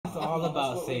all about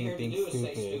That's what we're saying here to things do, is say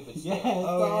stupid. stupid Yeah, stuff. it's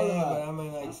all yeah, about. but I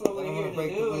mean, like, That's what I we're don't here want to to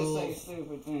break the do, is rules. say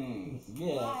stupid things.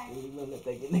 Yeah. Why? We're gonna let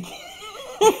that get in the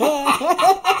You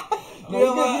No,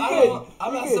 know what? you're good.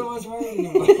 I'm You're not good. so much worried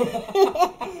anymore.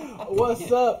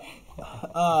 What's up?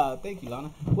 Thank you,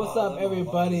 Lana. What's Oh, up, that's my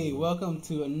everybody? body. Welcome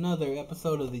to another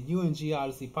episode of the UNG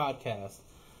Odyssey podcast.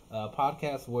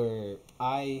 Podcast where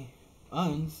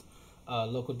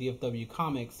local DFW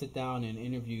comics, sit down and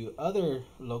interview other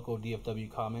local DFW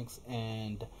comics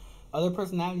and other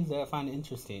personalities that I find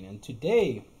interesting. And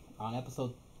today, on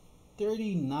episode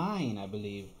 39, I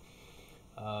believe,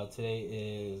 today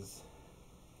is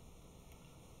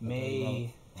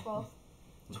May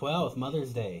 12th,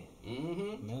 Mother's Day.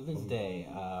 Mm-hmm. Mother's Day.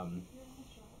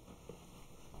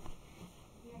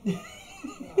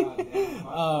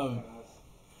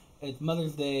 It's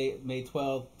Mother's Day, May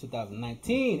 12th,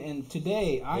 2019. And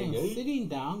today I am sitting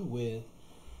down with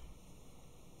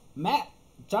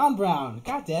John Brown.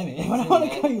 God damn it. I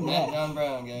want to call you Matt. John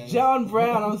Brown, guys. John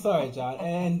Brown, I'm sorry, John.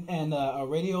 And a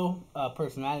radio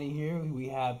personality here. We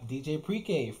have DJ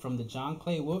Pre-K from the John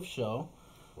Clay Wolf Show.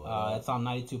 It's on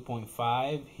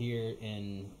 92.5 here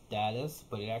in Dallas,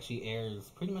 but it actually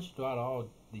airs pretty much throughout all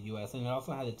the U.S. And it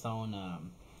also has its own,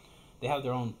 they have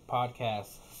their own podcast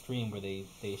stream where they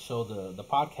show the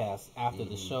podcast after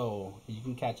the show. You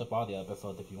can catch up all the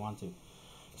episodes if you want to.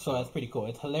 So that's pretty cool.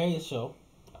 It's a hilarious show.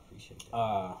 I appreciate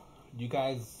that. You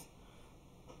guys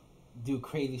do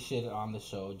crazy shit on the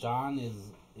show. John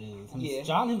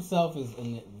John himself is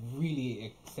a really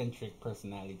eccentric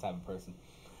personality type of person.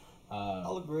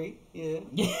 I'll agree. Yeah.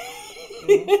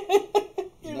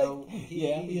 You know,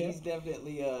 yeah. he's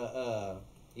definitely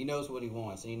he knows what he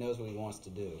wants and he knows what he wants to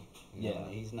do. You know,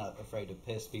 and he's not afraid to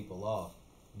piss people off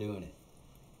doing it.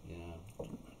 You know.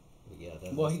 But yeah,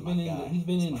 he's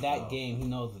been in that game. He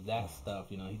knows that stuff.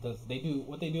 You know,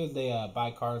 what they do is they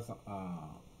buy cars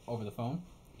over the phone.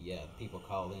 Yeah, people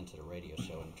call into the radio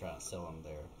show and try to sell them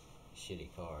their shitty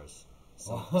cars.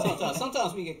 So,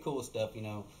 sometimes we get cool stuff, you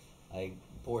know, like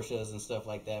Porsches and stuff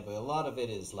like that. But a lot of it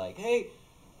is like, hey,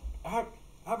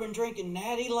 I've been drinking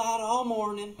Natty Light all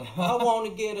morning. I want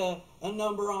to get a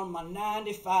number on my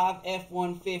 95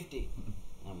 F-150.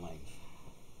 I'm like,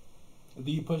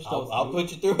 do you push those? I'll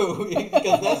put you through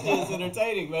because that's just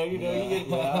entertaining, man. You know, you get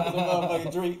the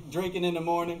motherfucker drinking in the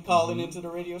morning, calling into the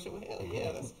radio show. Hell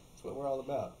yeah, that's what we're all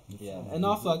about. Yeah, and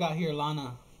also I got here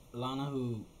Lana,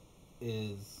 who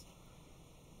is.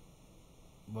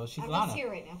 Well, she's Lana. I'm here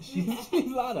right now. She's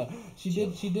Lana. She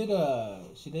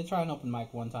did try an open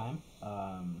mic one time.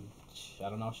 I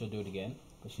don't know if she'll do it again,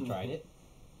 but she tried it.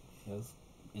 It was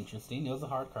interesting. It was a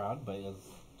hard crowd, but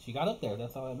she got up there.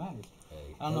 That's all that matters.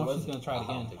 Hey, I don't know if she's gonna try it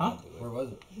again. Huh? Where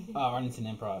was it? Arlington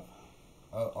Improv.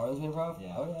 Oh, Arlington Improv?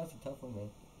 Yeah. Oh, yeah, that's a tough one, man.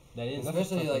 That is.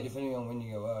 Especially, like, depending on when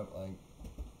you go up, like,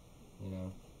 you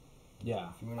know. Yeah.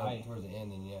 If you went up towards the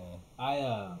end, then yeah.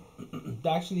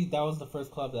 Actually, that was the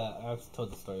first club that I've told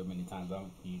the story many times.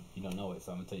 You don't know it,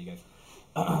 so I'm gonna tell you guys.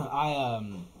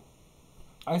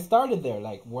 I started there,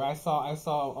 like where I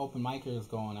saw open micers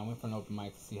going. I went for an open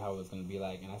mic to see how it was gonna be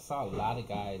like, and I saw a lot of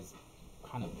guys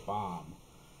kind of bomb.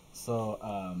 So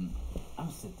I'm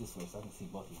gonna sit this way so I can see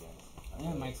both of you guys.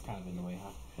 Yeah, Mike's kind of in the way,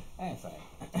 huh? That's alright.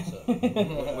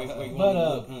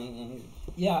 But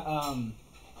yeah,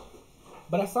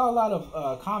 but I saw a lot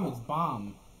of comics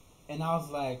bomb, and I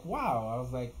was like, wow. I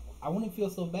was like, I wouldn't feel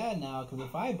so bad now because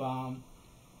if I bomb,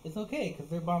 it's okay because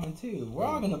they're bombing too. We're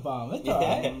all gonna bomb. It's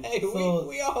alright. Hey, so,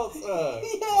 we all suck.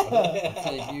 Yeah. That's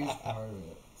a huge part of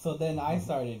it. So then I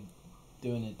started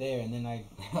doing it there, and then I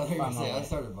I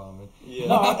started bombing. Yeah.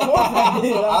 No, of course I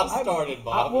did. So I started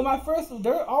bombing. Well,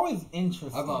 they're always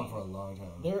interesting. I bombed for a long time.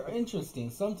 They're interesting.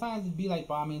 Sometimes it'd be like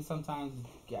bombing. Sometimes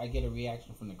I get a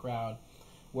reaction from the crowd,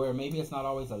 where maybe it's not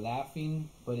always a laughing,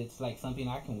 but it's like something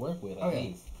I can work with at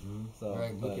least. Mm-hmm. So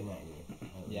right, looking at you.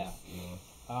 Yeah. Least, you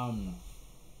know.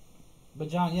 But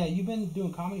John, yeah, you've been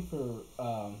doing comedy for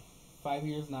 5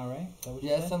 years now, right? Is that what you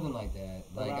said? Something like that.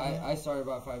 Like Around I started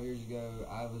about 5 years ago.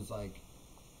 I was like,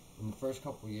 in the first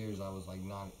couple of years, I was like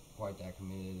not quite that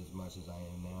committed as much as I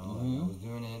am now. Mm-hmm. Like I was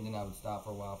doing it, and then I would stop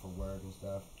for a while for work and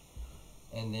stuff.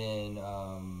 And then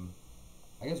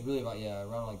I guess really about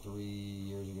around like 3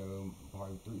 years ago,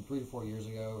 probably 3 to 4 years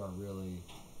ago, I really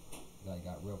like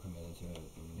got real committed to it.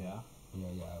 And, you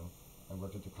know, I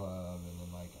worked at the club, and then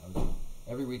like I was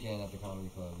every weekend at the comedy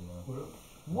club. You know.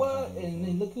 What? And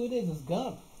then look who it is. It's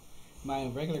Gump, my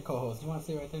regular co-host. You want to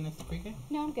sit right there next to Pre-K?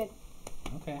 No, I'm good.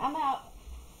 Okay. I'm out.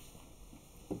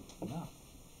 No.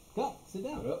 Go. Sit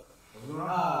down.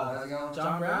 How's it going?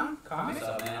 John Brown, comic. What's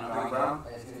up, man? I'm John Brown.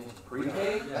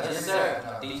 Pre-K? Yes,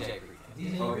 sir. DJ Pre-K.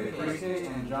 Okay, Pre-K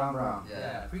and John Brown.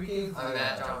 Yeah. Pre-K is I'm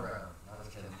Matt John Brown. I was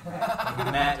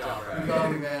kidding. Matt John Brown. You call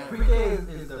me Matt. Pre-K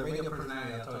is the radio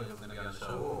personality I told you was going to be on the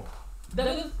show.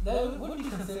 That would be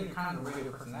considered kind of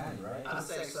radio personality, right? I'd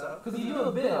say so. Because you do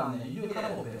a bit on there. You do a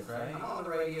couple bits, right? I'm on the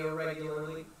radio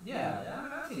regularly.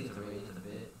 Yeah, I think it's a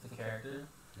bit. It's a character.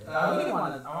 Yeah. I really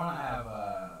want to have,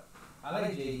 I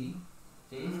like J.E.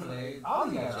 J.E.'s hilarious. All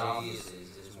these guys are JD awesome.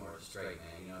 is more straight,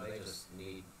 man. You know, they just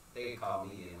need, they can call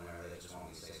me in whenever they just want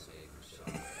me to say some ignorant shit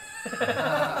on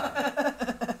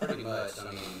there. Pretty much, I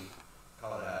mean,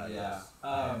 call it how it Yeah. is.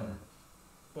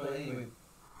 But anyway,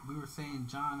 we were saying,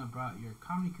 John, about your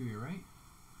comedy career, right?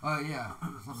 Yeah.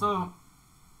 So,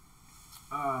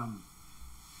 man,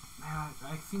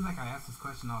 I seem like I ask this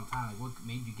question all the time. Like, what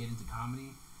made you get into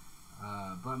comedy?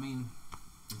 But I mean,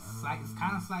 it's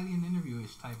kind of slightly an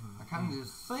interview-ish type of. I kind of thing.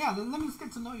 just. So yeah, let me just get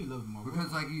to know you a little bit more.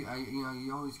 Because like you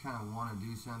always kind of want to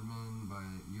do something, but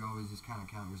you always just kind of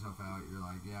count yourself out. You're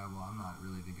like, yeah, well, I'm not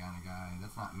really the kind of guy.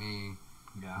 That's not me.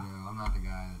 Yeah. You know, I'm not the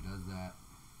guy that does that.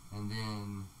 And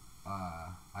then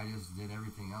I just did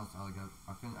everything else. I got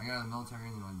out of the military,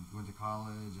 and then I went to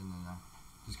college, and then I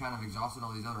just kind of exhausted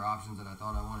all these other options that I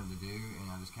thought I wanted to do, and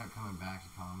I just kept coming back to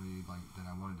comedy, like that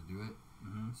I wanted to do it.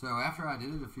 Mm-hmm. So after I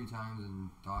did it a few times and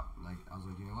thought, like, I was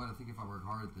like, you know what? I think if I work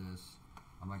hard at this,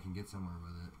 I can get somewhere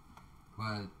with it.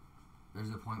 But there's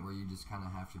a point where you just kind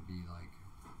of have to be like,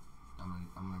 I'm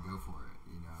gonna go for it,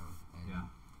 you know, and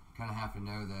kind of have to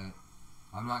know that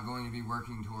I'm not going to be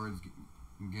working towards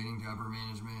getting to upper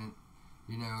management.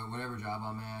 You know, whatever job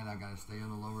I'm at, I gotta stay on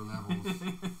the lower levels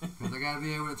because I gotta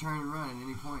be able to turn and run at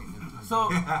any point. So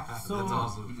That's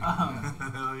awesome.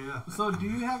 Hell yeah. So do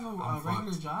you have a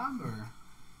regular job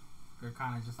or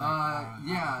kind of just like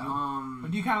or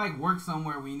do you kind of like work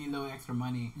somewhere where you need a little extra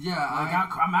money? Yeah, like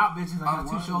I'm out, bitches. I got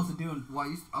 2 shows to do. Well,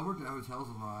 I worked at hotels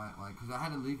a lot, like because I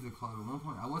had to leave the club at one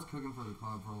point. I was cooking for the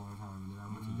club for a long time, and then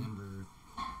I went to Denver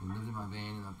and lived in my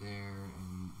van and up there,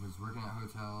 and was working at a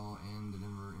hotel and the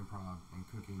Denver Improv and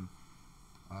cooking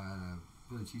at a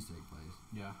Philly cheesesteak place.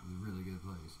 Yeah, it was a really good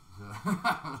place. So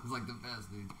it was like the best,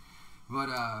 dude.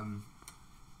 But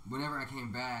whenever I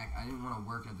came back, I didn't want to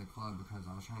work at the club because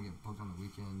I was trying to get booked on the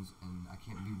weekends, and I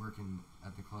can't be working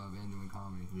at the club and doing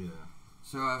comedy. Yeah.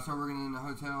 So I started working in the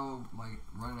hotel, like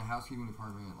running a housekeeping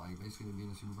department, like basically being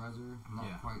a supervisor.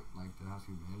 Not quite like the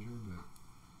housekeeping manager, but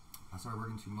I started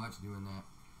working too much doing that.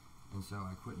 And so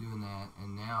I quit doing that,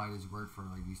 and now I just work for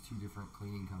like these 2 different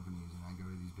cleaning companies, and I go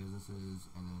to these businesses,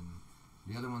 and then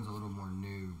the other one's a little more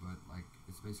new, but like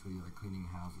it's basically like cleaning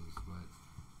houses, but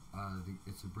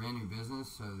it's a brand new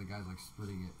business, so the guy's like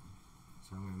splitting it.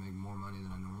 So I'm gonna make more money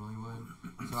than I normally would.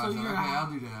 So I said, okay, I'll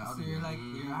do that.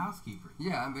 You're a housekeeper.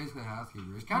 Yeah, I'm basically a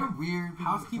housekeeper. It's kind of weird.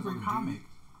 Housekeeper comic.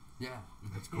 Yeah,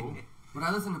 that's cool. But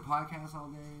I listen to podcasts all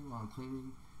day while I'm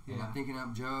cleaning. Yeah. And I'm thinking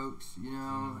up jokes, you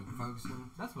know, like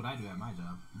focusing. That's what I do at my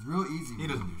job. It's real easy. He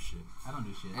doesn't do shit. I don't do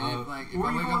shit. And if where I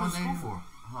are you wake going up to one school day, for?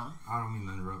 Huh? I don't mean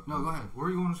to interrupt. No, go ahead. Where are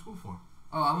you going to school for?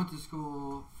 Oh, I went to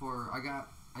school for. I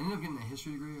ended up getting a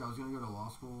history degree. I was gonna go to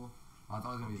law school. I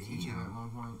thought I was gonna be a teacher at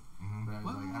one point, but I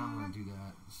was like, I don't want to do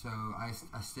that. So I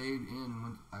stayed in.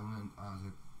 I was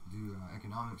like, do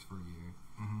economics for a year,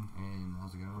 and I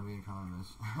was like, I don't want to be an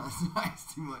economist.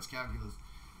 It's too much calculus.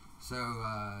 So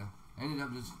I ended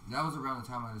up that was around the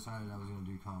time I decided I was gonna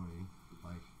do comedy,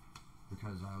 like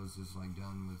because I was just like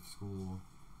done with school,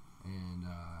 and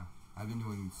I've been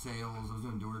doing sales. I was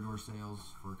doing door-to-door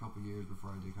sales for a couple years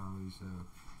before I did comedy. So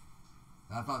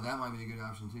I thought that might be a good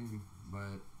option too,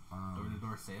 but.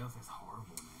 Door-to-door sales? That's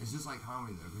horrible, man. It's just like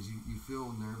comedy though, because you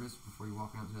feel nervous before you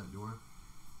walk up to that door.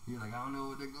 You're like, I don't know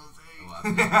what they're gonna say. Oh,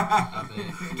 I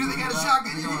bet. Do they got a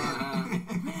shotgun in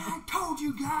here? Man, I told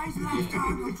you guys last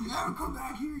time, don't you ever come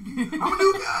back here again. I'm a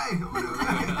new guy. And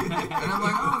I'm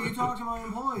like, oh, you talk to my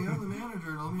employee. I'm the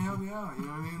manager. Let me help you out. You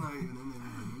know what I mean? Like, and then they're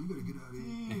like, you better get out of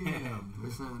here. They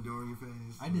slam the door in your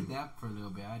face. I did that for a little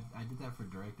bit. I did that for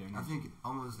director. I think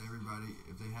almost everybody,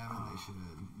 if they haven't, they should.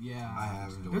 Yeah, I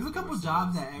have. There's a couple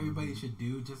jobs that everybody should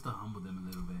do just to humble them a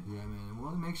little bit. Yeah, man.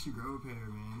 Well, it makes you grow a pair,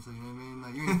 man. So you know what I mean?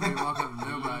 Like you ain't afraid to walk up to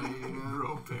nobody. You know?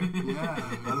 Grow a pair. Yeah.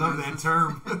 I love that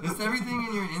term. It's everything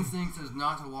in your instincts is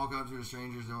not to walk up to a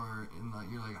stranger's door and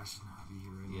like you're like I should not be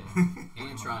here right now.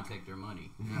 And try and take their money.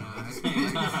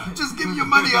 Yeah. Just give me your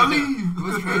money, I'll leave. It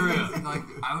was crazy. Like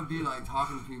I would be like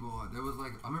talking to people. There was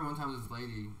like I remember one time this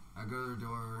lady. I go to their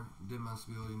door, did my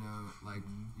spiel, you know, like,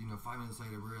 5 minutes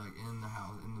later, we're, like, in the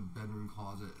house, in the bedroom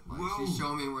closet. Like, Whoa. she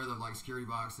showed me where the, like, security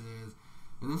box is.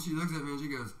 And then she looks at me and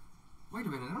she goes, wait a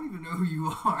minute, I don't even know who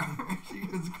you are. She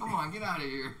goes, come on, get out of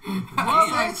here. Well,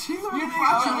 Yeah. she's You already think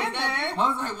brought you I in there.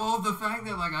 was like, well, the fact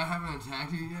that like I haven't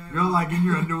attacked you yet. You're like in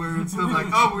your underwear and stuff like,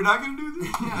 oh, we're not gonna do this.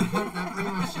 Yeah, that pretty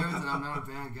much shows that I'm not a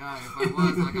bad guy. If I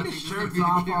was, like, I think this would Shirt's be the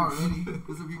off cue. already.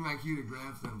 This would be my cue to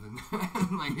grab something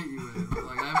and like hit you with it. But,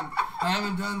 like I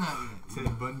haven't done that yet.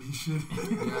 Ted Bundy shit.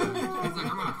 Yeah, he's like,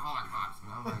 I'm gonna call the cops.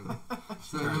 And I'm like,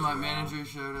 so then my manager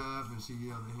showed up and she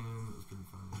yelled at him. It was pretty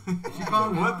funny. She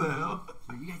called me What out. the hell? She's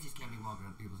like, you guys just can't be walking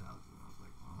on people's houses. And I was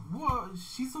like, oh. Well,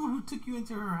 she's the one who took you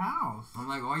into her house. I'm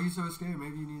like, why are you so scared?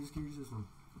 Maybe you need a security system.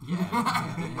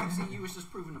 Yeah. See, you was just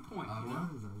proving a point. I You know?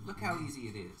 was. Look how easy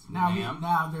it is. Now, Ma'am.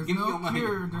 now there's Give me your no money.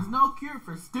 cure. There's no cure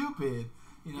for stupid.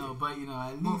 You know, but you know,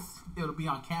 at least it'll be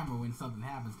on camera when something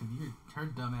happens because her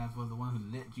dumbass was the one who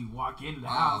let you walk into the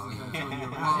house and yeah. show you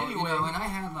around. Well, Anyway, you know, and I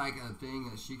had like a thing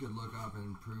that she could look up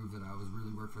and prove that I was really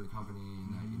work for the company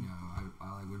and that you know I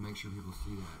like would make sure people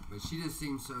see that. But she just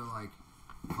seemed so like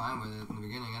fine with it in the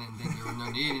beginning. I didn't think there was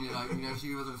no need, and like you know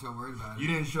she wasn't so worried about it. You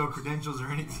didn't show credentials or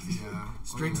anything. Yeah.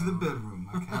 Straight to the bedroom.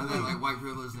 I I can't had that believe like it. white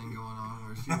privilege thing going on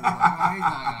where she was like, oh, he's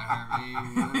not gonna hurt me. You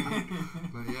know what I mean?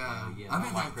 But yeah, Yeah, I that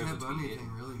think white that Ted privilege Bundy we thing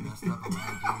get. really messed up a lot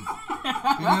of dudes.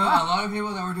 You know, a lot of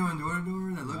people that were doing door to door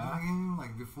that looked Yeah. like him,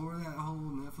 like before that whole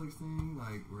Netflix thing,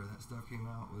 like where that stuff came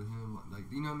out with him, like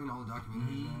you know what I mean, all the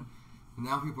documentaries. And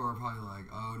now people are probably like,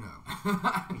 oh no,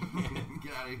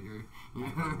 get out of here. You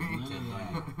know what I mean? None of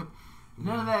that.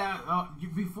 None of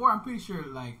that. Before, I'm pretty sure,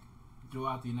 like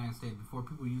throughout the United States, before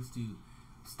people used to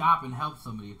stop and help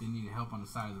somebody if they needed help on the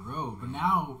side of the road. But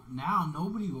now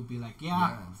nobody will be like,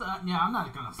 I'm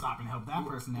not gonna stop and help that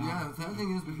person out. Yeah, the sad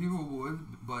thing is, but people would,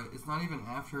 but it's not even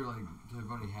after like Ted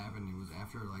Bundy happened. It was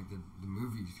after like the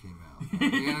movies came out.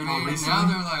 You know what I mean? And now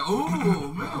they're like,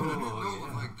 oh man, I didn't know it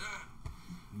was like that.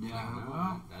 Yeah, I know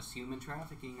well. that's human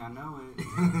trafficking. I know it.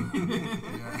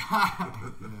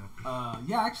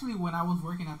 Yeah. Actually, when I was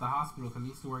working at the hospital, because I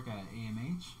used to work at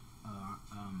AMH,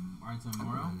 Arlington I know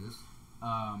Memorial. what it is.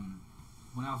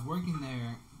 When I was working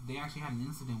there, they actually had an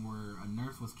incident where a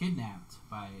nurse was kidnapped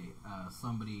by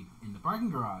somebody in the parking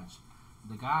garage.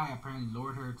 The guy apparently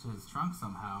lured her to his trunk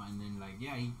somehow, and then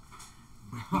he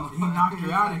knocked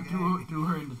her out and threw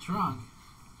her in the trunk.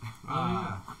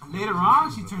 Later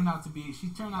on, she turned out to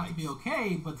be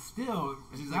okay, but still,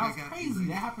 She's that like, was I got- crazy. like-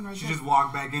 That happened right She there. just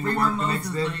walked back into Free work the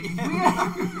mimosas, next lady. day.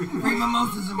 Free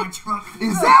mimosas in my trunk.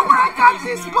 Is that where I got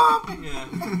this bump? Yeah.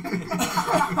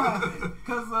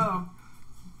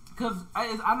 Because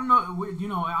I don't know, you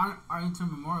know,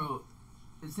 Arlington Memorial,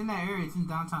 it's in that area, it's in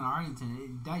downtown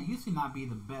Arlington. That used to not be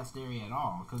the best area at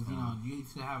all, because, you know, you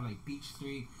used to have, like, Beach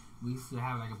Street, we used to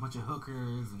have, like, a bunch of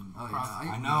hookers and Oh,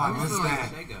 prostitutes. I know, I used missed to, like,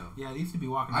 that. They go. Yeah, they used to be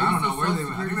walking I I around. don't know where they Social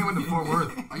went. I think they went to Fort Worth.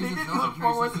 I They used to did sell do a security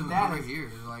Fort Worth systems status. over here.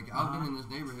 Like I've been in this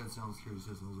neighborhood selling security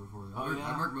systems before. Oh,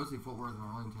 yeah? I worked mostly Fort Worth and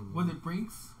Arlington. Was it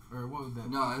Brinks? Or what was that?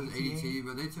 No, it was ATA? ADT,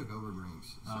 but they took over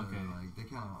Brinks. So Okay. like they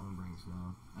kind of own Brinks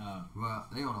now. Uh, Well,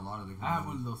 they own a lot of the. I have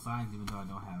one of those signs, even though I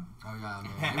don't have. Oh yeah, I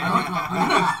know.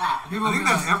 I People think be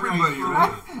that's like, everybody,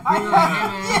 right? people are like,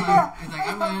 hey man, like, it's like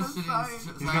I'm not interested in.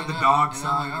 He's got the signing dog up. And I'm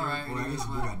sign. like, all right. Well, I and guess he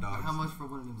we goes, got dogs. How much for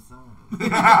one of them signs?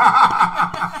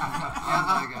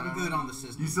 I'm good on the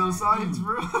system. You sell science,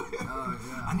 bro? Oh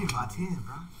yeah. I need about 10,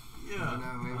 bro. I don't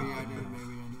know. Maybe I did.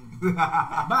 Maybe I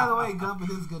did. By the way, Gump, it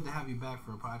is good to have you back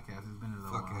for a podcast. It's been a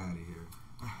little Fuck while. out of here.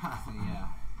 So, yeah,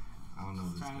 I don't know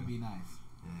this trying to guy. be nice.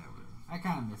 Yeah, whatever. I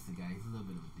kind of miss the guy. He's a little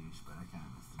bit of a douche, but I kind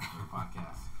of miss him for the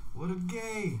podcast. What a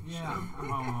gay. Yeah,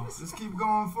 I'm almost. Let's keep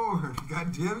going forward.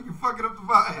 God damn it, you're fucking up the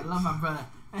I vibe. love my brother.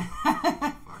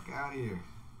 Fuck out of here.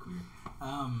 Queer.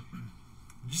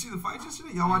 Did you see the fight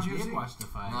yesterday? Y'all watch I did UFC? watch the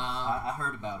fight. I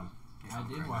heard about him. I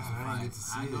did watch the I didn't fight. get to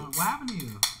see it. What happened to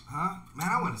you? Huh? Man,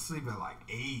 I went to sleep at like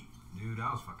 8. Dude,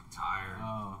 I was fucking tired.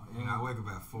 Oh, And I wake up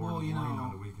at 4 well, in you the morning know,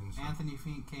 on the weekends. So. Anthony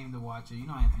Fink came to watch it. You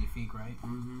know Anthony Fink, right?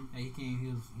 Mm-hmm. Yeah, he came. He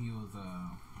was.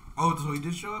 Oh, so he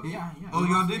did show up? Yeah. Oh,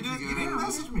 He y'all wants did me do it? to You go. didn't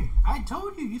message me. I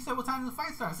told you. You said what time did the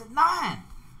fight start? I said 9.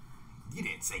 You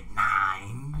didn't say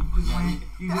 9. You just Yeah, went,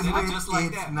 you just did it went, just like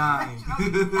it's that. 9.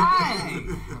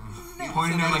 Nine.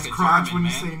 Pointing Sounded at like his a crotch German,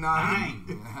 when you man. say 9.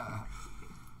 Yeah.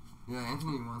 Yeah,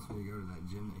 Anthony wants me to go to that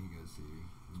gym that he goes to.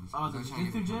 Oh, the He's trying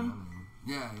to get jiu-jitsu me to gym? come down there.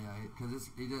 Yeah, because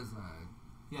he does.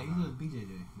 Yeah, he's a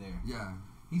BJJ there. Yeah,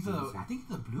 I think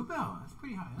he's a blue belt. That's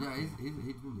pretty high up. Yeah, he's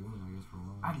been doing it, I guess, for a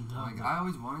while. I love like, that. I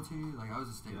always wanted to. Like, I was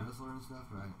a state Yeah. wrestler and stuff,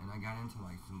 and I got into,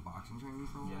 like, some boxing training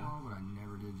for a Yeah. while, but I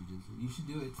never did jiu-jitsu. You should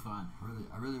do it. It's fun.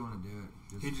 I really want to do it.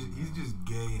 He's just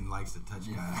gay and likes to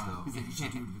touch guys, though. He's like, you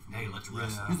should do it. Hey, let's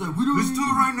wrestle. He's like, we don't Let's need do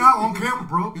it to- right now on camera,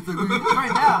 bro. He's like, we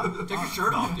Right now. Take your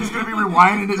shirt off, He's dude. gonna be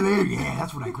rewinding it later. Yeah,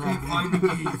 that's what I grabbed.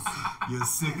 You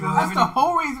sicko. That's the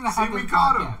whole reason I have See, we this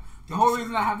caught him. podcast. The whole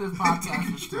reason I have this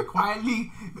podcast is to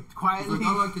quietly I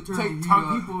like to turn the heat talk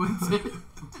up. people into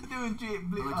doing I like to get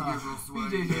real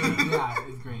sweaty. BJJ. Yeah,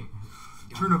 it's great.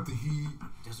 Turn up the heat.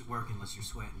 Doesn't work unless you're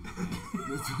sweating.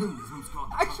 This one's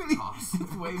called the Actually, Tops.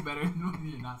 it's way better than when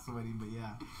you're not sweating, but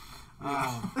yeah.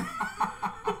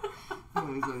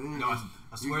 No,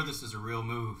 I swear this is a real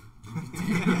move.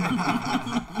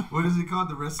 What is it called?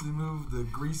 The wrestling move? The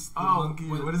grease the monkey?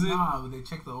 What is it? Nah, they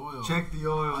check the oil. Check the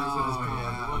oil. That's what it's Oh,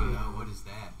 called. yeah. What is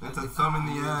that? That's a thumb in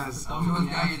the ass. Thumb So in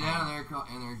it's the got you asshole. down there,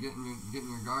 and they're getting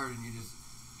your guard, and you just.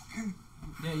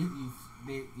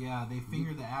 Yeah, they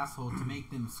finger the asshole to make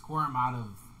them squirm out of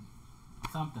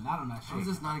something. I don't know. How is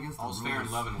this not against the All's rules? fair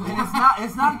in love and And war.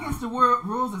 it's not against the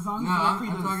rules as long as No, the I'm referee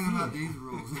doesn't talking see about it. these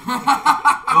rules.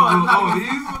 Oh,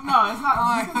 these? No, it's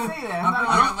not. You can say that. It's I not feel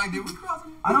like- like I'm like, did we cross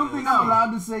them? I don't think No. I'm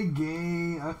allowed to say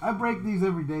gay. I break these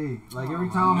every day. Like every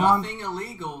time I'm on. Nothing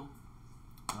illegal.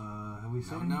 Have we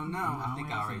said No. anything? I think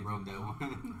we I haven't already said wrote that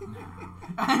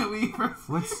anything. one. we first.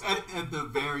 What's at the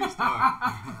very start.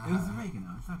 It was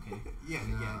oregano. It's okay. Yeah.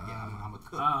 I'm a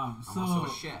cook. I'm So also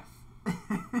a chef.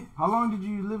 how long did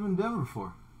you live in Denver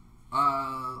for?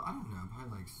 I don't know,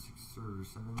 probably like 6 or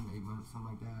 7, 8 months,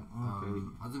 something like that. Okay.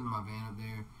 I was in my van up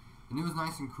there, and it was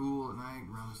nice and cool at night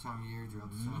around this time of year throughout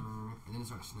the summer, and then it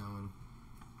started snowing,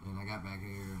 and I got back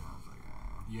here, and I was like,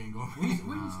 You ain't going.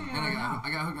 where you stay and at right now? I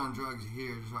got hooked on drugs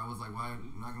here, so I was like, why?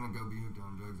 I'm not gonna go be hooked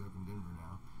on drugs up in Denver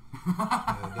now.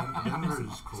 Denver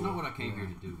is cool. It's not what I came here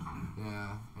to do.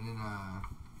 Yeah, and then I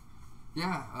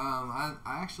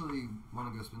actually want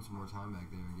to go spend some more time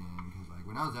back there again because like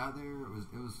when I was out there, it was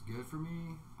good for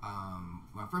me.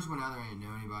 When I first went out there, I didn't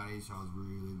know anybody, so I was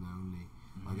really lonely.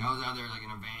 Like I was out there like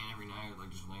in a van every night, like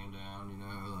just laying down, you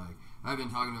know. Like I've been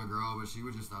talking to a girl, but she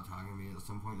would just stop talking to me at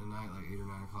some point in the night, like 8 or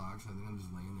 9 o'clock. So then I'm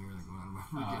just laying there like going out of my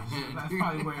freaking head. That's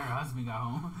probably where her husband got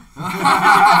home.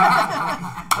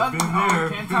 Been there.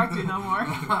 Can't talk to you no more.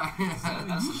 That's You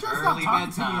an should stop early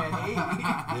talking to me bedtime. at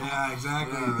 8. Yeah,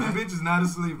 exactly. That bitch is not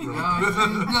asleep, bro. No, she's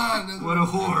done. What a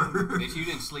whore. Bitch, you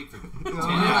didn't sleep for 10 Yeah,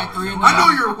 hours. like 3 in the I know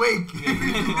you're awake.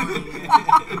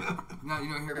 No,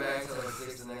 you don't hear back until like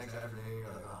 6 the next afternoon. You're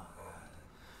like, oh god.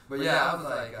 But yeah, I was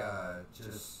like,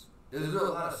 just it was a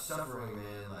lot of suffering,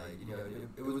 man. Like, you know,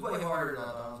 it was way harder than I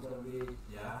thought it was gonna be.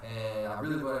 Yeah. And I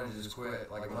really wanted to just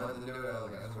quit. Like a month into it, I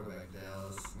was like, I just want to go back to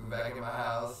Dallas, move back into my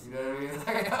house. You know what I mean?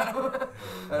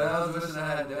 And I was wishing I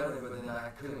had done it, but then I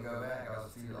couldn't go back. I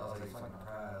was like, it's like my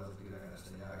pride. I was like, dude, I gotta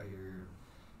stay out here.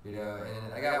 You know,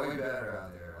 and I got way better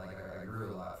out there. Like I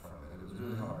grew a lot from it. It was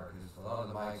really hard because a lot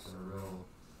of the mics are real.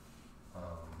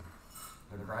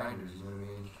 They're grinders, you know what I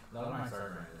mean? A lot of mics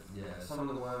are grinders. Yeah, some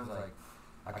of the ones like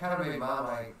I kind of made my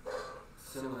mic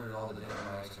similar to all the different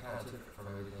mics. I kind of took it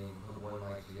from everything, put one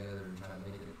mic together, and try to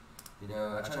make it. You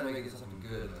know, I try to make it something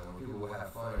good though, where people will have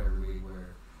fun every week.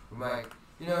 Where we might,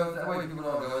 you know, that way people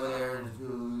don't go in there and just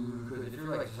because if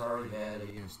you're like just already mad,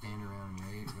 you're gonna stand around and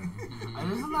wait.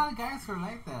 There's a lot of guys who are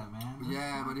like that, man.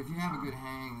 Yeah, but if you have a good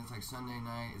hang, it's like Sunday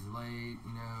night, it's late,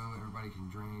 you know, everybody can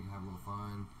drink, have a little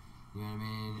fun, you know what I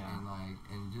mean? Yeah.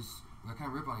 And just we kind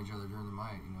of rip on each other during the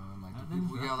mic, you know, and like the That's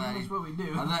people yell at pretty much you. what we do.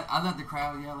 I let the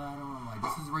crowd yell at them. I'm like,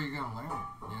 this is where you're gonna learn it.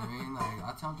 You know what I mean? Like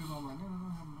I tell people, I'm like, no,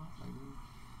 have enough, like, dude.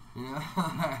 You know?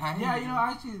 Yeah, you know,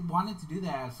 I actually wanted to do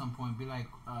that at some point. Be like,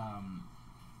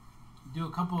 do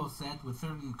a couple of sets with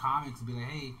certain comics and be like,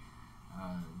 hey,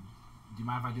 do you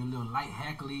mind if I do a little light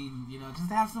heckling? You know, just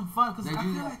to have some fun. Cause They I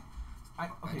do feel that.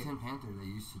 like, okay, At Tin Panther, they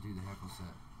used to do the heckle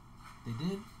set. they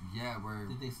did. Yeah, where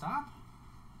Did they stop?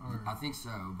 Or I think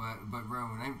so, but bro,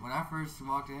 when I first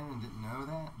walked in and didn't know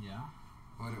that yeah.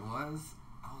 what it was,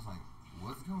 I was like,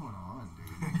 what's going on, dude?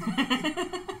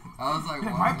 I was like,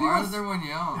 Why why people- is everyone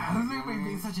yelling? How does everybody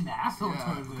being such an asshole Yeah,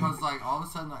 towards it? because like all of a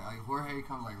sudden like Jorge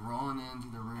comes like rolling into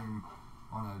the room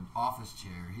on an office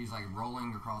chair. He's like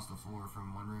rolling across the floor from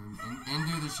one room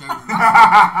into the showroom.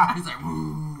 He's like,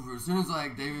 woo. As soon as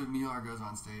like David Millar goes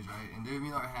on stage, right, and David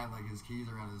Millar had like his keys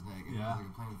around his neck, and Yeah. he was like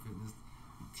a Planet Fitness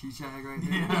T-shag right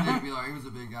there. Yeah. David Millar, he was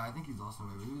a big guy. I think he's also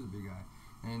maybe he was a big guy.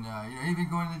 And you know, he'd been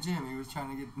going to the gym. He was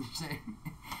trying to get in shape,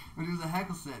 but it was a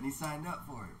heckle set, and he signed up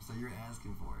for it. So you're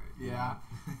asking for it. you Yeah.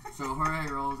 know? So Jorge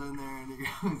rolls in there, and he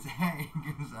goes, "Hey,"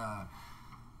 he goes,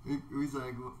 he's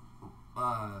like,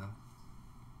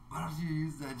 why don't you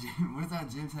use that gym? What's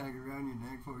that gym tag around your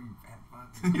neck for, you fat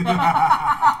fuck? It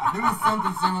was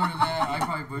something similar to that. I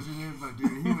probably butchered it, but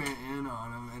dude, he went in on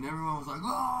him, and everyone was like,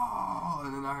 oh!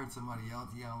 And then I heard somebody yell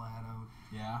at him.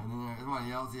 Yeah. And then somebody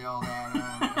yelled at him,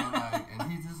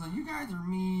 and he's just like, you guys are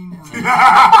mean. And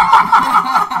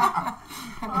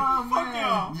Oh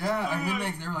man. yeah, and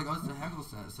then they were like, oh, it's a heckle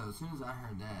set. So as soon as I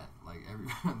heard that, like,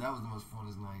 that was the most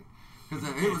funnest night. Because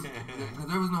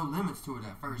there was no limits to it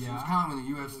at first. It was kind of when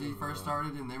the UFC first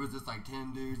started, and there was just like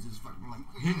 10 dudes just fucking like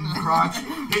hitting crotch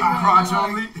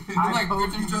only. Like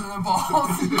gripping each other in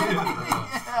balls.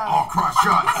 All crotch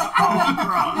shots.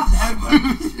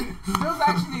 There was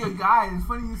actually a guy, it's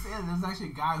funny you say that, there was actually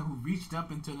a guy who reached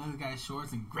up into another guy's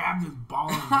shorts and grabbed his ball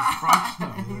and just crushed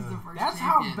him. And he's the first That's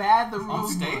champion. how bad the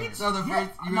rules were. stage? So the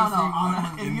first UFC No,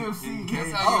 won in UFC.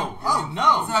 That's Oh, how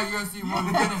no. That's how UFC won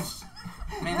the finish.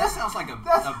 Man, that sounds like a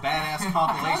badass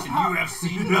compilation.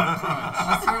 UFC Nut Crunch.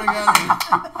 I swear to God.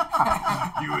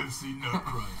 UFC Nut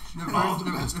Crunch. The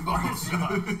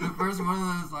first one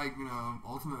of those, like, you know,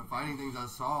 ultimate fighting things I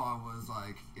saw was,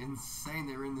 like, insane.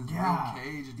 They were in this real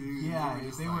cage, dude. Yeah,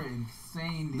 they were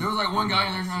insane. there was, like, one guy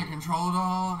in there trying to control it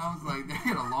all, and I was like, they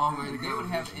had a long way to go. They would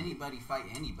have anybody fight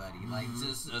anybody. Like,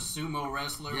 just a sumo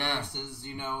wrestler versus,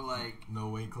 you know, like, No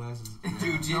weight classes.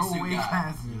 jujitsu No weight guy.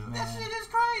 classes, man. That shit is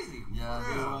crazy. Yeah,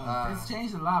 dude. It's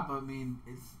changed a lot, but I mean,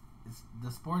 it's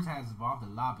the sports has evolved a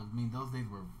lot. But I mean, those days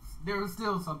there was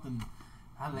still something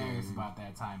hilarious about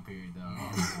that time period, though.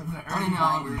 Funny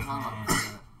how we were talking about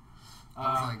that. I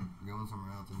was, like, going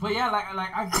somewhere else. But yeah,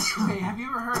 okay, have you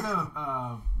ever heard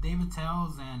of David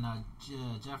Tell's and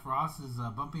Jeff Ross's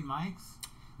Bumping Mics?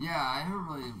 Yeah, I haven't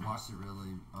really watched it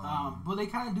really. Well, they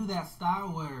kind of do that style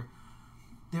where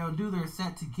they'll do their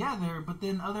set together, but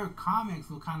then other comics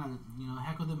will kind of, you know,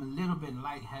 heckle them a little bit,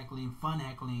 light heckling, fun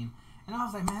heckling. And I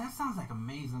was like, man, that sounds like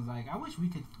amazing. Like, I wish we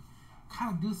could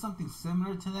kind of do something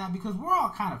similar to that, because we're all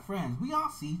kind of friends. We all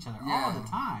see each other all the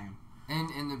time. And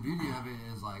the beauty of it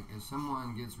is, like, if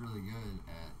someone gets really good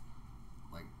at,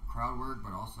 like, crowd work,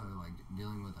 but also, like,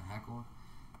 dealing with a heckle,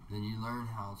 then you learn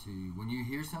how to, when you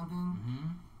hear something,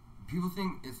 people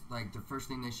think it's, like, the first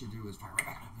thing they should do is fire right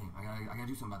back at me. I gotta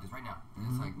do something about this right now. And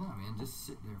it's like, no, man, just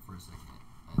sit there for a second.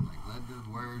 And, like, let the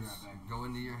words go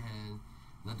into your head.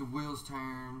 Let the wheels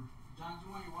turn. John, do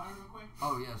you want your water real quick?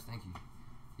 Oh, yes, thank you.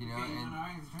 You know, Okay, and,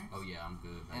 Oh, yeah, I'm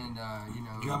good. and you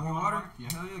know. You got more water? Yeah.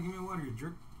 Hell yeah, give me water, you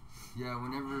jerk. Yeah,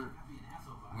 whenever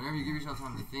you give yourself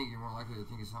time to think, you're more likely to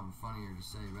think of something funnier to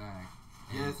say back.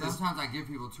 And sometimes I give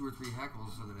people 2 or 3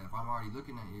 heckles so that if I'm already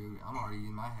looking at you, I'm already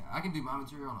in my head. I can do my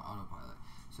material on autopilot.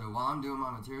 So while I'm doing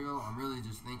my material, I'm really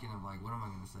just thinking of, like, what am I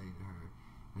going to say to her?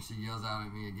 And she yells out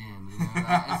at me again, you know.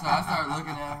 And so I start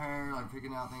looking at her, like,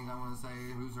 picking out things I want to say.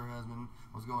 Who's her husband?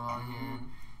 What's going on here?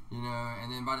 You know, and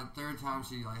then by the 3rd time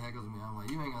she, like, heckles me, I'm like,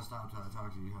 you ain't gonna stop till I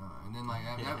talk to you, huh? And then, like,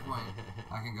 at that point,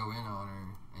 I can go in on her,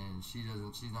 and she's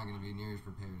not gonna be near as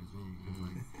prepared as me. Cause,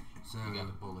 like, so You got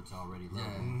the bullets already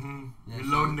loaded. yeah, You're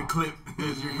loading the clip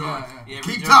as you're going. Yeah,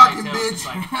 Keep every talking, Joe Biden bitch.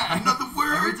 tells us, like, Another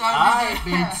every word. time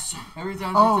she says, every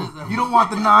time she says that, You don't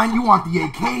want the 9, you want the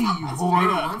AK, you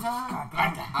whore. one time,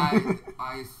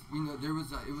 you know, it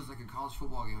was like a college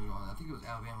football game going on. I think it was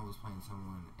Alabama was playing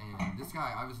someone, and this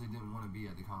guy obviously didn't want to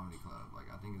be at the comedy club. Like,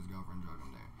 I think his girlfriend drug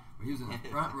him there. But he was in the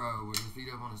front row with his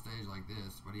feet up on the stage like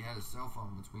this, but he had his cell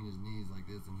phone between his knees like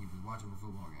this, and he was watching the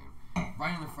football game.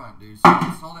 Right in the front, dude.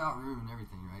 Sold out room and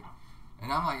everything, right?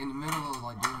 And I'm, like, in the middle of,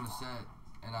 like, doing the set,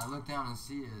 and I look down and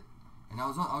see it, and I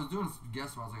was doing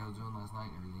guest spots like I was doing last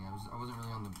night and everything. I wasn't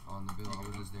really on the bill. I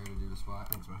was just there to do the spot.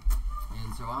 Thanks, man.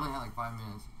 And so I only had like 5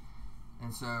 minutes. And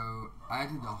so I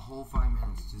did the whole 5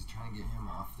 minutes just trying to get him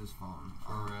off this phone.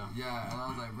 For real? Yeah, and I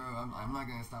was like, bro, I'm not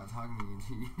going to stop talking to you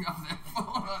until you get off that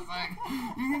phone. I was like,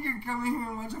 you think you're coming here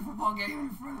and watch a football game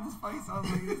in front of this place? I was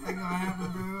like, this ain't going to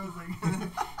happen, bro. I was like,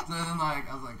 so then, like,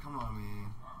 I was like, come on, man.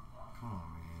 Come on,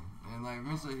 man. And, like,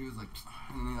 eventually he was like,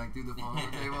 and then he, like, threw the phone on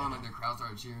the table, and, like, the crowd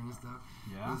started cheering and stuff.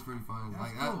 Yeah. It was pretty fun. That's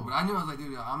Like, cool. but I knew, I was like,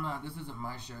 dude, this isn't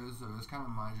my show, so it's kind of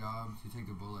my job to take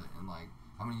the bullet and, like,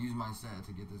 I'm going to use my set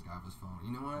to get this guy off his phone.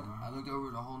 You know what? I looked over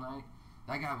the whole night.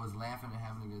 That guy was laughing and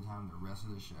having a good time the rest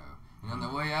of the show. And on the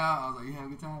way out, I was like, you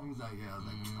having a good time? He was like, yeah. I was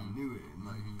like, I knew it. And,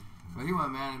 like, but he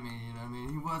wasn't mad at me, you know what I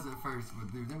mean? He was at first, but,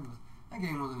 dude, that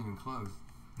game wasn't even close.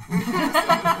 It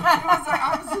was like,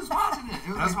 I was just watching it.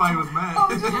 That's why he was mad. I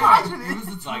was just watching it. It was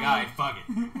the It's like, alright, fuck it.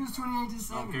 It was 28 to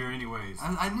 7. Don't care anyways.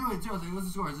 I knew it too. I was like, what's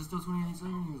the score? Is it still 28-7?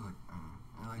 He was like,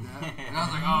 like that. And I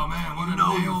was like, oh man, what a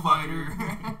nail fighter.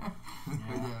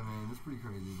 But yeah, man, it's pretty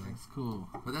crazy. Like, That's cool.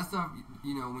 but that stuff,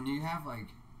 you know, when you have like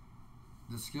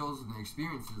the skills and the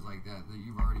experiences like that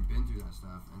you've already been through that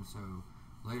stuff, and so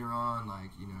later on,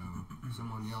 like, you know,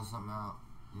 someone yells something out,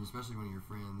 and especially when you're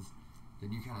friends,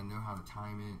 then you kind of know how to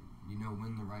time it. You know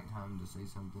when the right time to say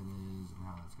something is and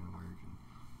how that's gonna work. And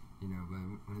you know, but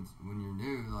when you're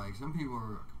new, like some people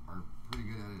are pretty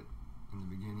good at it in the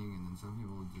beginning, and then some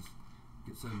people just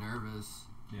get so nervous,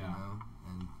 you know,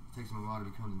 and it takes them a while to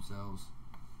become themselves.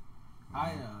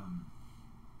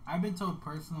 I've been told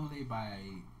personally by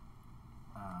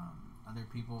other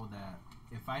people that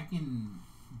if I can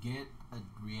get a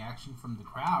reaction from the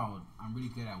crowd, I'm really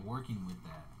good at working with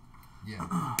that. Yeah.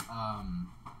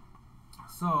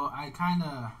 So I kind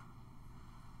of,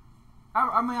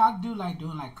 I mean, I do like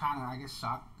doing like kind of, I guess,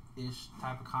 shock-ish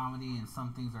type of comedy, and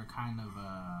some things are kind of,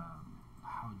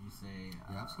 how would you say?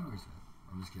 Yeah, I've seen your set.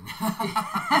 I'm just kidding.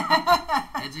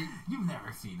 Edgy? You've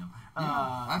never seen them.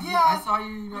 I saw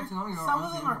you not too long ago. Some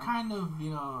of them are kind of,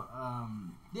 you know,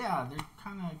 yeah, they're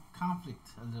kind of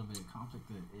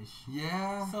conflicted-ish.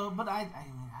 Yeah. So, but I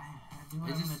do what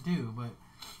I'm going to do, but...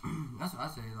 That's what I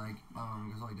say, like,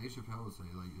 because like Dave Chappelle would say,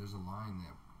 like, there's a line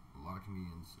that a lot of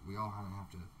comedians, we all kind of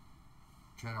have to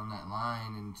tread on that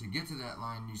line, and to get to that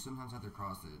line, you sometimes have to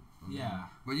cross it. Yeah.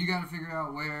 But you got to figure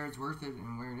out where it's worth it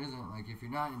and where it isn't. Like, if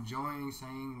you're not enjoying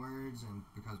saying words and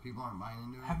because people aren't buying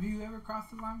into it. Have you ever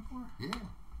crossed the line before? Yeah.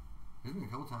 There's been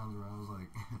a couple times where I was like,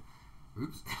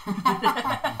 oops.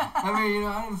 I mean, you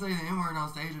know, I didn't say the N-word on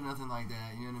stage or nothing like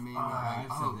that, you know what I mean? I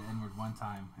said the N-word one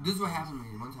time. This is what happened to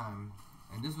me one time.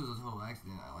 And this was a total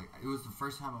accident. It was the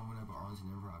first time I went up at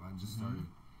Arlington Improv. I just started.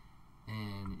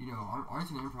 And, you know,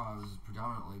 Arlington Improv is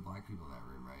predominantly black people in that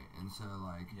room, right? And so,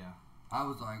 like, I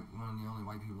was, like, one of the only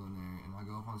white people in there. And I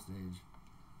go up on stage,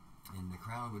 and the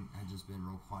crowd had just been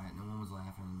real quiet. No one was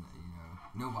laughing, you know.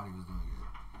 Nobody was doing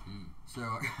it. So,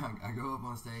 I go up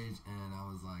on stage, and I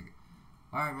was like,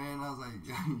 all right, man. I was like,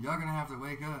 y'all gonna have to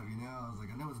wake up, you know. I was like,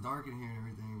 I know it's dark in here and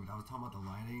everything, but I was talking about the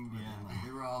lighting. But then, like,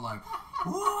 they were all like,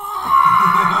 whoa!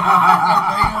 Like,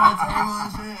 banging on the table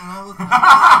and shit, and I was like,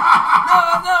 no,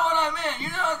 that's not what I meant. You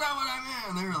know, that's not what I meant.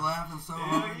 And they were laughing so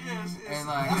hard. And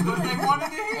like, that's what they wanted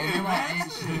to hear. And then Man.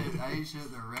 I ate shit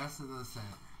the rest of the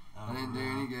set. I didn't do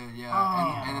any good,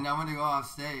 and then I went to go off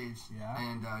stage,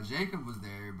 and Jacob was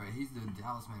there, but he's the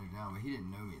Dallas manager now, but he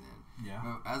didn't know me then. Yeah.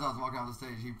 But as I was walking off the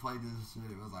stage, he played this shit.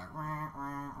 It was like,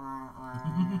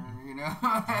 you know.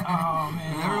 Oh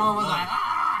man. And everyone was like,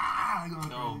 ah, going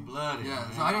crazy. Bloody. Yeah.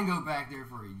 Man. So I didn't go back there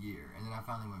for a year, and then I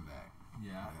finally went back.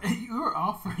 Yeah. You were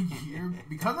off for a year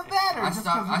because of that, or I just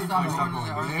stopped. I stopped going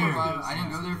going to there. the I didn't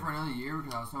go there for another year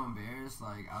because I was so embarrassed.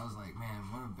 Like I was like,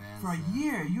 man, what a bad. For a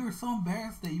year, you were so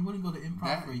embarrassed that you wouldn't go to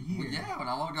improv for a year. Well, yeah, when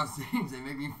I walked off stage, they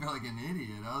made me feel like an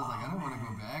idiot. I was like, I don't want to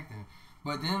go back there.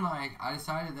 But then, like, I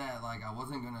decided that, like, I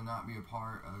wasn't going to not be a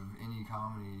part of any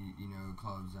comedy, you know,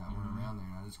 clubs that went around there.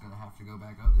 And I was just going to have to go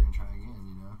back up there and try again,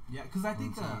 you know? Yeah, because I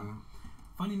think,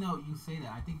 funny note, you say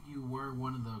that. I think you were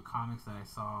one of the comics that I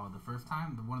saw the first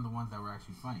time, one of the ones that were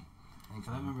actually funny. Because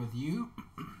I remember with you,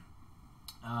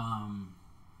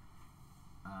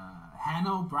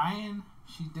 Hannah O'Brien,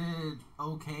 she did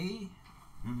okay.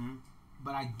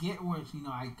 But I get where, you know,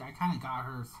 I kind of got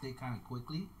her stick kind of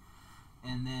quickly.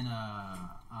 And then,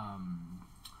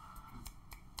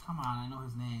 come on, I know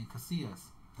his name,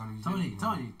 Casillas. Tony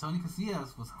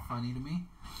Casillas was funny to me.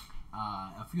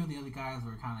 A few of the other guys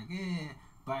were kind of like,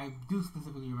 but I do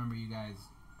specifically remember you guys,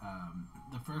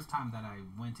 the first time that I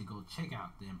went to go check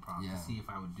out the improv to see if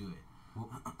I would do it. Well,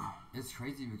 it's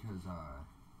crazy because,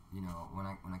 you know, when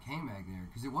I came back there,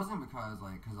 because it wasn't because,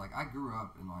 like, I grew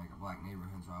up in, like, a black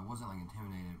neighborhood, so I wasn't, like,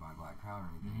 intimidated by a black crowd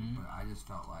or anything, but I just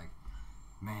felt like,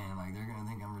 man, like, they're going to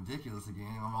think I'm ridiculous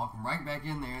again. I'm walking right back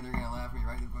in there. They're going to laugh me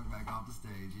right the fuck back off the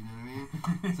stage. You know what I mean?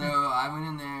 So I went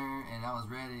in there, and I was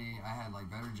ready. I had, like,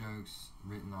 better jokes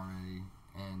written already.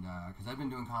 And because I've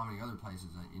been doing comedy other places,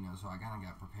 you know, so I kind of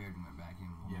got prepared and went back in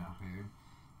more prepared.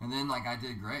 And then, like, I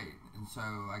did great. And so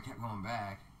I kept going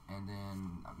back. And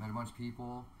then I met a bunch of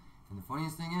people. And the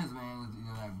funniest thing is, man, you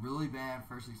know, that really bad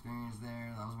first experience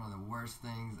there, that was one of the worst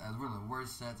things. That was one of the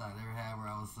worst sets I'd ever had where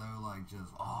I was so, like, just,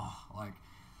 like,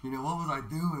 you know, what was I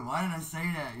doing? Why did I say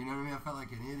that? You know what I mean? I felt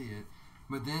like an idiot.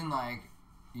 But then, like,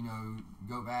 you know,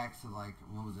 go back to, like,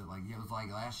 what was it? Like, it was,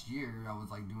 like, last year I was,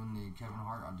 like, doing the Kevin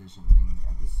Hart audition thing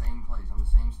at the same place, on the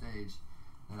same stage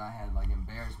that I had, like,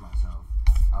 embarrassed myself.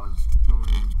 I was going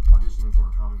auditioning for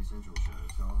a Comedy Central show.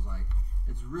 So I was like,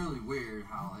 it's really weird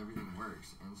how everything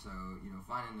works. And so, you know,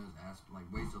 finding those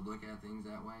ways to look at things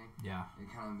that way, it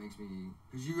kind of makes me,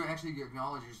 because you actually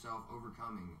acknowledge yourself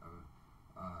overcoming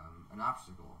an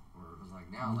obstacle. Or it was like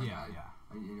now, like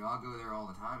you know, I'll go there all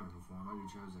the time and perform. I do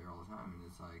shows there all the time, and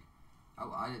it's like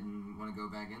I didn't want to go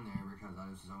back in there because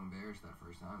I was so embarrassed that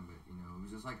first time. But you know, it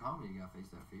was just like comedy. You got to face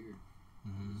that fear.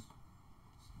 Mm-hmm.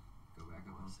 Go back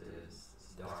up on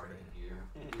It's dark in here.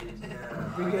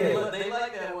 They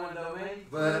like that one though, man.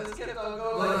 But, Just kept on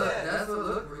going but like that. that's what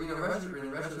look.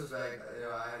 In retrospect,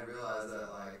 I had realized that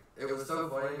it was so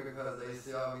funny because they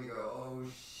saw me go, "Oh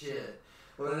shit,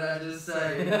 what did I just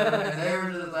say?" And they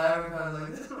were just laughing, kind of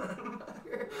like, "This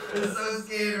motherfucker is so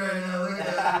scared right now. Look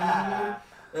at that."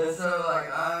 And so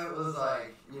I was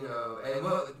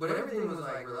but everything was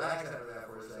relaxed after that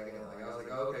for a second. I was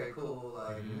like, okay, cool.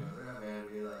 They're not mad at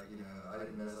me. I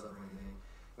didn't mess up or anything.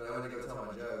 But I went to go tell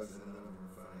my jokes, and none of them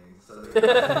were funny. So it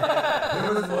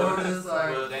was more just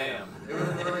Well, damn. It was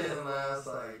more getting laughs,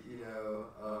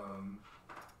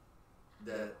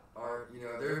 that aren't,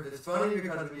 it's funny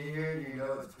because of me here,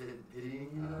 it's pitying,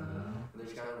 and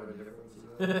there's kind of a difference,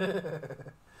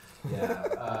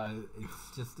 Yeah,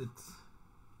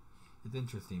 it's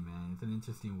interesting, man. It's an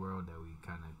interesting world that we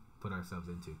kind of put ourselves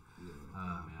into.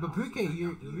 But Pre-K,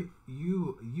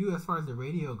 you as far as the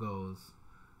radio goes,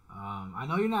 I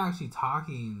know you're not actually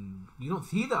talking. You don't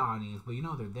see the audience, but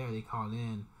they're there. They call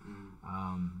in.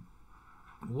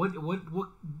 What?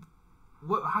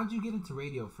 How'd you get into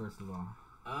radio, first of all?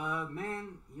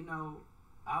 Man,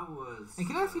 I was. And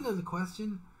can I ask you another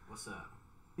question? What's up?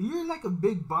 You're like a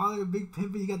big baller, big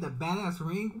pimp, and you got that badass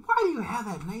ring. Why do you have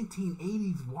that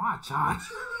 1980s watch on? It's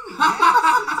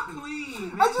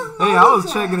clean. Man. Hey, I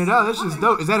was checking it out. That's just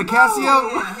dope. Is that a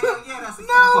Casio? Yeah, hell yeah, that's a No,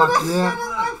 Fuck that's yeah.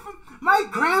 my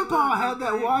grandpa had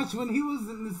that watch when he was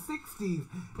in the 60s.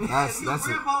 That's Your it.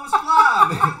 grandpa was fly,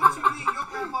 man. What you mean? Your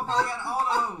grandpa probably had all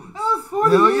of those. That was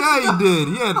 40 Hell years yeah, ago. he did.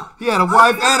 He had a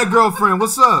wife and a girlfriend.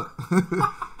 What's up?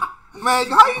 Man,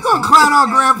 how you gonna clown on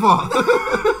grandpa?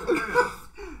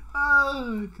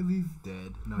 Because he's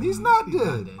dead. No, He's not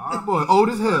dead. That boy old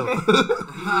as hell. I'm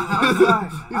sorry.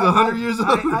 He's 100 years old.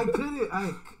 I couldn't.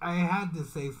 I had to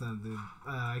say something.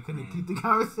 I couldn't keep the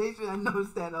conversation. I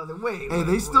noticed that. I was like, wait. Hey,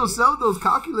 they still sell those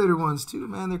calculator ones too,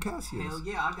 man. They're Casios. Hell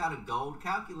yeah, I got a gold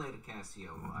calculator Casio.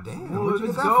 Damn. Well, Where'd you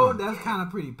the get that gold, from? that's kind of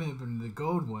pretty pimping. The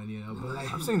gold one, But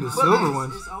I've seen the but silver like,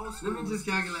 ones. It's old school. Let me just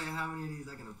calculate how many of these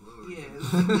I can upload. Yeah.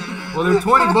 Well, they're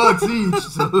 $20 each.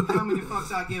 So How many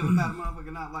fucks I give about a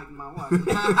motherfucker not liking my watch?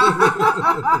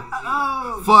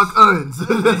 Oh, fuck uns.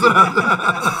 That's what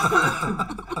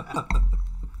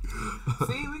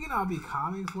see, we can all be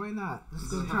comics. Why not? Let's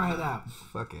go try it out.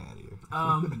 Fuck out of here.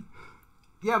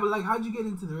 Yeah, but how'd you get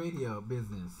into the radio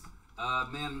business?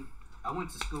 Man, I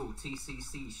went to school,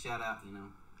 TCC, shout out,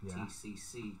 Yeah.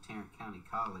 TCC, Tarrant County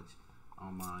College,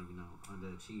 on my,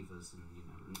 underachievers, and,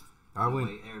 I went.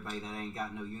 everybody that ain't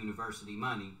got no university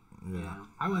money. Yeah.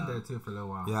 I went there too for a little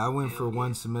while. Yeah, I went for Hell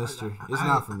one yeah. semester. It's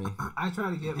not for me. I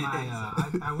tried to get my.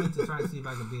 I went to try to see if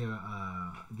I could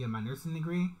get my nursing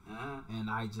degree, and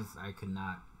I could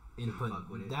not input. fuck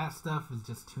with it. That stuff is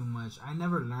just too much. I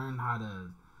never learned how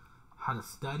to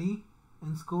study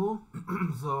in school,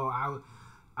 so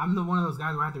I'm the one of those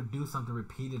guys where I have to do something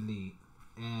repeatedly,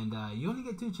 and you only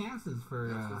get 2 chances for.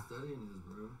 That's what studying is,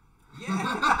 bro. Yeah.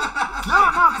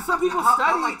 No, some people study. I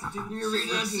like to do You read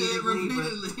that shit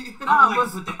repeatedly. But I like but,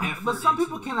 to put the effort but some into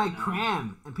people it, can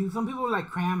cram, and some people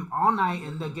cram all night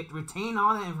and they retain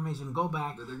all that information, go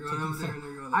back. But they're take going over these there steps. and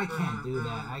they're going I can't do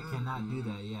that. I cannot do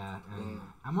that. Yeah,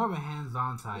 I'm more of a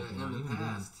hands-on type. Yeah, in the Even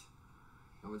past,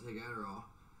 I would take Adderall.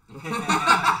 then,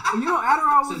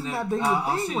 Adderall wasn't Sitting that there, big of a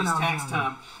oh thing shit, when it's I was tax younger.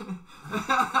 time.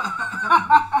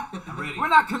 I'm ready. We're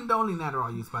not condoning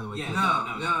Adderall use, by the way. Yeah.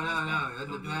 No. No, In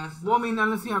don't the do past. Well, I mean,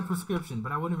 unless you have prescription,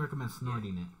 but I wouldn't recommend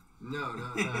snorting it. No,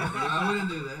 I wouldn't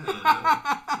do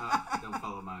that. Don't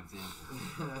follow my example.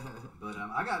 But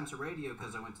I got into radio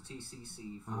because I went to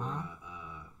TCC for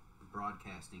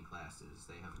broadcasting classes.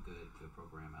 They have a good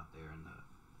program out there in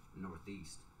the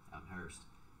Northeast, out in Hearst,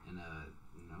 and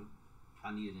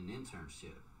I needed an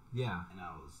internship, Yeah. and I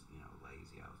was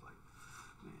lazy. I was like,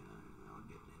 man, I'll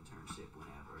get an internship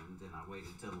whenever, and then I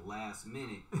waited till the last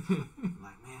minute. I'm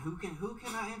like, man, who can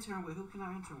I intern with? And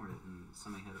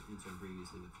somebody had an intern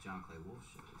previously with the John Clay Wolf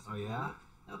Show. So, Oh, yeah?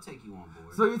 They'll take you on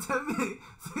board. So you tell me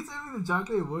the John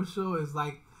Clay Wolf Show is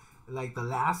like the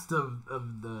last of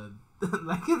the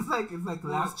it's like the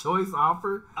last choice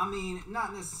offer. I mean,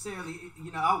 not necessarily.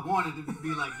 I wanted to be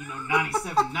like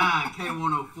 97.9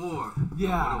 K104,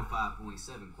 Yeah.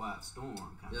 105.7 Quiet Storm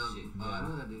kind of shit. I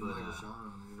know that dude, But, Michael Sean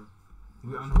on there.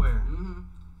 We unaware. Mm-hmm.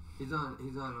 He's on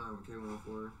K104.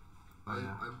 Oh,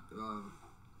 yeah.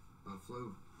 Flo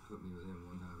put me with him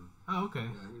one time. Oh, okay.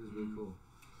 Yeah, he was really cool.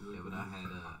 Yeah, but I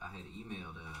had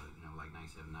emailed like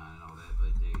 97.9 and all that,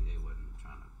 but they wasn't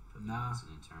trying to put me Nah. as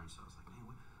an intern. So I was like, man,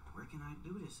 where can I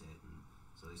do this at? And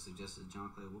So they suggested John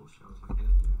Clay Wolf show. I was like, hell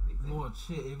yeah, right there. Well,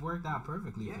 shit, it worked out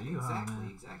perfectly Yeah, for you, exactly, huh, man?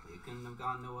 exactly. It couldn't have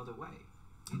gone no other way.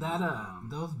 You That know,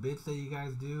 those bits that you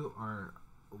guys do are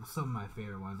some of my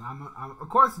favorite ones. I'm of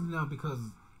course, you know, because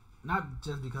not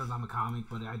just because I'm a comic,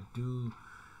 but I do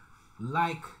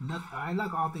like I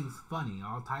like all things funny,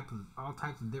 all types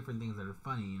of different things that are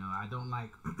funny. You know, I don't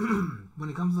like when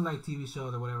it comes to like TV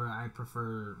shows or whatever. I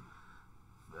prefer,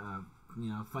 you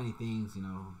know, funny things. You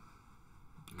know,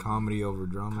 Comedy over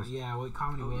drama. yeah, with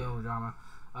comedy Oh, yeah. over drama.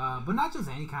 But not just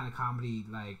any kind of comedy,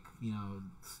 like, you know,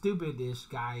 stupid-ish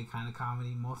guy kind of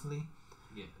comedy mostly.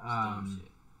 yeah, it's dumb shit.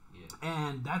 Yeah.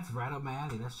 And that's right up my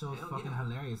alley. That show's Hell fucking yeah.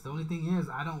 hilarious. The only thing is,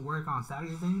 I don't work on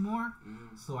Saturdays anymore,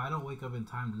 so I don't wake up in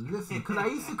time to listen. Because I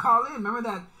used to call in. Remember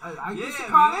that? I used to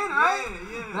call in, right?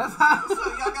 Yeah. That's how. What's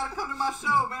up? Y'all gotta come to my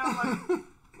show, man. I'm like,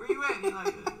 where you at? You're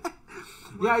like,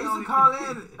 Yeah, I used to call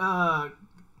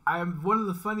in. One of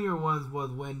the funnier ones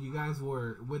was when you guys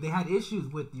when they had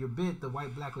issues with your bit, the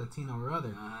white, black, Latino, or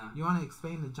other. You want to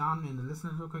explain to John and the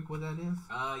listeners real quick what that is?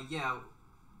 Yeah,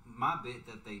 my bit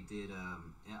that they did.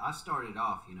 I started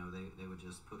off, you know, they would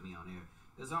just put me on air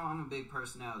because I'm a big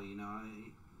personality, you know.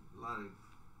 A lot of,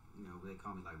 you know, they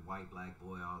call me like white, black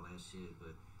boy, all that shit,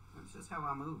 but that's just how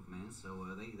I move, man. So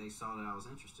they saw that I was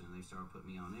interested and they started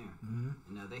putting me on air.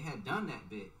 And they had done that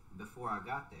bit before I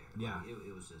got there. Yeah. Like,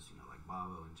 it was just, you know, like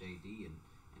Bobo and JD and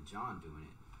John doing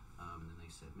it. And then they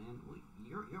said, man,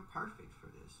 you're perfect for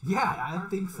this. Yeah, You're I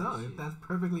perfect think for so. this If shit." that's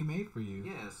perfectly made for you.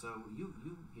 Yeah, so you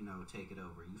know, take it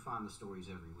over. You find the stories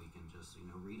every week and just, you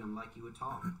know, read them like you would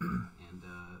talk. And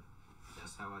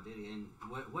that's how I did it. And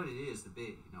what it is, the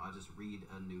bit, you know, I just read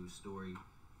a news story,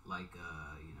 like,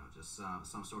 you know, just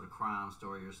some sort of crime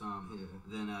story or something. Yeah.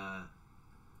 Then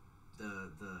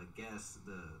the guest,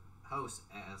 the host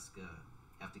asks,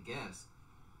 have to guess,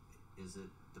 is it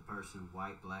the person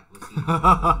white, black, Latino? You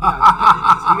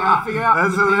gotta figure out.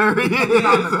 That's the thing-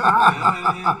 hilarious.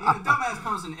 and dumbass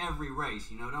comes in every race,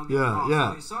 you know. Don't get me Yeah, wrong.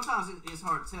 yeah. So sometimes it's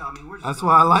hard to tell. I mean, we're just That's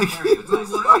going why I off like it.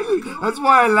 stereotypes. That's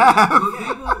why I laugh.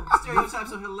 Yeah,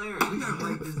 stereotypes are hilarious. We gotta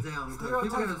break this down. Because people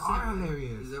Stereotypes got upset. are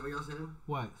hilarious. Is that what y'all said?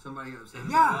 What? Somebody got upset.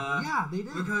 Yeah, they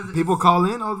did. Because People call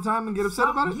in all the time and get upset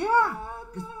about it? Yeah.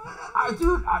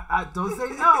 Dude, I don't say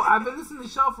no. I've been listening to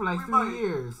the show for like 3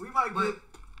 years. We might But-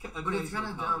 get. But it's kind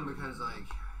of dumb because, like,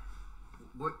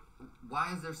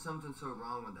 why is there something so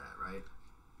wrong with that, right?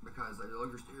 Because, like, oh,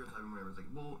 you're stereotyping, whatever. It's like,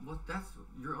 well,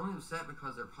 you're only upset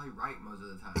because they're probably right most of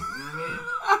the time. You know what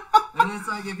I mean? And it's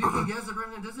like, if you can guess the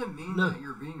person, it doesn't mean Look, that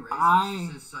you're being racist.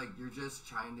 It's just like, you're just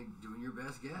trying to doing your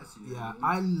best guess. You know Yeah, what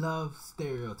I mean? I love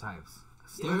stereotypes.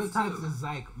 Yeah, me Stereotypes too. is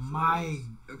like my.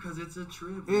 Because it's a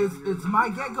trip. It's my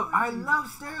get go. I love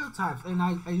stereotypes, and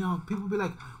I you know, people be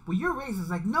like, "Well, you're racist."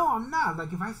 Like, no, I'm not.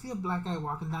 Like, if I see a black guy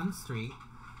walking down the street,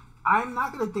 I'm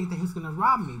not gonna think that he's gonna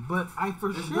rob me. But I for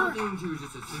It's sure. one thing to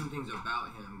just assume things about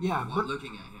him Yeah, while but-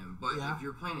 looking at him. But Yeah. if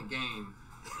you're playing a game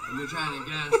and you're trying to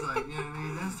guess, like, you know what I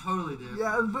mean? That's totally different.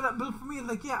 Yeah, but for me,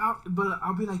 like, yeah,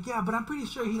 I'll be like, yeah, but I'm pretty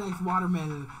sure he likes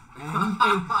watermelon,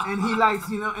 and he likes,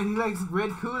 you know, and he likes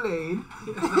red Kool-Aid.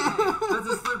 That's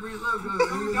a slippery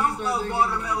logo. We don't love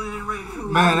watermelon and red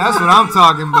Kool-Aid. Man, that's what I'm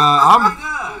talking about.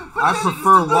 Yeah. I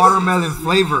prefer watermelon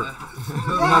flavor. So You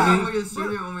know what I mean? we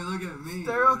assume it when we look at me.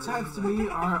 Stereotypes to me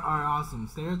are awesome.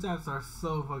 Stereotypes are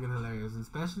so fucking hilarious,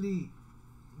 especially.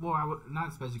 Well, not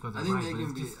especially because I I'm think right, they but can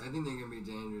it's be. just, I think they can be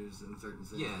dangerous in certain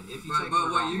situations. Yeah, if you but take it but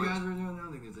the what wrong you way. guys were doing, I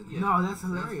don't think it's. no, that's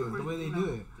hilarious the way they You know,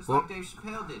 do it. Just Well- like Dave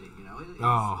Chappelle did it, you know. It's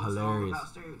Oh, It's hilarious. all about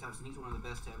stereotypes, and he's one of the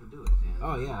best to ever do it. And,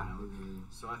 Oh, yeah. you know,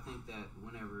 so I think that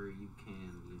whenever you can,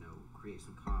 you know, create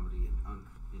some comedy and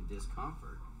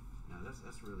discomfort, you know, that's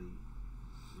really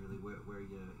where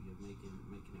you're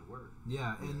making it work.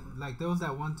 Yeah, and like there was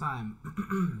that one time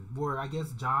where I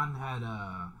guess John had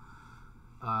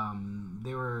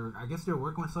they were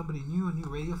working with somebody new, a new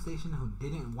radio station who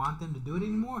didn't want them to do it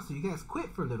anymore, so you guys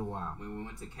quit for a little while. When we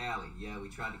went to Cali, yeah, we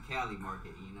tried the Cali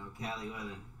market. You know, Cali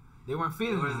They weren't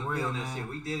feeling it, wasn't were they, feeling that man? shit.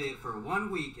 We did it for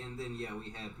 1 week, and then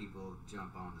we had people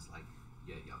jump on. It's like,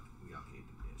 yeah, y'all can't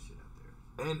do that shit out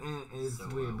there. And it's So,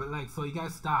 weird, but like, so you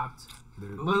guys stopped.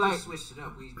 But But we like- just switched it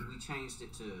up. We changed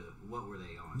it to what were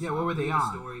they on? Yeah, So what I'll were they read a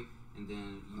on? Story, and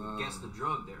then you guess the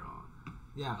drug they're on.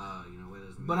 Yeah, You know, whether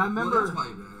it's But I meth, remember- Well, that's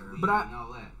probably better. weed, but I- and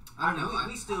all that. I don't know.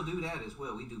 We still do that as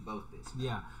well. We do both bits.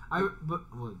 yeah. Go ahead.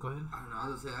 I don't know. I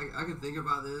was gonna say I could think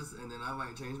about this, and then I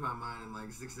might change my mind in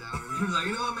like 6 hours. He was like,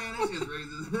 you know what, man, that shit's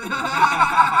racist.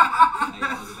 Hey,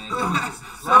 look, man,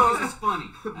 as long as it's funny.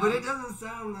 But it doesn't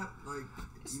sound that like.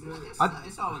 It's, You know,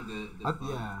 it's all in good. I- fun.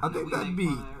 yeah. I You know, think we that'd make be-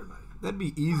 fun of everybody. That'd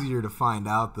be easier to find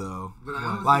out though. but I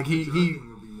almost Like think the he drug thing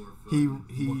would be more fun.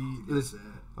 he to get listen,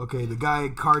 that. okay, the guy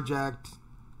carjacked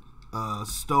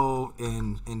stole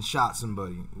and shot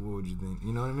somebody, what would you think?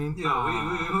 You know what I mean?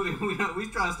 Yeah, we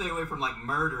try to stay away from like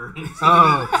murder. Well,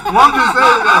 I'm just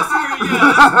saying that.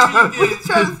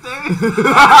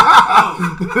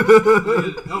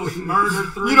 He murdered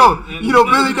 3. You know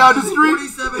Billy down the street.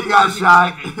 47 He got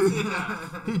shot. Yeah.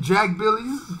 He jacked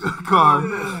Billy's car,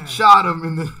 shot him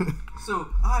in the. So,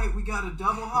 all right, we got a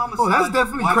double homicide. Oh, that's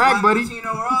definitely White, crack, black, buddy. Latino,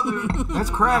 or other.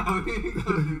 That's crack. No, we ain't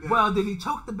gonna do that. Well, did he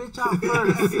choke the bitch out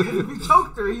first? If he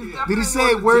choked her, he definitely Did he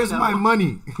say, "Where's my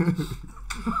money"?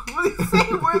 What did he say?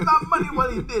 Where's my money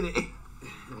when he did it?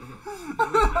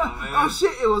 Oh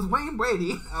shit! It was Wayne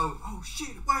Brady. Oh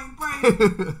shit, Wayne Brady.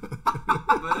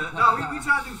 But no, we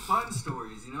try to do fun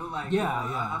stories. You know, like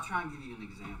Yeah. I'll try and give you an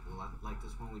example, like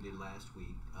this one we did last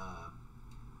week.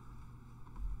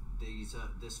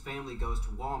 This family goes to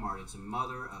Walmart. It's a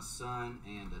mother, a son,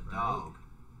 and a dog.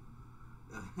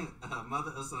 A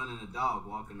mother, a son, and a dog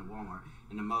walk into Walmart,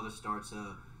 and the mother starts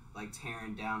like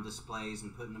tearing down displays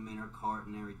and putting them in her cart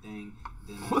and everything.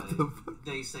 Then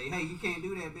they say, "Hey, you can't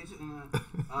do that, bitch!"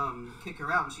 And kick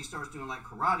her out, and she starts doing like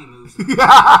karate moves.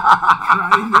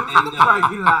 Karate moves in the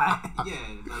parking lot. Yeah,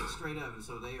 like straight up. And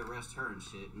so they arrest her and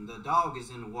shit. And the dog is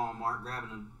in the Walmart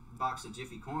grabbing a box of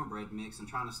Jiffy cornbread mix and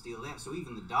trying to steal that. So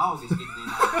even the dog is getting in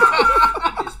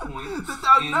at this point. The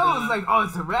dog knows, like, oh,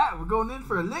 it's a rat. We're going in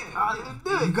for a lick.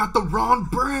 You got the wrong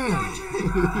brand.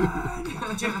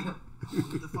 Jiffy.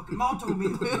 With the fucking malto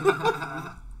meal. But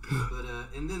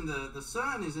and then the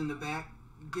son is in the back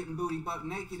getting booty buck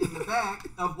naked in the back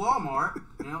of Walmart.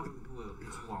 You know, well,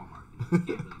 it's Walmart. You can't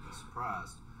really be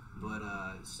surprised. But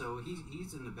so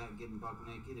he's in the back getting buck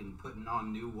naked and putting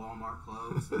on new Walmart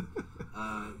clothes.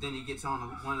 Then he gets on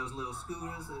one of those little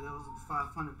scooters, those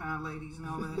 500-pound ladies and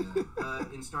all that,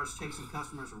 and starts chasing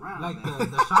customers around. Like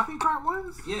the shopping cart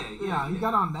ones? Yeah. He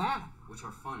got on that. Which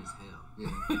are fun as hell. Yeah.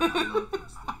 I love those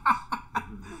things.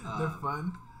 They're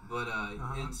fun. But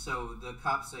and so the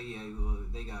cops say, well,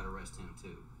 they gotta arrest him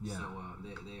too. Yeah. So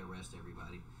they arrest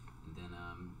everybody, and then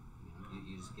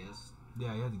you just guess.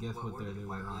 Yeah, you had to guess what were they they?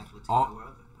 were. White, black, Latino, Oh. or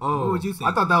other. Oh, What would you think?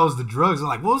 I thought that was the drugs. I'm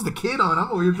like, what was the kid on?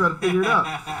 I'm over here trying to figure it out.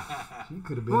 She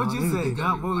could have been. What would on you say, anything.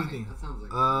 Gump? What would you think? That sounds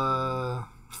like. I'd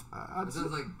that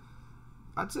sounds like.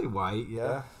 I'd say white.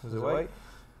 Yeah, is it white?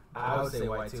 I would say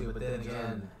white too, but then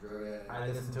again, Yeah. I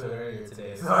listened to it earlier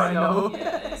today, so I know.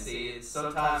 Yeah, and see,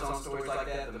 sometimes on stories like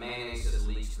that, the mayonnaise just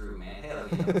leaks through, man. Hell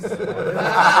yeah.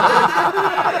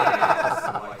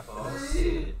 White folks,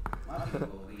 shit. My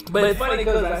people leave. But it's funny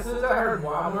because as soon as I heard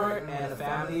Walmart and a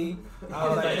family, I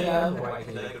was like, yeah, that's white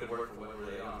They kid. could work for whatever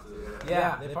they on too.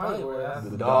 Yeah, they probably were. That's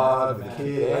The dog, the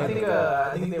kid. I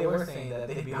think they were saying that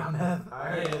they'd be on meth. I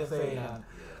heard them saying that.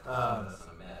 Some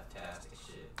meth-tastic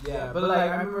shit. Yeah, but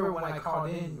like I remember when I called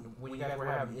in when you guys were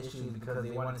having issues because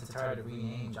they wanted to try to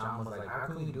rename. John was like, "How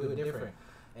can we do it different?"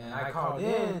 And I called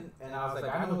in and I was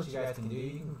like, "I know what you guys can do.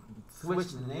 You can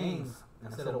switch the names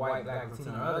instead of white, black,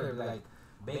 Latino, or other, like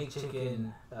baked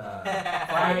chicken,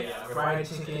 fried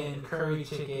chicken, curry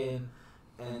chicken,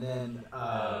 and then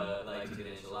like chicken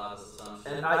enchiladas or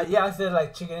something. and I said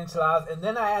like chicken enchiladas, and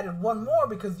then I added one more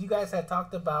because you guys had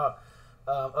talked about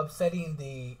upsetting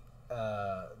the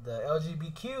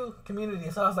LGBTQ community,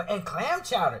 so I was like, and clam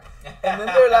chowder, and then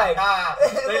they're like,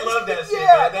 They love that shit,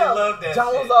 yeah, man. They love that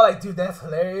John shit. was all like, dude, that's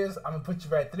hilarious. I'm gonna put you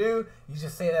right through. You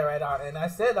just say that right on, and I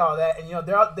said all that, and they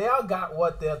all got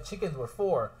what the chickens were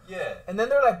for, Yeah. and then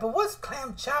they're like, but what's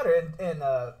clam chowder? And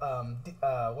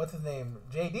what's his name?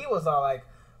 JD was all like,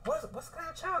 what's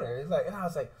clam chowder? It's like, and I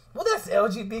was like, well, that's the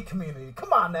LGBT community.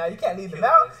 Come on now, you can't leave them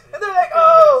out. And they're like,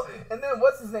 oh. And then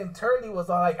what's his name? Turley was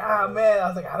all like, man. I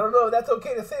was like, I don't know if that's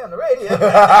okay to say on the radio.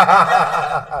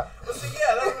 Well, see,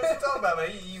 yeah, that's what you're talking about, man.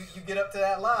 You get up to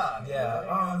that line. Yeah. You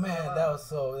know, Oh you get man, up to that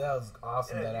was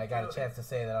awesome Yeah, that I you got a killed chance to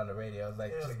say that on the radio. It was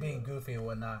like Yeah, just you being goofy and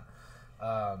whatnot.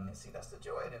 And see, that's the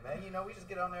joy in it, man. You know, we just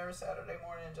get on there every Saturday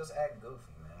morning and just act goofy,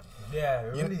 man. Yeah,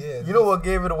 it really is. You know what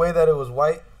gave it away that it was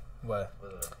white? What?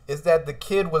 Is that the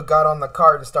kid got on the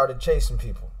cart and started chasing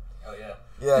people. Oh, yeah.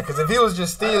 Yeah, because if he was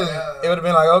just stealing, it would have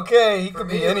been like, okay, he For could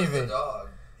me, be it was anything. the dog.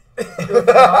 White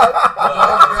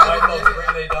folks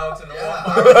bring their dogs in the Yeah.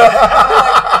 Walmart.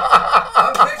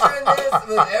 I'm picturing this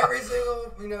with every single,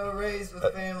 race with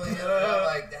family. I'm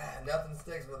like, damn, nothing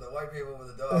sticks with the white people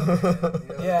with the dog. Man.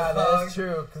 Yeah, the dog, that's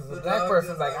true. Because the the black dog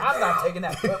person's just like, like, I'm not "Meow." taking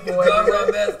that foot The boy. dog's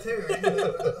a mess too. Do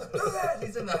that.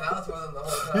 He's in the house with him the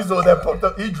whole time. He's the one that pumped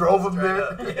up. He drove him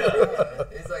there. Yeah.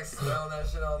 He's like smelling that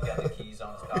shit all Got day. the keys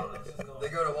on his collar. They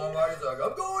go to Walmart. He's like,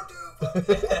 I'm going to.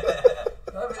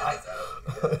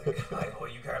 Like, boy,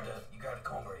 you grabbed a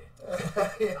cornbread.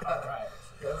 Yeah. All right.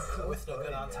 That's so We're still good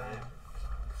funny, on man. time.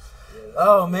 Yeah,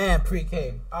 Oh man,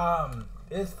 pre-K.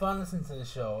 It's fun listening to the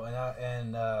show,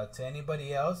 and to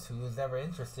anybody else who's ever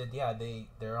interested, yeah,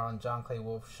 they're on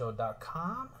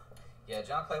JohnClayWolfShow.com. Yeah,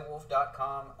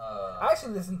 JohnClayWolf.com. I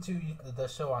actually listened to the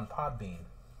show on Podbean.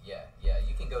 Yeah.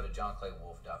 You can go to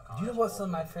JohnClayWolf.com. Do you know what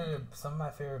some of my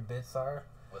favorite bits are?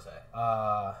 What's that?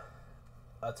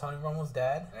 Tony Romo's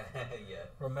dad, Yeah.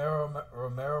 Romero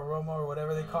Romo, or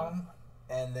whatever they call him,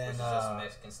 and then Which is just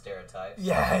Mexican stereotypes.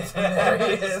 yeah, it's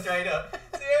hilarious. Straight up.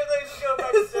 See, everything just go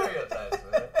back to stereotypes,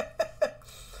 man.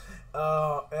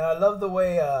 And I love the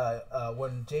way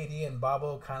when JD and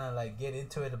Bobo kind of like get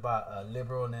into it about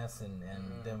liberalness and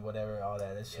then whatever, all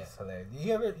that. It's just hilarious.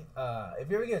 You ever, if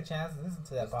you ever get a chance to listen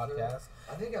to that podcast,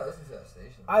 I think I listened to that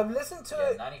station. I've listened to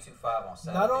it. 92.5 on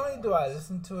Saturday. Not only do I mornings.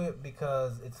 listen to it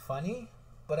because it's funny,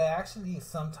 but I actually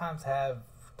sometimes have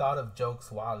thought of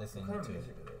jokes while listening What kind to of it.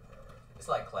 music do they play? It's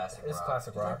like classic It's rock.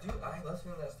 classic rock. Dude, I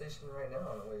listen to that station right now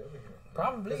on the way over here.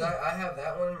 Probably. Because I have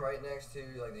that one right next to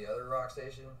like the other rock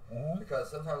station. Mhm. Because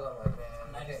sometimes I'm like,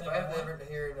 man, if I have to 97.1. ever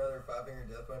hear another Five Finger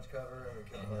Death Punch cover, I'm gonna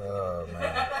kill Oh,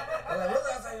 man. I'm like, when's the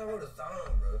last time I wrote a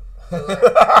song, bro? So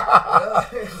like,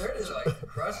 they're just like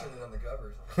crushing it on the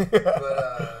covers.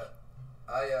 But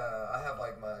I have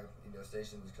like my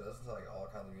stations because I listen to like all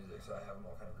kinds of music, so I have them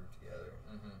all kind of grouped together.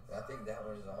 And I think that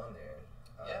one is on there.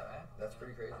 Yeah, man. That's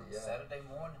pretty crazy. Yeah. Saturday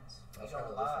mornings. We That's go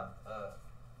kinda live.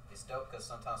 It's dope because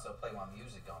sometimes they'll play my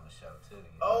music on the show too. You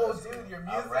know? Oh, That's dude, your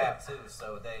I music. rap too,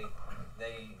 so they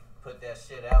put that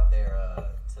shit out there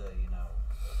to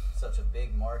such a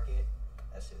big market.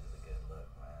 That shit is a good look,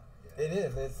 man. It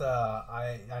is. It's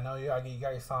I know you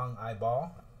got your song "I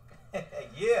Ball,"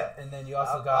 Yeah. and then you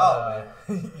also I got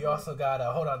Ball, you also got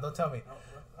hold on, don't tell me.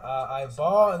 "I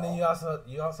Ball," and then you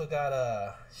also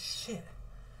got shit.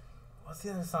 What's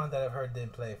the other song that I've heard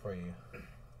didn't play for you?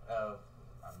 I'm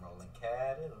rolling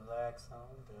Cadillacs on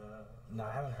the. No,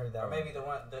 I haven't heard that. Or maybe the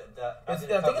one. I did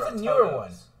think cover it's a of newer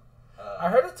Toto's. I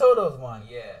heard the Toto's one.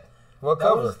 Yeah. What That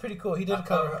cover? was pretty cool. He did I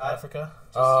cover cover- Africa.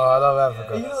 Oh, I love Yeah,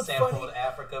 Africa. You know what's sampled funny?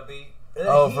 Africa beat.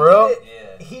 Oh, He for real? did it.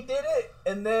 Yeah. He did it,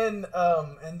 and then that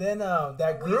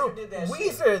Weezer group, did that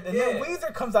Weezer, shit. and then Yeah.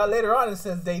 Weezer comes out later on and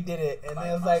says they did it, and Like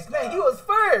it was my like, man, style. he was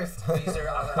first. Weezer,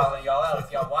 I'm calling y'all out.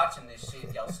 If y'all watching this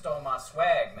shit, y'all stole my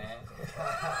swag, man.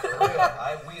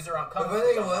 Weezer, I'm coming. The funny for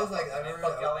thing y'all was, like, motherfuckers, I man. remember-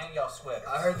 Fuck y'all and y'all sweaters.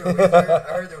 I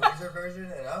heard the Weezer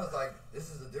version, and I was like, this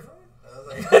is a different one? I was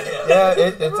like, Yeah,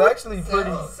 it's actually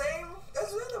pretty. Same.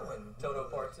 That's the other one. Toto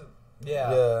Part 2.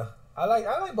 Yeah. Yeah. I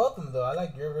like both of them though. I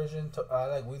like your version. I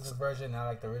like Weezer's version. And I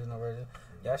like the original version.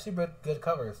 Yeah, actually, good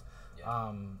covers.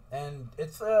 Yeah. And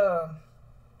it's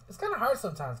kind of hard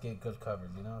sometimes to get good covers.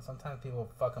 You know, sometimes people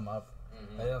fuck them up.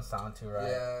 They don't sound too right.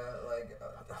 Yeah, like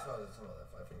I saw some of that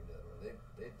Five Finger Death one.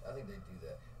 I think they do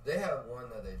that. They have one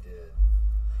that they did.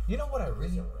 You know what I really,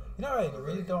 Recent one. you know what I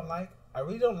really don't like? I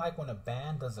really don't like when a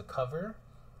band does a cover,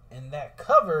 and that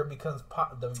cover becomes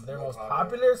their More most popular.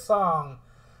 popular song.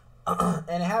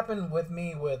 And it happened with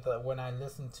me with when I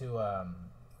listened to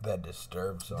That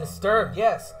Disturbed song. Disturbed. man.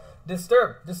 Yes,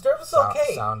 Disturbed. Disturbed is Sound,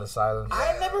 okay. Sound of Silence.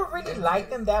 I never really liked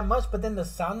them that much, but then the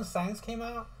Sound of Silence came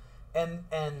out, and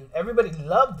everybody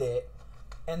loved it.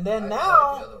 And then I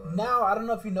now, like the other one. now I don't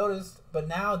know if you noticed, but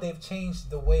now they've changed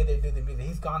the way they do the music.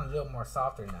 He's gone a little more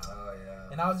softer now. Oh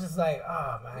yeah. And I was just like,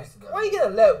 oh man, Used to why you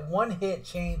gonna let one hit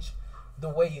change the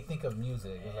way you think of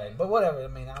music? It's like, but whatever. I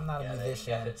mean, I'm not a Yeah, they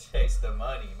musician. gotta chase the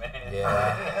money, man.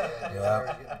 Yeah. They're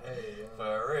getting paid, yeah.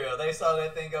 For real. They saw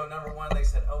that thing go #1. They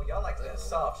said, oh, y'all like that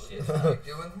soft shit. huh?" Like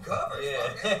doing covers.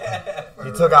 Yeah.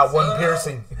 You took out one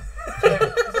piercing.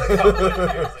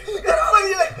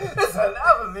 It's an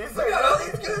album. We got all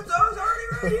these good songs already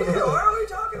right here. Why are we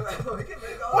talking about? We can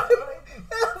make all the money.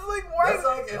 I was like, why? That's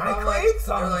like if why I'm create like,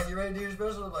 songs? they're like, you ready to do your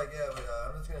special? I'm like, yeah, but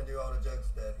I'm just gonna do all the jokes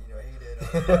that he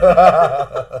did.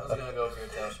 I was gonna go for a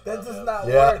tell. That does not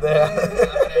Yeah, work. yeah. Man. I've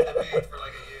been at the beach for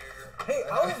like a year. Hey,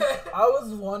 I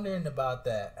was wondering about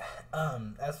that.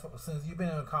 Since you've been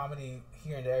in comedy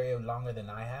here in the area longer than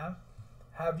I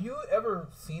have you ever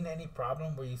seen any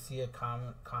problem where you see a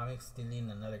comic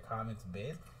stealing another comic's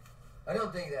bit? I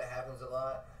don't think that happens a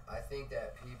lot. I think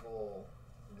that people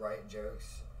write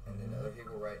jokes and then other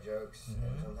people write jokes, and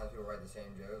sometimes people write the same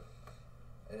joke.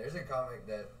 And there's a comic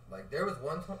that, like, there was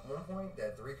one point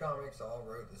that 3 comics all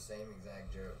wrote the same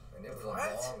exact joke, and it was What?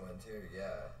 a long one too,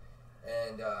 yeah.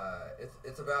 And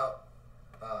it's about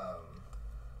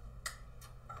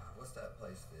what's that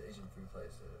place? The Asian food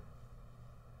place?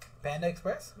 Panda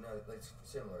Express? No, like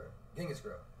similar. Genghis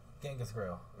Grill. Genghis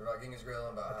Grill. They're about Genghis Grill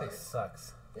and about That how place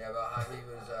sucks. about how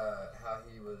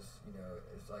he was,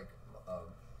 it's like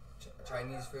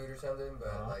Chinese food or something,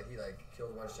 but like he like killed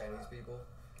a bunch of Chinese people.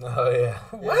 Oh yeah.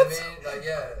 You know What? I mean? Like,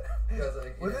 yeah. Because,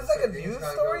 like, Was you this know, like a Genghis news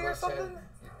Khan story goes or on something?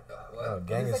 What? No, Is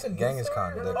Genghis this like a Genghis news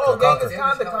Khan. story? The No, Genghis Genghis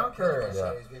Khan the kills a Conqueror. bunch of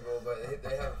Yeah. Chinese people, but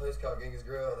they have a place called Genghis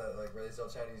Grill that like where they sell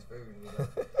Chinese food. You know?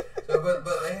 So, but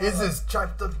they have, Is this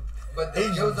chopped up? But it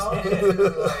Asians? goes on into like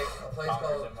a place Conquers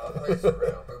called them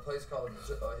a place called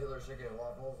Hitler's Chicken and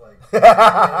Waffles. Like, you know what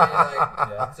I mean? Like,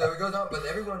 Yeah. so it goes on, but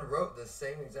everyone wrote the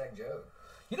same exact joke.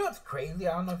 You know what's crazy?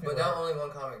 I don't know if you. But not only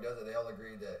one comic does it; they all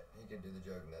agreed that he could do the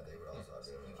joke and that they would also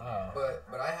do it. Oh.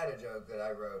 But I had a joke that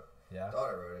I wrote. Yeah. Thought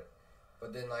I wrote it,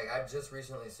 but then like I've just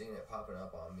recently seen it popping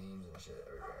up on memes and shit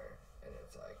everywhere, and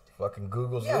it's like. Fucking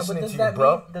Google's Yeah, but listening does to that you,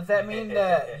 bro. mean does that mean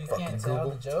that you Fucking can't tell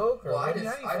Google. the joke? Or Well, what do you-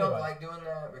 how do you I feel don't about like doing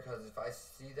that because if I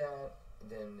see that,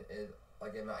 then it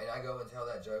like and I go and tell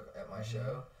that joke at my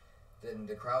show, then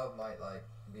the crowd might like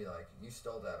be like, "You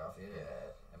stole that off the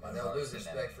internet," And my and they'll mom's lose seen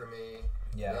that respect meme. for me.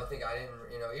 Yeah. They'll think I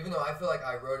didn't, even though I feel like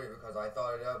I wrote it because I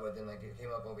thought it up, but then like it came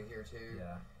up over here too.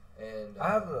 Yeah. And I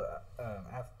have a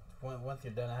once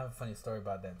you're done, I have a funny story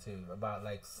about that too, about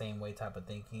like same way type of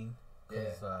thinking.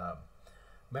 'Cause,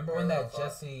 remember when that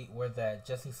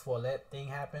Jesse Smollett thing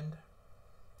happened?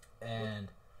 And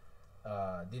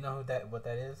do you know what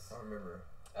that is? I don't remember.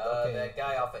 Okay. That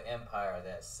guy off of Empire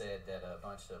that said that a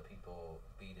bunch of people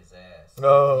beat his ass.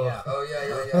 Oh, Yeah. Oh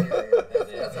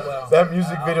yeah. That's how Well, that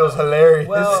music I video is don't know. hilarious.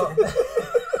 Well,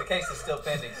 The case is still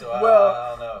pending, so Well, I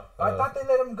don't know. I thought they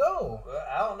let him go. Well,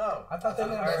 I don't know. I thought they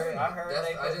let him go. I heard That's-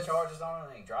 they I put just- charges on him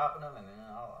and they dropping him and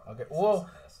then all. Okay, it's well, just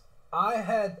a mess. I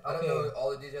had I don't okay. know all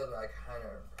the details, but I kind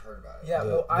of heard about it. Yeah, The-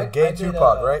 well, the I gay I did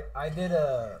Tupac, right? I did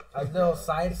a little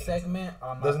side segment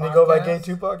on my Doesn't he go by podcast. Gay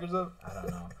Tupac or something? I don't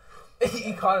know.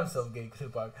 He called himself Gay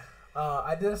Tupac.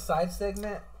 I did a side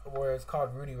segment where it's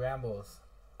called Rudy Rambles,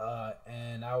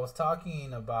 and I was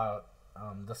talking about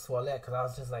the Smollett because I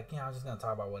was just like, I'm just gonna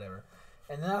talk about whatever.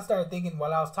 And then I started thinking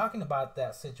while I was talking about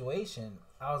that situation,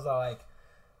 I was like,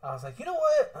 you know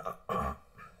what?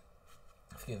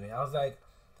 Excuse me. I was like,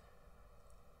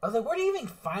 where do you even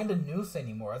find a noose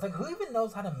anymore? I was like, who even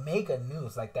knows how to make a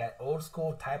noose like that old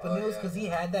school type of Oh, noose? yeah, Because he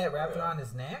yeah. had that wrapped Yeah. around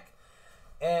his neck,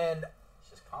 and It's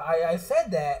just I complicated.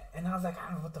 said that, and I was like, I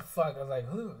don't know what the fuck. I was like,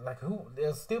 who? It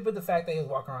was stupid the fact that he was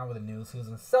walking around with a noose. He was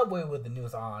in the subway with the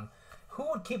noose on. Who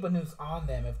would keep a noose on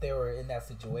them if they were in that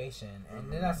situation?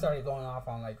 And then I started going off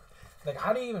on like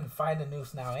how do you even find a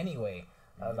noose now anyway?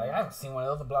 I was like, I haven't seen one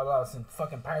of those. Blah blah. It's in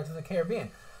fucking Pirates of the Caribbean.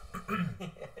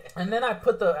 And then I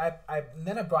put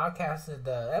then I broadcasted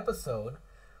the episode,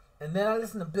 and then I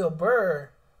listened to Bill Burr,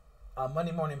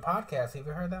 Monday Morning Podcast. Have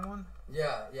you heard that one?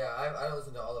 Yeah. I don't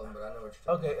listen to all of them, but I know what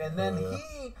you're talking Okay, and then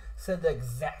he said the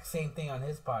exact same thing on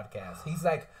his podcast. He's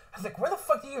like, I was like, where the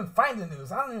fuck do you even find the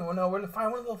news? I don't even know where to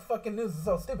find one of those fucking news. It's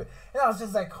so stupid. And I was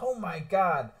just like, oh my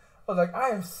god. I was like, I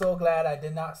am so glad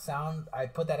I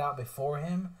put that out before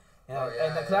him. And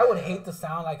I would hate to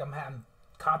sound like I'm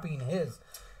copying his.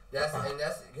 That's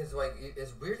because like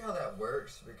it's weird how that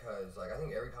works because like I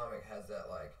think every comic has that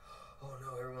like, oh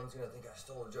no, everyone's gonna think I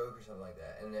stole a joke or something like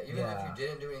that, and even if you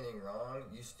didn't do anything wrong,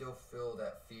 you still feel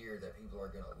that fear that people are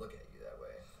gonna look at you that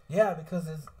way. Yeah, because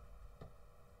That's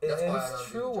why I it's don't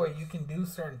do true the where jokes. you can do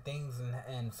certain things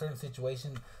in certain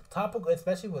situations, topical,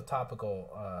 especially with topical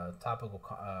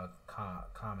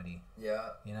comedy. Yeah,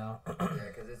 You know,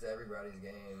 because it's everybody's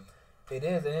game. it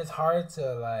is, and it's hard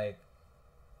to like.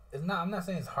 It's not. I'm not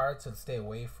saying it's hard to stay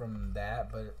away from that,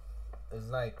 but it's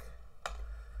like.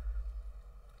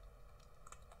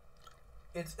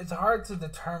 It's hard to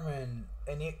determine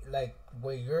like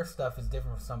where your stuff is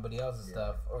different from somebody else's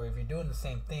stuff, or if you're doing the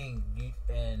same thing.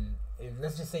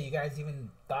 Let's just say you guys even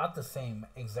thought the same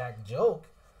exact joke.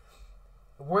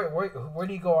 Where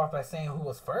do you go off by saying who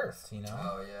was first? You know.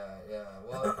 Oh yeah.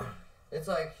 Well, it's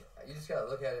like you just gotta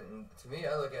look at it, and to me,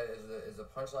 I look at it is the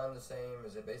punchline the same?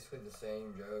 Is it basically the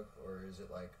same joke, or is it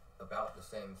like about the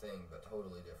same thing but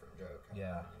totally different joke?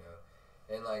 Yeah.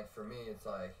 And like for me, it's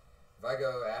like if I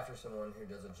go after someone who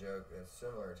does a joke that's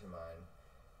similar to mine,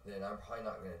 then I'm probably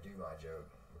not gonna do my joke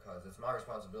because it's my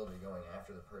responsibility going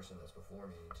after the person that's before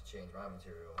me to change my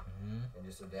material and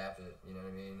just adapt it. You know what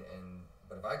I mean?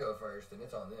 But if I go first, then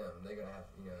it's on them. They're gonna have,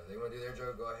 they want to do their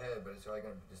joke, go ahead. But it's probably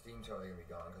the steam's probably gonna be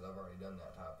gone because I've already done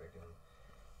that topic, and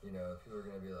people are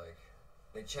gonna be like,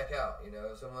 they check out. If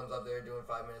someone's up there doing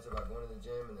 5 minutes about going to the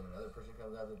gym, and then another person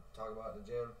comes out to talk about the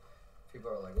gym, people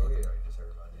are like, oh yeah, I just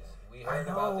heard about this. We heard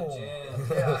about the know. gym.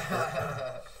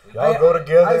 Y'all go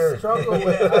together. I struggle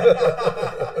with.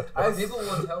 People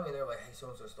will tell me, they're like, hey,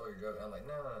 so and so stole your joke, and I'm like,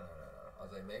 no. I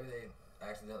was like, maybe they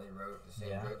accidentally wrote the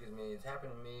same joke as me. It's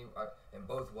happened to me in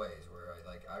both ways, where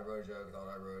I wrote a joke, thought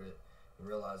I wrote it, and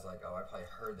realized like, oh, I probably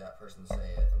heard that person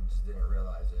say it and just didn't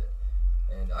realize it.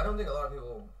 And I don't think a lot of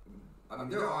people. I mean,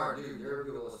 there are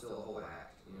people that steal a whole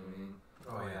act. You know what I mean?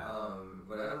 Oh yeah.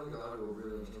 But I don't think a lot of people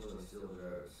really intentionally steal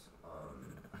jokes.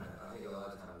 I think a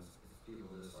lot of times people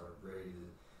just are ready to,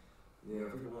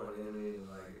 people want an enemy and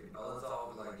like, oh, let's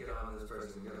all like get on this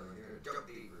person and go like, here, joke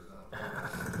deep or something.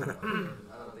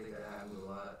 I don't think that happens a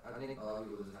lot. I think a lot of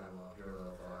people just have a lot of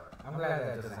parallel thought. I'm glad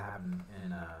that doesn't happen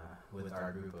with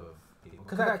our group of people.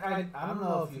 Because I don't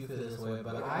know if you feel this way,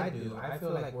 but I do. I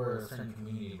feel like we're a certain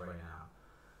community right now.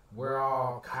 We're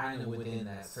all kind of within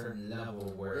that certain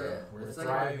level where we're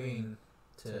striving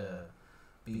to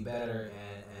be better,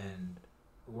 and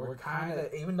we're kind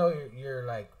of, even though you're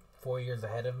like 4 years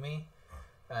ahead of me,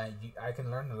 I can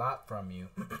learn a lot from you.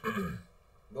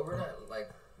 But we're not like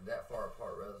that far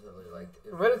apart relatively. Like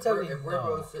if we're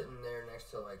both sitting there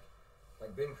next to like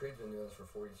Ben Creed's been doing this for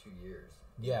 42 years.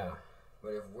 Yeah. But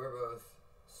if we're both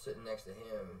sitting next to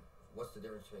him, what's the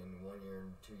difference between 1 year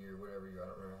and 2 year, whatever year? I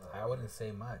don't remember how. I wouldn't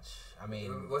say much. I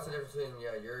mean, what's the difference between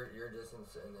your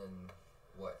distance and then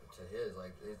what to his?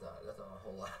 Like, that's not a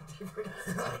whole lot of difference.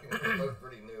 Like, we're both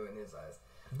pretty new in his eyes.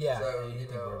 Yeah. So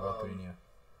we're both pretty new.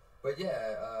 But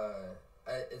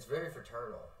it's very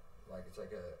fraternal. Like, it's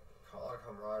like a lot of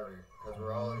camaraderie because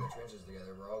we're all in the trenches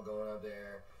together. We're all going up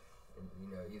there. And,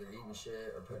 either eating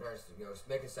shit or putting our,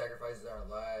 making sacrifices in our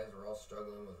lives. We're all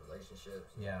struggling with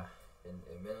relationships. Yeah. And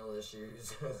mental issues.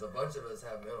 Because a bunch of us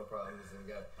have mental problems and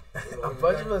a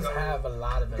bunch of us have a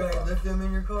lot of mental problems. You lift them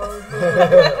in your car?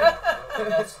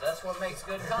 That's what makes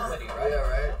good comedy, right? Yeah,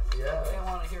 right? Yeah. They don't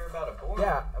want to hear about a boring.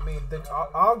 Yeah, I mean,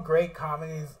 all great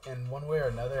comedies in one way or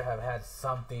another have had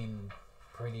something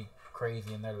pretty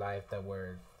crazy in their life that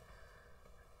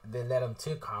they led them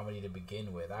to comedy to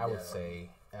begin with, I would say.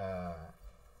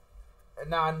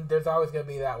 Now, there's always going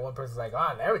to be that one person like,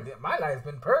 oh, my life's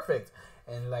been perfect.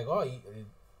 And like, oh,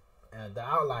 the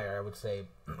outlier, I would say.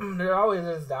 There always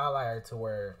is the outlier to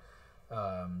where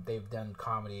they've done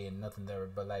comedy and nothing there.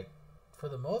 But like, for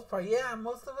the most part,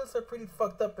 most of us are pretty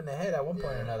fucked up in the head at one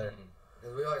point or another.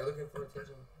 Because we're like looking for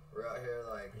attention. We're out here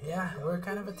like... Yeah, we're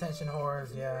kind of attention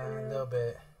whores. Yeah, a little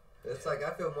bit. It's like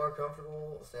I feel more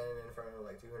comfortable standing in front of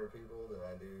like 200 people than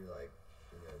I do like,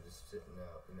 just sitting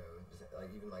out, just like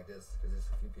even like this because it's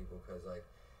a few people. Because like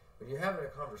when you're having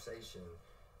a conversation,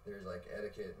 there's like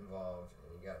etiquette involved and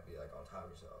you gotta be like on top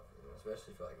of yourself.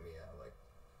 Especially for like me, I like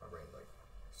my brain's like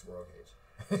squirrel cage.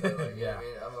 So like, you know what I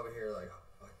mean? I'm over here like,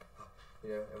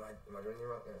 am I doing anything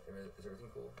wrong? Is everything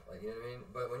cool? Like, you know what I mean?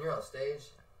 But when you're on stage,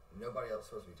 nobody else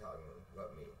is supposed to be talking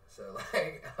but me. So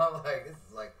like, I'm like, this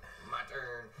is like my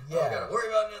turn. I don't gotta worry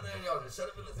about nothing. Y'all just shut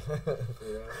up and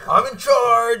listen. I'm in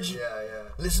charge. Yeah.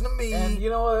 Listen to me. And you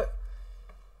know what?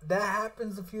 That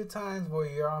happens a few times where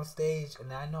you're on stage,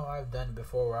 and I know I've done it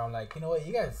before where I'm like, you know what?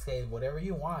 You guys say whatever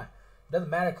you want. It doesn't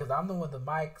matter because I'm the one with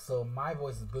the mic, so my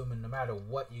voice is booming no matter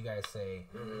what you guys say.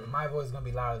 Mm-hmm. My voice is going to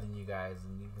be louder than you guys,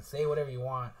 and you can say whatever you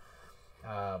want,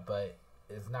 but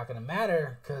it's not going to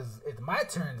matter because it's my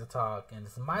turn to talk, and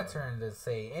it's my turn to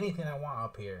say anything I want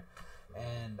up here.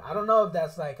 And I don't know if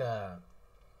that's like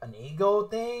an ego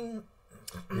thing.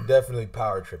 You're definitely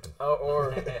power tripping.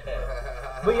 Or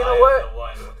but you know what? The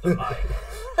one with the mic.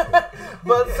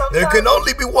 But sometimes, there can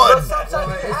only be one. But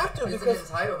sometimes you have to it's because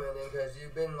an entitlement because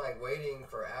you've been like waiting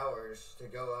for hours to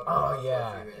go up. Oh, for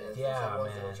yeah. a few minutes. Yeah, and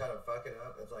man. Trying to fuck it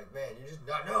up. It's like, man, you just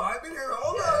not know. I've been here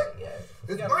all night. Yeah.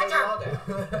 It's You my gotta lay it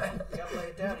all turn. down. You gotta lay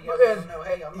it down. You But gotta let then- them know,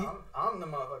 hey, I'm the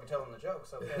motherfucker telling the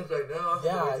jokes. Okay. It's like, no.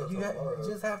 yeah, you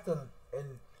just have to,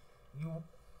 and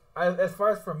as far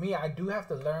as for me, I do have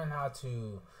to learn how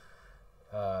to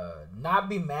not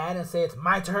be mad and say it's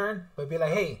my turn, but be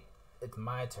like, hey, it's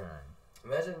my turn.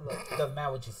 Imagine like. Doesn't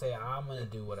matter what you say, I'm gonna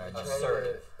do what I do.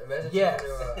 Assertive. Imagine Yes.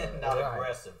 trying to, Not Right.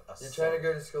 aggressive. you're trying to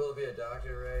go to school to be a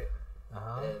doctor, right?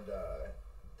 Uh-huh. And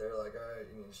they're like, all right,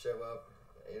 you need to show up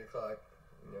at 8 o'clock.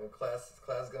 Class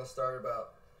is gonna start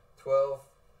about 12.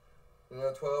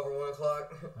 12 or 1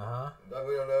 o'clock. Uh-huh.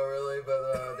 We don't know really,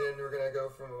 but then we're gonna go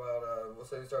from about we'll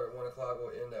say we start at 1 o'clock, we'll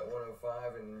end at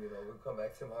 1:05, and we'll come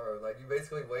back tomorrow. Like you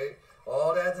basically wait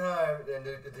all that time and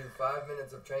do 5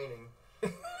 minutes of training,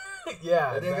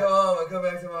 Yeah. and then go home and come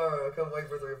back tomorrow and come wait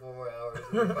for 3 or 4 more hours,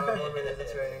 and do 5 more minutes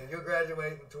of training. You'll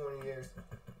graduate in 20 years.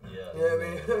 Yeah. You know what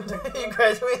I mean? You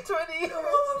graduate 20 years. Come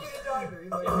on, be a doctor. You're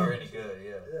like, If you're any good,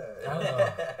 yeah. yeah. I don't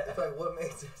know. It's like what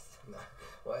makes us?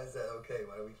 Why is that okay?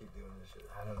 Why do we keep doing this shit?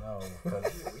 I don't know.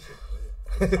 We should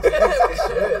quit. We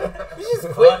should. We just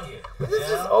quit. Fuck it. We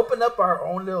just open up our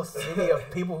own little city of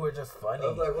people who are just funny. I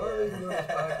was like, why are we doing this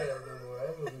podcast no more? I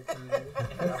ain't gonna be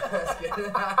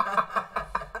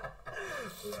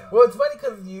cool. Well, it's funny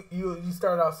because you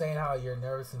start off saying how you're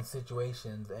nervous in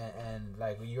situations and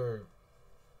like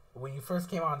when you first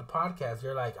came on the podcast,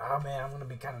 you're like, oh man, I'm gonna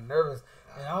be kind of nervous,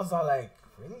 and I was all like,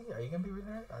 really? Are you gonna be really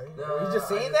nervous? Are you just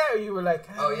saying that, or you were like,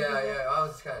 Oh yeah, I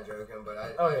was just kind of joking, but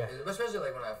yeah. Especially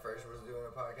like when I first was doing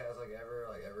a podcast, like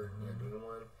ever, doing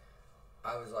one,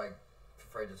 I was like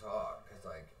afraid to talk because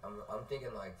like I'm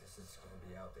thinking like this is gonna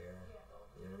be out there.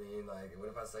 You know what I mean? Like, what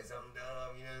if I say something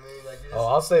dumb? You know what I mean? Like,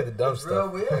 I'll say the dumb it's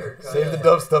stuff. real weird. Save the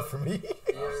dumb stuff for me.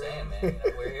 You know what I'm saying, man?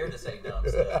 We're here to say dumb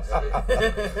stuff.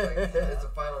 It's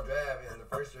a final draft and the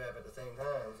first draft at the same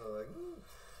time. So like, woo.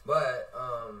 But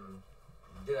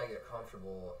then I get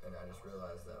comfortable and I just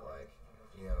realized that like,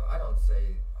 I don't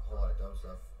say a whole lot of dumb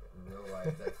stuff in real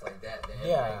life. That's like that damn.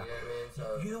 Yeah. Thing, you know what I mean?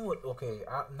 So You know what? Okay,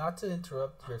 not to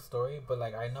interrupt your story, but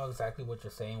like I know exactly what you're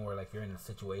saying. Where like you're in a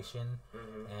situation,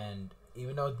 and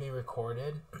even though it's being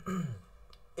recorded,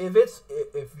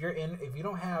 if you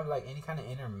don't have like any kind of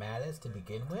inner malice to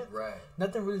begin with, right.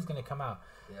 nothing really is gonna come out.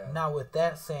 Yeah. Now with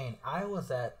that saying, I was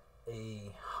at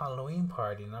a Halloween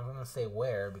party, and I'm gonna say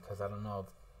where because I don't know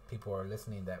if people are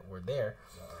listening that were there,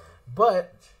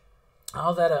 but I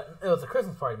was at it was a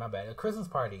Christmas party. My bad, a Christmas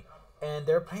party, and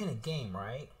they're playing a game,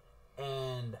 right?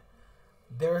 And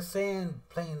they're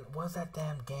playing, what's that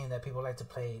damn game that people like to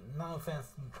play? No offense,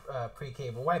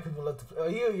 pre-K, but white people love to play. Oh,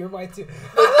 you're white too.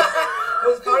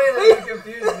 It's funny that you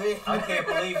confused me. I can't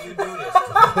believe you do this.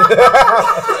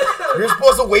 You're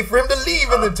supposed to wait for him to leave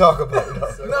and then talk about it.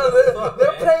 No,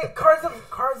 they're playing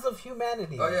Cards of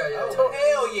Humanity. Oh yeah, yeah. Oh,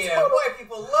 hell yeah. White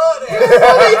people love that.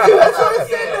 That's what I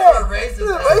said. It's a racist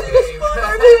game.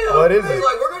 What is He's it?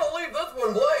 like, we're gonna leave this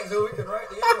one blank so we can write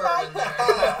the N-word in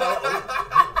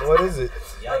there. What is it?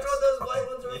 That's what those blank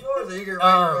ones are for, so you can write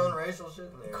your own racial shit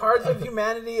in there. Cards of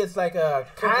Humanity is like a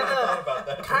kind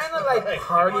of like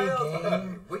party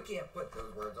game. We can't put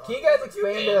those words on. Can you guys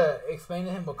explain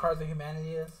to him what Cards of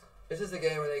Humanity is? It's just a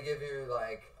game where they give you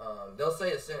like, they'll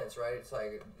say a sentence, right? It's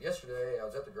like, yesterday I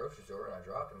was at the grocery store and I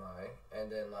dropped mine,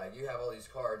 and then like you have all these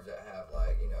cards that have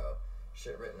like,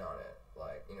 shit written on it,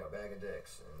 like, bag of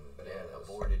dicks and bananas,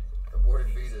 aborted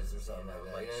fetus or something like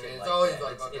that. Like You know what I mean? shit It's like always that.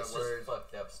 like fucked It's up words. just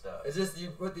fucked up stuff. It's just you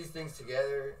put these things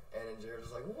together and then you're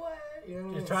just like, what? You know what I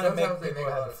mean? You're trying to make Sometimes they people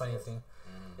make a have lot the of funny sense. thing.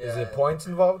 Is Yeah. it points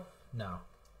involved? No.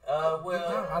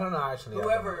 Well, I don't know actually.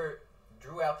 whoever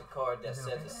drew out the card that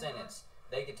said the sentence,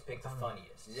 they get to pick the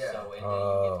funniest. Yeah. So, and then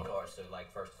you get the cards, so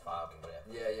like first to 5 or whatever.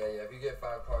 Yeah. If you get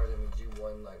 5 cards, that means you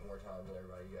won like more times than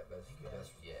everybody. You got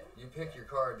best. Yeah. You pick your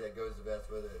card that goes the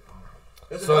best with it.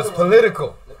 There's So it's another one.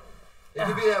 political. It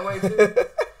could be that way too.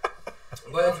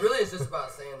 But it's just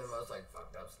about saying the most like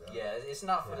fucked up stuff. Yeah, it's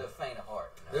not for the faint of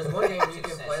heart. There's one game you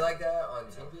It's can play like that on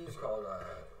TV. It's called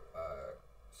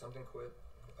something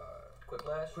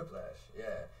Quiplash? Quiplash. Yeah.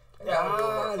 And Yeah, that one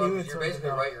I goes knew like, it you something basically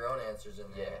else. write your own answers in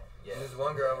there. Yeah. And this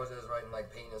one girl was just writing like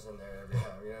penis in there every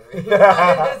time. You know what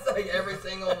I mean? It's like every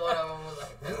single one of them was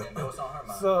like. And it goes on her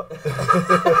mind.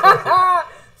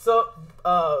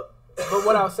 But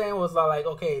what I was saying was like,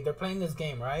 okay, they're playing this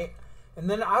game, right? And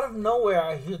then out of nowhere,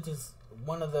 I hear just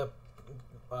one of the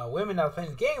women that was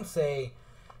playing the game say,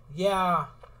 "Yeah,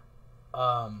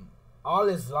 all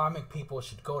Islamic people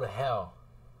should go to hell."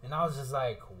 And I was just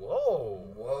like, "Whoa!"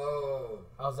 Whoa.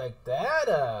 I was like, "That."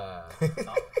 Calm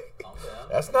down.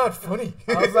 That's not funny.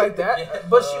 I was like that, Yeah.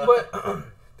 but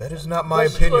That is not my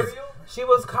But she opinion.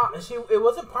 it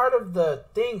wasn't part of the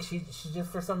thing. She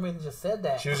just for some reason just said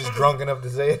that. She was just drunk enough to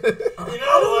say it. You I know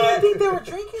don't even what? think they were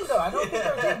drinking though. I don't think they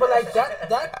were drinking, but like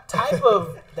that type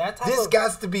of This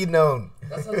got to be known.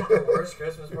 That sounds like the worst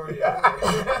Christmas party ever.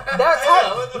 that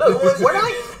type. Look, when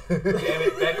I Damn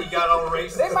it, Becky got all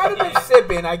racist. they might have been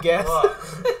sipping, I guess.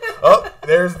 Oh,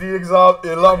 there's the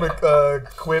Islamic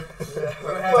quip.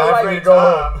 Time like for you to go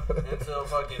home. Until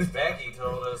fucking Becky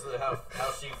told us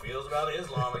how she feels about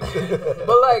Islam again.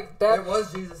 But like that, It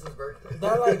was Jesus' birthday.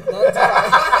 that like that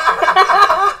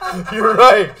type. You're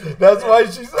right. That's why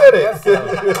she said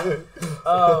it.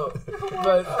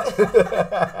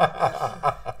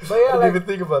 But yeah, I didn't like even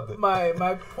think about that.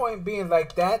 my point being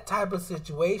like that type of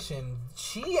situation,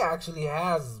 she actually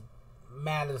has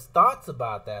malice thoughts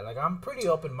about that. Like I'm pretty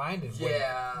open minded.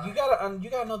 Yeah. You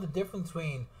gotta know the difference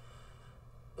between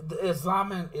the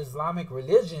Islamic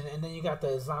religion and then you got the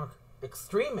Islamic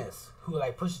extremists who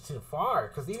like push it too far.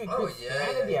 Because even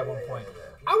Christianity at one point,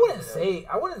 I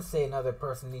wouldn't say another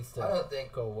person needs to I don't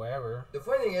think- go wherever. The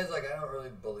funny thing is, like, I don't really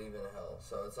believe in hell,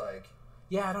 so it's like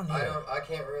Yeah, I don't either. I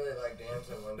can't really like damn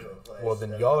someone to a place. Well,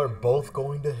 then that y'all I are don't both believe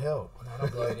going to hell. I don't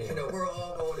in. believe Like, it you know, we're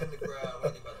all going in the ground. What do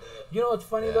you think about that? You know what's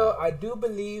funny Yeah. though? I do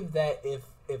believe that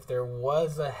if there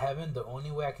was a heaven, the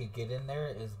only way I could get in there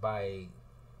is by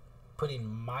putting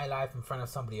my life in front of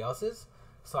somebody else's.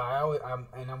 So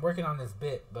I'm working on this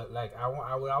bit, but like I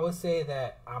would always say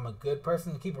that I'm a good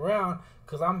person to keep around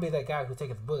because I'm gonna be that guy who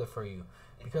takes a bullet for you.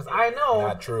 Because I know,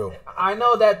 Not true. I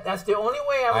know that's the only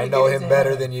way I'm. I know him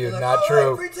better than you. Like, Not "Oh,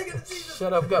 true. free ticket to Jesus."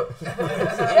 Shut up, go. Yeah,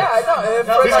 I know. Here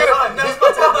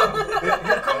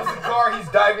comes the car. He's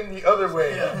diving the other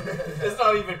way. It's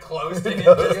not even close to him.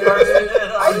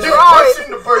 I You tried.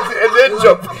 punching the person and then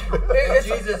jump.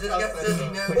 Jesus, this guy says he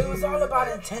knows It was you. all about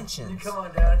You intentions. come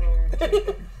on down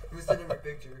here. We're sending him a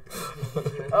picture.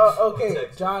 Okay,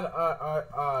 John.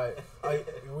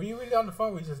 Were you really on the phone?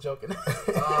 Or were you just joking?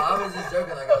 I was just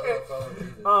joking, like I was on the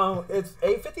phone. Jesus.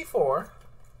 It's 8:54.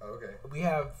 Okay. We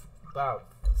have about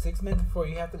 6 minutes before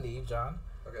you have to leave, John.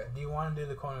 Okay. Do you want to do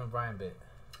the Conan O'Brien bit?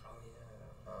 Oh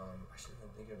yeah. I should have been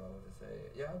thinking about what to say.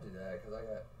 Yeah, I'll do that because I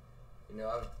got.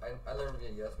 I learned to be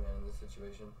a yes man in this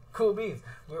situation. Cool beans.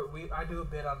 I do a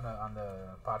bit on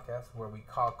the podcast where we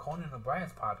call Conan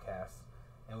O'Brien's podcast,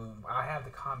 and I have the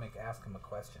comic ask him a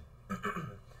question.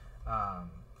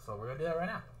 So we're gonna do that right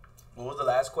now. What was the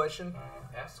last question?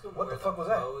 Ask him What where the fuck was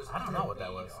that? hose I don't know what that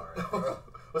and was. weed are.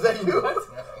 Was that you?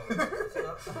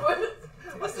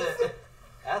 I said,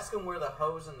 ask him where the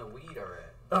hose and the weed are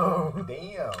at. Oh,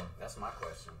 Damn. That's my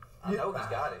question. I know he's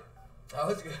got it. I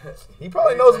was good. He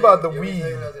probably knows about the weed.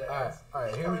 all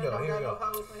right. Here we go. He Here we don't go.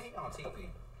 got no hose, man. He on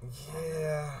TV.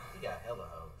 Yeah. He got hella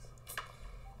hose.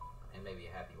 And maybe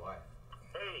a happy wife.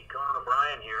 Hey, Conan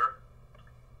O'Brien here.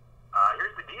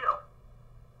 Here's the deal.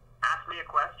 Ask me a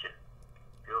question.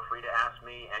 Feel free to ask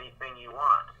me anything you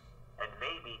want. And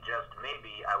maybe, just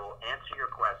maybe, I will answer your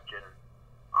question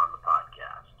on the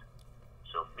podcast.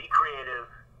 So be creative.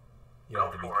 You Go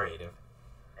have to be for creative.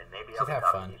 it. And maybe Just I'll be have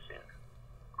talking fun. to you soon.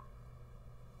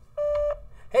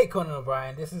 Hey, Conan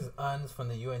O'Brien. This is Uns from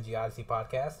the UNG Odyssey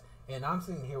podcast, and I'm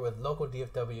sitting here with local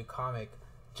DFW comic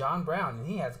John Brown, and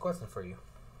he has a question for you.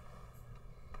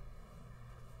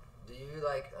 Do you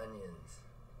like onions?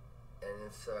 And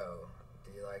if so,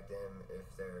 do you like them if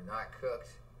they're not cooked?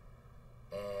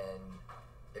 And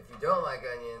if you don't like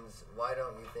onions, why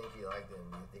don't you think you like them?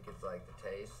 Do you think it's like the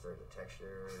taste or the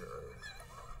texture, or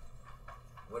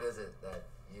what is it that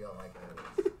you don't like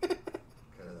onions?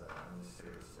 Because I'm just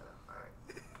serious. All right.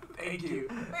 Thank you,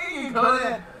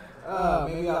 Conan.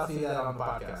 Maybe I'll see that on the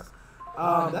podcast.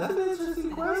 That's an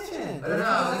interesting question. I don't know.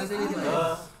 I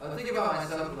was thinking about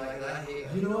myself, like I hate.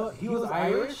 You know what? He was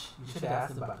Irish. You should have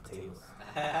asked him about potatoes.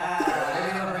 Maybe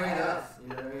I'll bring it up. You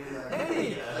know what I mean? Like,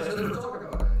 Hey. that's what we're talking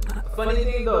about. Funny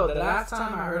thing though, the last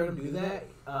time I heard him do that,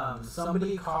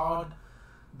 somebody called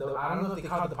I don't know if they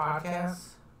called the podcast.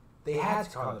 They had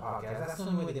to call the podcast. That's the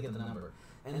only way to get the number.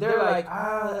 And they're like,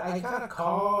 I got a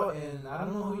call and I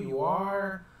don't know who you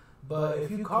are, but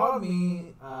if you called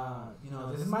me,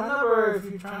 this is my number if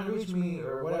you're trying to reach me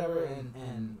or whatever.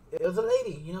 And it was a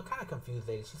lady, kind of confused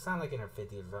lady. She sounded like in her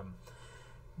 50s or something.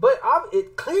 But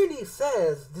it clearly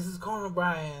says, this is Conan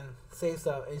O'Brien, say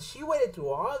stuff. And she waited through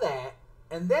all that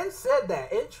and then said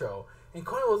that intro. And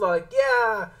Conan was like,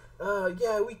 yeah,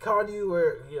 we called you.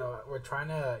 We're trying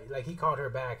to, like, he called her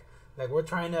back. Like, we're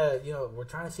trying to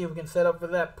see if we can set up for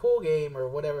that pool game or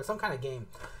whatever, some kind of game.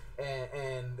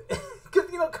 And because,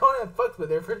 Conan fucks with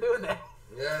her for doing that.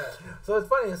 Yeah. So it's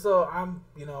funny. So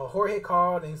Jorge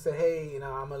called and he said, hey,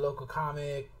 I'm a local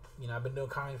comic. I've been doing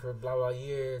comedy for blah, blah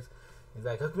years. He's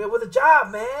like, hook me up with a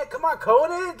job, man. Come on,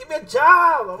 Conan. Give me a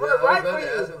job. I'm going to write for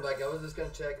you. Ask him, like, I was just going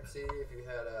to check and see if you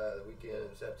had the weekend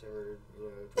in September,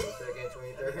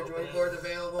 22nd, 23rd, 24th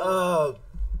available.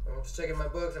 I'm just checking my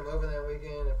books. I'm open that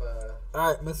weekend.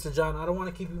 All right, Mr. John, I don't want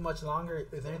to keep you much longer.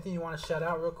 Is there anything you want to shout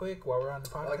out real quick while we're on the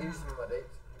podcast? I'll give you some of my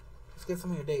dates. Let's get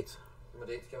some of your dates. My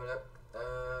dates coming up.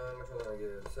 Which one do I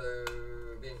give? So,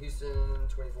 be in Houston,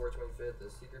 24th, 25th, the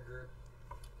Secret Group.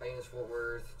 Hyenas, Fort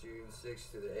Worth, June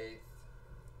 6th to the 8th.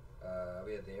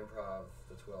 We had the Improv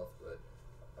the 12th, but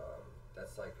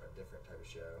that's like a different type of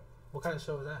show. What kind of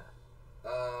show is that?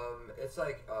 It's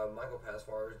like Michael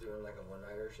Pasfar is doing like a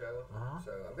one-nighter show. Uh-huh.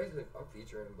 So I'm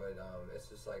featuring, but it's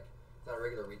just like it's not a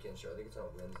regular weekend show. I think it's on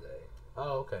a Wednesday.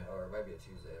 Oh, okay. Or it might be a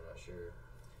Tuesday. I'm not sure.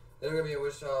 Then we're gonna be in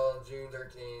Wichita June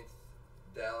 13th,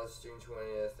 Dallas June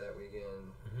 20th that weekend.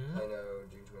 Mm-hmm. Plano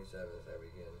June 27th that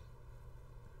weekend.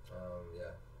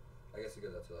 Yeah, I guess it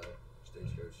goes up to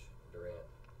Stagecoach Durant.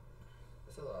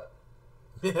 That's a lot.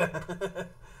 Yeah.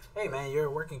 Hey man, you're a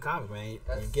working comic, man. You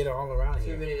That's get it all around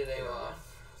Too here. many to name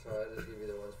off, so I just give you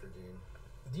the ones for June.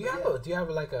 Do you have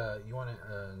like you want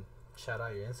to shout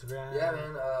out your Instagram? Yeah,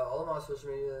 man. All of my social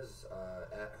media is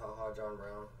at HaHa John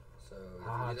Brown. So if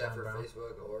HaHa you do that John for Brown.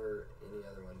 Facebook or any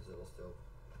other ones, it'll still,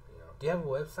 Do you have a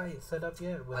website set up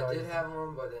yet? I did have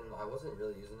one, but then I wasn't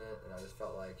really using it, and I just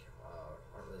felt like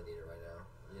I don't really need it right now.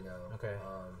 You know. Okay.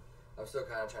 I'm still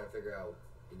kind of trying to figure out,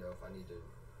 you know, if I need to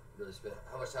really spend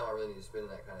how much time I really need to spend in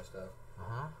that kind of stuff.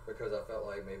 Because I felt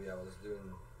like maybe I was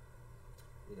doing,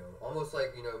 you know, almost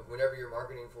like, you know, whenever you're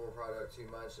marketing for a product too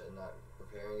much and not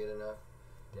preparing it enough.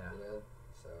 Yeah. You know,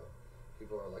 so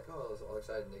people are like, oh, it's all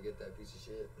exciting to get that piece of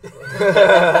shit.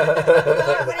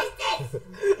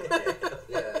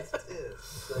 Yeah.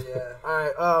 So yeah. All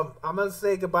right. I'm gonna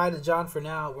say goodbye to John for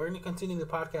now. We're gonna continue the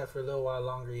podcast for a little while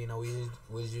longer. You know, we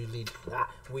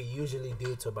usually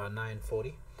do to about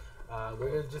 9:40. We're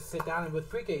gonna just sit down and with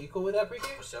Pre-K. You cool with that,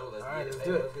 Pre-K? For sure, All right, let's Hey,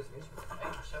 do man, it. it was good to meet you.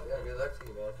 Yeah, good luck to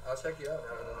you, man. I'll check you out.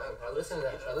 I listen to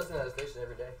that station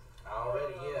every day.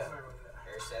 Already, yeah.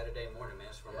 Every Saturday morning, man.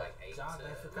 It's from like 8 John, to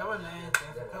thanks for coming, man.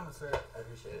 Thanks for coming, sir. I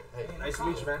appreciate it. Hey, Hey, Nice to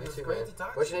meet you, man. me It's too, great man. to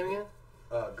talk What's to your you. name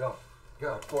again? Gump.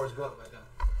 Gump. Forrest Gump.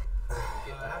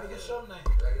 Have a good show tonight.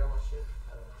 Did I get all my shit?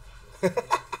 I don't know.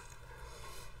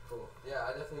 Cool. Yeah, I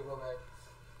definitely will, man.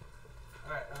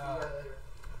 All right. See you guys later.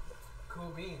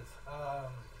 Cool beans.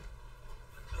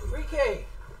 Pre-K.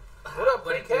 What up,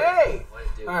 Pre-K? What it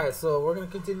do? All right, so we're gonna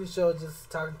continue the show, just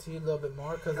talking to you a little bit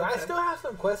more because I still have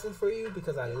some questions for you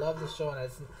because I love the show and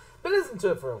I've been listening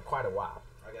to it for quite a while,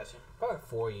 I got you. probably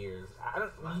 4 years. I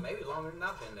don't. Maybe longer than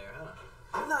I've been there, huh?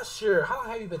 I'm not sure. How long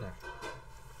have you been there?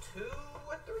 2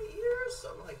 or 3 years,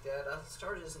 something like that. I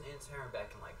started as an intern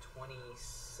back in like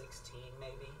 2016,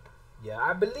 maybe Yeah,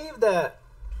 I believe that.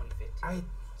 2015. I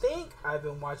think I've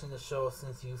been watching the show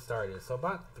since you started, so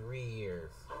about 3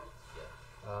 years.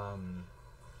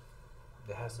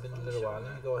 It has been a little while.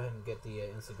 Let me go ahead and get the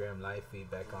Instagram live feed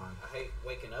back on. I hate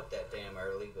waking up that damn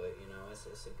early, but you know it's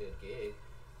a good gig.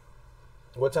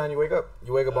 What time you wake up?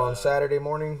 You wake up on Saturday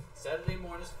morning, Saturday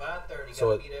morning's 5:30. So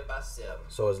Gotta be there by 7.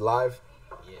 so it's live.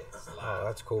 Yeah, it's Oh, live.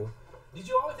 that's cool. Did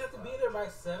you always have to be there by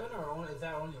 7, or is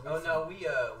that only? Oh no,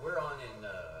 we're on in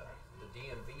the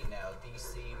DMV now,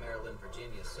 DC, Maryland,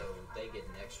 Virginia, so they get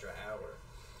an extra hour.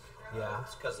 Yeah.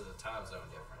 It's because of the time zone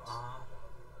difference.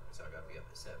 So I gotta be up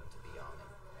at 7 to be on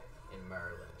in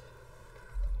Maryland.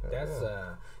 That's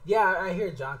yeah. I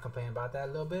hear John complain about that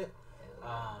a little bit.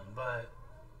 But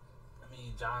I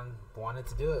mean, John wanted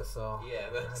to do it, so Yeah,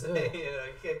 but I do it.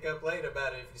 you can't complain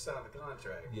about it if you sign the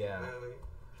contract. Yeah. You know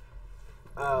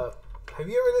what I mean? Have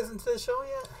you ever listened to the show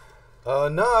yet?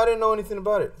 No, I didn't know anything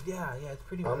about it. Yeah, it's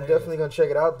pretty. I'm hilarious. definitely gonna check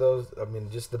it out. Though, I mean,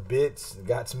 just the bits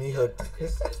got me hooked.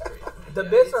 It's pretty. The yeah,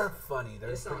 bits it's- are funny. They're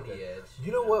It's on pretty the good. edge.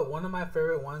 You know what? One of my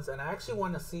favorite ones, and I actually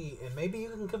want to see, and maybe you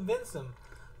can convince him.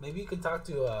 Maybe you can talk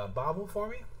to Bobble for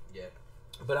me. Yeah.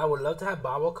 But I would love to have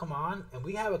Bobble come on, and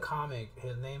we have a comic.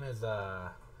 His name is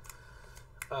Joe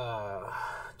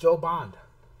Bond.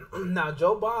 Now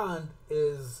Joe Bond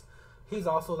he's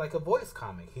also like a voice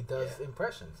comic. He does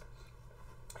impressions,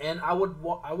 and I would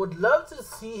love to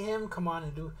see him come on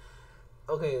and do.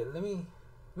 Okay, let me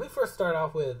first start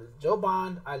off with Joe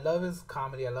Bond. I love his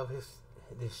comedy. I love his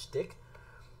shtick.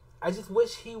 I just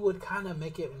wish he would kind of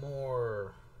make it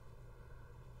more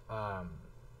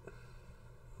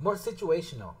more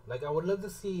situational. Like I would love to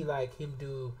see like him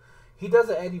do. He does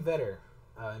an Eddie Vedder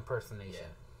impersonation,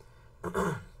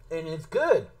 and it's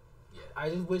good. Yeah. I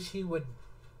just wish he would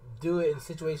do it in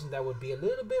situations that would be a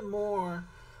little bit more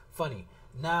funny.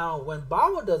 Now, when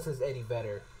Baba does his Eddie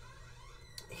Vedder,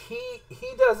 he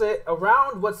does it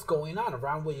around what's going on,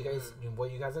 around what you guys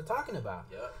are talking about.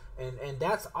 Yeah. And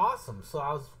that's awesome. So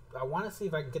I want to see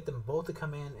if I can get them both to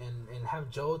come in and have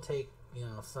Joe take,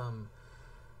 some,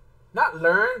 not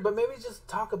learn, but maybe just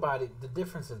talk about it, the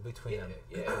differences between them.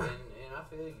 Yeah, and I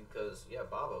feel you because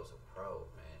Bobo's a pro,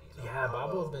 man. Yeah,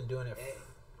 Bobo's been doing it.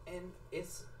 And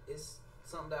it's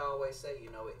something that I always say.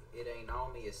 It ain't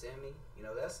on me, it's in me.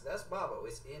 That's Bobo.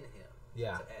 It's in him.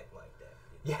 Yeah. To act like that.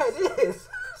 Yeah, it is.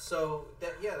 So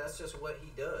that's just what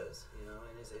he does. And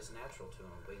it's natural to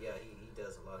him. But yeah, he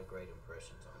does a lot of great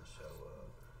impressions on the show.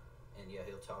 And yeah,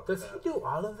 he'll talk. Does about he do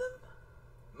all of them?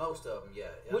 most of them? Yeah.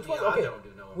 Which ones? I Okay. don't do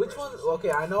no Which ones? impressions.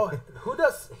 Okay, I know. Who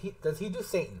does he? Does he do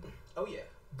Satan? Oh yeah.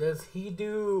 Does he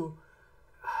do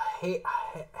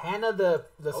Hannah the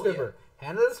stripper?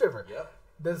 Hannah the stripper. Yep.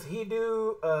 Does he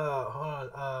do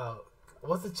hold on,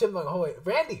 what's the chipmunk? Oh wait,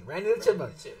 Randy the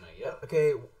chipmunk. Chipmunk, yep.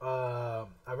 Okay,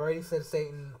 I've already said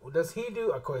Satan. Does he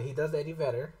do? Of course, he does Eddie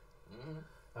Vedder.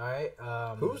 Mm-hmm. All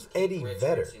right. Who's Eddie Richards,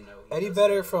 Vedder? he Eddie does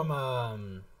Vedder that.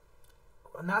 from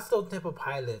not Stone Temple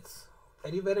Pilots.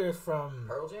 Eddie Vedder is from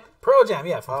Pearl Jam. Pearl Jam.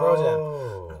 Yeah, from Pearl Jam.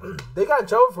 Oh, They got in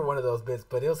trouble for one of those bits,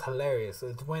 but it was hilarious.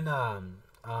 It's when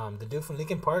the dude from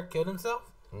Linkin Park killed himself,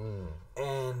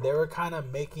 and they were kind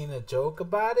of making a joke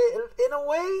about it in a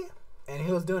way, and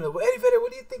he was doing it. Well, Eddie Vedder,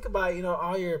 what do you think about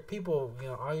all your people,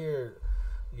 all your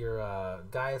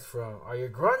guys are your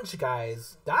grunge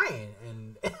guys dying,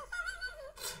 and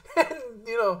and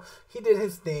you know he did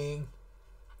his thing,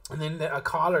 and then a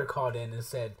caller called in and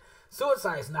said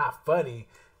suicide's not funny,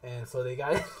 and so they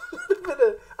got I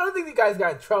don't think you guys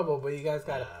got in trouble, but you guys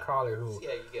got a caller who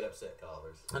Yeah, you get upset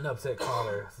callers. an upset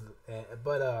caller,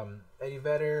 but Eddie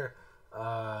Vedder,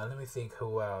 let me think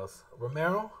who else,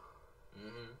 Romero,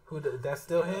 that's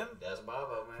still him. That's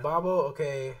Bobo, man. Bobo,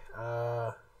 okay. I'm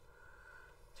trying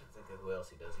to think of who else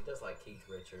he does. He does like Keith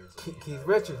Richards. And, Keith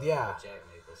Richards, yeah. Jack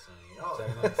Nicholson. Jack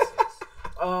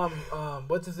Nicholson.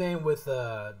 What's his name with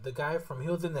the guy from? He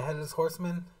was in the Headless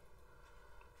Horseman.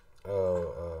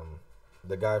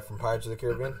 The guy from Pirates of the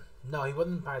Caribbean? No, he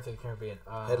wasn't in Pirates of the Caribbean.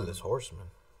 Headless Horseman.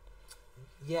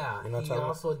 Yeah, You're not he talking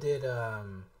also did. Oh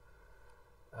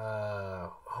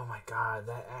my God,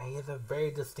 that he has a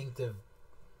very distinctive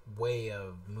way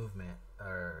of movement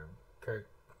or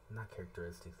not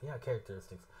characteristics. Yeah,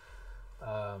 characteristics.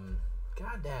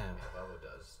 Goddamn. Bobo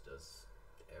does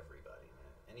everybody,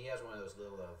 man. And he has one of those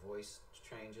little voice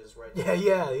changes right Yeah,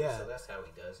 there. yeah. So that's how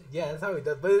he does it. Yeah, that's how he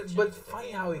does. But Change it's it to funny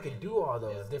Randy, how he can do all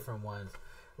those different ones.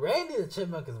 Randy the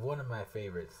Chipmunk is one of my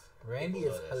favorites. Randy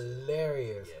People is love that shit.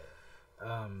 hilarious.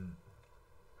 Yeah.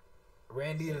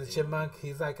 Randy the Sexy Chipmunk,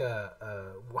 he's like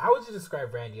how would you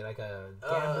describe Randy? Like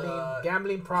a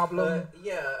gambling problem?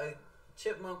 A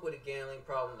chipmunk with a gambling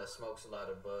problem that smokes a lot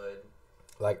of bud.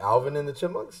 Like Alvin and the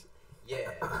Chipmunks?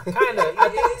 Yeah. Kind of.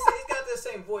 He's got the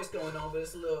same voice going on, but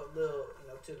it's a little,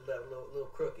 to the left, little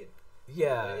crooked.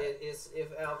 Yeah. It's if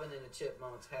Alvin and the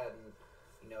Chipmunks hadn't,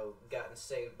 gotten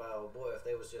saved by old boy, if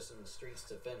they was just in the streets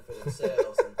to fend for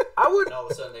themselves, and, and all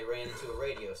of a sudden they ran into a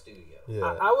radio studio.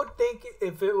 Yeah. I would think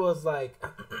if it was like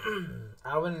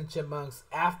Alvin and the Chipmunks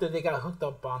after they got hooked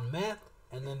up on meth,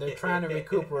 and then they're trying to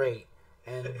recuperate,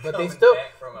 but they Coming still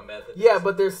back from a method.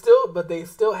 but they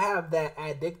still have that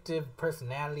addictive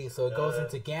personality, so it goes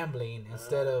into gambling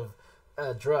instead of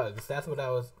drugs. That's what I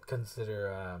would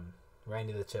consider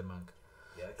Randy the Chipmunk.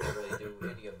 Yeah, I can't really do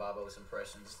any of Bobo's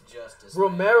impressions justice.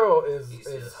 Romero man. is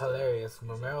just, hilarious. he's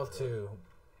Romero a- too.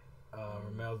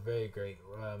 Romero's very great.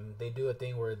 They do a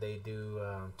thing where they do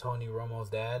Tony Romo's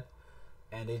dad,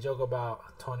 and they joke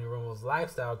about Tony Romo's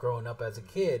lifestyle growing up as a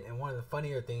kid. And one of the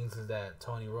funnier things is that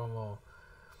Tony Romo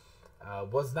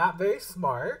was not very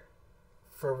smart,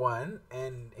 for one,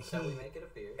 and That's how we make it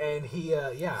appear. and he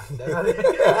yeah. That's how they, Damn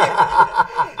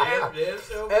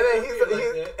show and then make it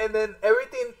appear like that. and then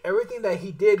everything that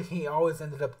he did, he always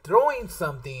ended up throwing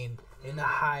something in a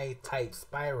high tight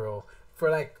spiral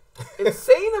for like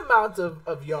insane amounts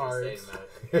of yards.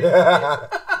 He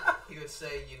would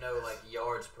say, like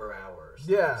yards per hour. Or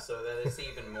Yeah. So that it's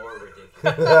even more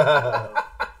ridiculous.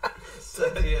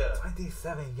 So yeah.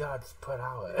 27 yards per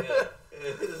hour. Yeah.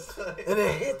 It's like- And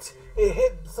it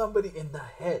hit somebody in the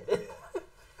head.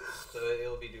 So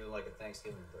it'll be doing like a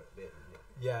Thanksgiving bit.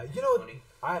 Yeah, you know, Tony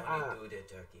I do the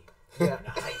turkey. Yeah. In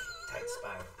a tight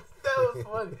spiral. that was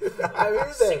funny. I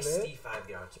heard that, man. 65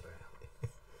 yards per hour.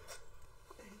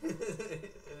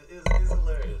 It's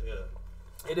hilarious,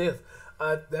 yeah. It is.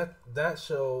 That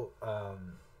show,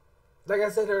 like I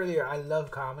said earlier, I love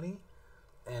comedy,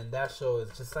 and that show is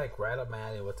just like right up my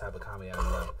alley. What type of comedy I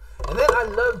love, and then I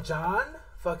love John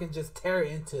fucking just tear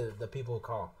into the people who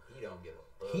call. He don't give a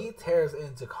fuck. He tears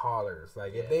into callers.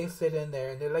 Like if Yeah. they sit in there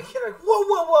and you're like,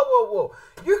 whoa,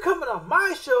 you're coming on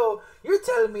my show. You're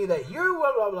telling me that you're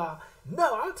blah blah blah.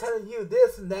 No, I'm telling you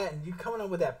this and that, and you're coming up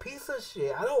with that piece of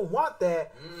shit. I don't want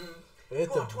that.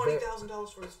 It's You a want ve-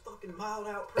 $20,000 for his fucking mild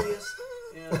out Prius?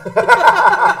 Yeah.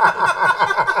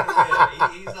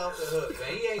 He's off the hook,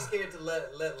 man. He ain't scared to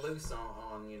let loose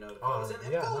on the callers. And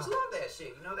yeah, fellas no. love that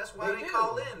shit. That's why They they do.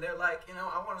 call in. They're like,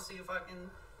 I want to see if I can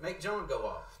make John go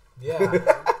off. Yeah,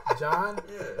 John.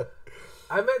 Yeah.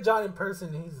 I met John in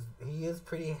person. He is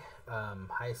pretty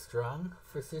high strung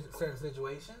for certain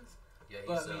situations. Yeah,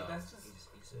 But, he's, I mean, that's just- he's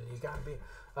You gotta be.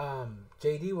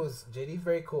 JD's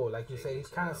very cool. Like you said, he's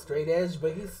kind of straight edge,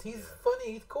 but he's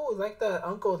funny. He's cool. He's like the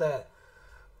uncle that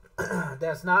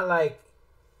that's not like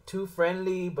too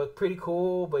friendly, but pretty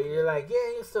cool. But you're like,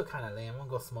 yeah, you're still kind of lame. I'm gonna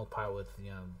go smoke pot with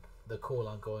the cool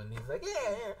uncle, and he's like,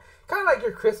 yeah, kind of like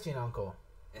your Christian uncle.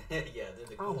 yeah,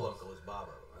 the cool Almost. uncle is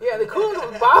Bobo. Yeah, the cool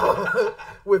uncle Bob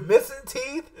with missing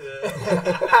teeth,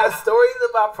 has stories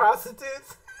about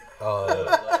prostitutes.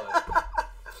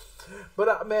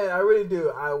 But man, I really do.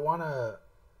 I wanna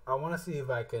see if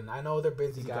I can. I know they're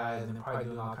busy guys and they're probably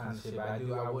doing all kinds of shit, but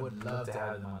I would love to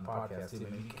have them on the podcast too.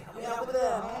 Maybe you can help me out with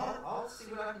that, man. I'll see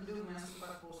what I can do, man. See if I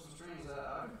can pull some strings.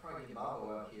 I can probably get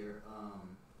Bobo out here.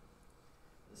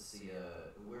 Let's see.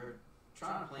 We're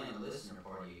trying to plan a listener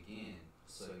party again.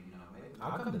 So maybe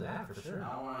I'll come to that for sure.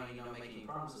 I don't want to make any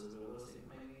promises, but we'll see.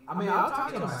 Maybe. I mean, I'll talk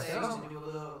to on myself. stage and do a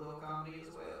little comedy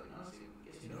as well. See what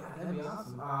gets That'd be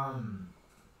awesome.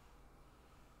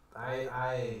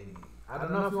 I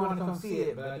don't know if you want to come see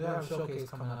it, but I do have a showcase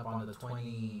coming up on the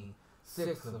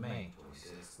 26th of May.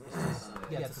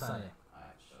 26th. Yeah, it's a Sunday.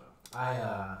 Alright,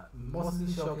 sure. Most of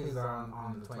these showcases are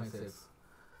on the 26th,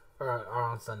 or are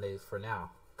on Sundays for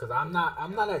now. Cause I'm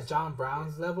not at John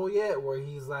Brown's level yet, where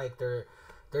he's like they're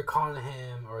calling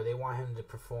him or they want him to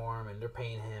perform and they're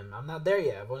paying him. I'm not there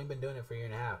yet. I've only been doing it for a year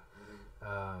and a half.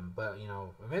 But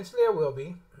eventually I will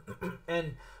be.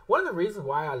 And one of the reasons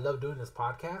why I love doing this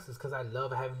podcast is because I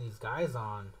love having these guys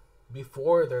on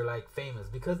before they're like famous,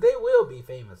 because they will be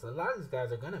famous. A lot of these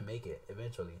guys are gonna make it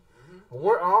eventually.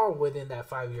 We're all within that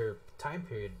 5-year time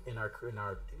period in our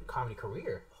comedy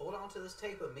career. Hold on to this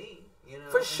tape of me,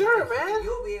 For sure, man.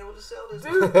 You'll be able to sell this.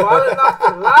 Dude, balling off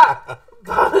the lot.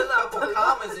 Balling off the Couple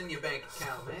lot. commas in your bank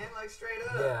account, man. Like straight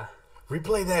up. Yeah.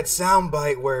 Replay that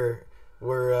soundbite where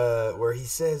he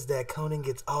says that Conan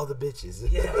gets all the bitches.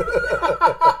 Yeah.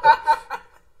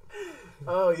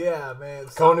 Oh yeah, man.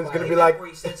 Conan's gonna be like, where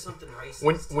he said something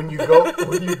racist. when you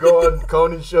go on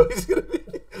Conan's show, he's gonna be.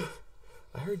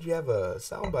 I heard you have a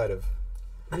soundbite of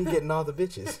me getting all the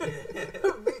bitches.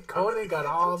 Conan got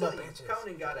all the I'll tell you, bitches.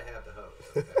 Conan gotta have the hoes.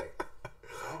 Okay?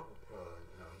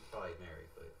 He's probably married,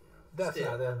 but That's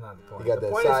still. not the point. He got the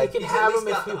that point side- is he can He's have at least them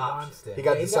if got he the wants to. He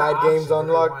got the he's side options games if he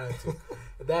unlocked. wanted to.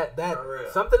 That For real.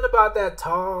 something about that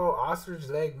tall ostrich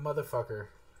leg motherfucker,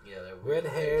 Yeah, that red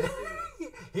haired. face,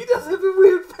 He does have a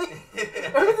weird face.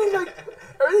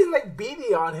 everything's like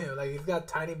beady on him. Like he's got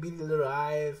tiny beady little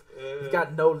eyes. He's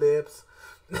got no lips.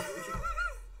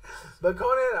 But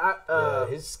Conan, Yeah,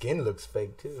 his skin looks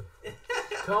fake too.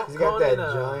 Conan, He's got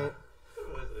that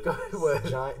What?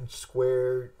 giant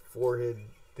square forehead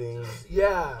thing.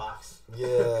 Yeah. Box. Yeah.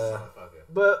 Motherfucker.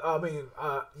 But I mean,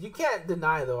 you can't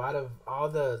deny though. Out of all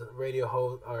the radio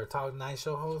hosts or talk night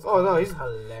show hosts, Oh, no, he's he's-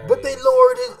 hilarious. But they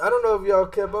lowered it. I don't know if y'all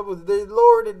kept up with it. They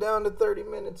lowered it down to 30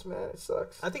 minutes, man. It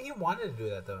sucks. I think he wanted to do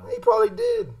that though. He probably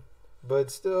did.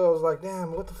 But still, I was like,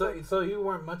 damn, what the fuck? So you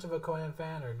weren't much of a Conan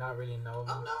fan, or not really know him?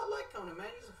 Oh no, I like Conan, man.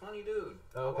 He's a funny dude.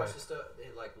 Oh, okay. I watch his stuff,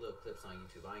 like little clips on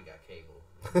YouTube. I ain't got cable.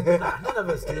 None of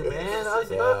us do, man. Us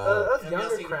Yeah. us Have y'all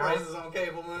younger seen the crowd, prices on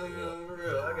cable, man? For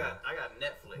real. I got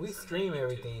Netflix. we and stream YouTube.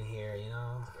 everything here. You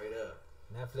know, Straight up.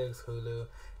 Netflix, Hulu,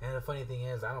 and the funny thing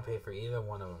is, I don't pay for either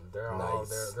one of them. They're all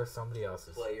Nice. they're somebody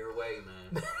else's. Play your way,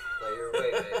 man. Play your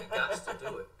way, man. You got to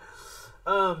do it.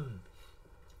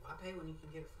 Why pay when you can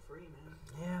get it for free, man?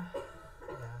 Yeah.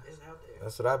 It's out there.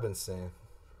 That's what I've been saying.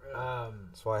 For real.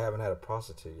 That's why I haven't had a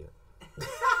prostitute yet.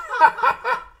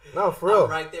 No, for real. I'm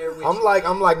right there with I'm you.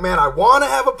 like, man, I want to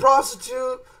have a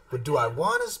prostitute, but do I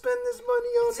want to spend this money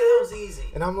on It sounds it? easy.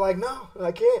 And I'm like, no,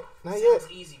 I can't. Not It yet.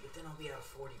 sounds easy, but then I'll be out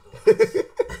of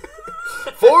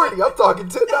 $40. 40. I'm talking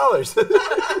 $10.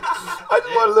 I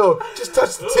just want a little. Just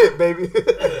touch the tip, baby.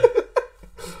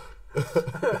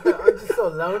 I'm just so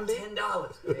lonely.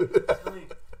 $10. Hey, tell me.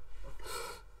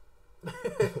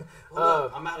 Hold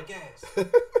up, I'm out of gas.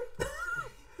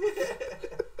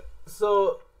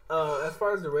 So, as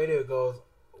far as the radio goes,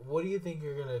 what do you think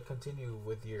you're gonna continue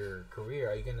with your career?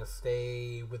 Are you gonna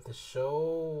stay with the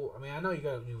show? I mean, I know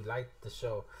you like the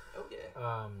show. Oh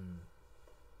yeah.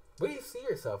 Where do you see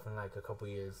yourself in like a couple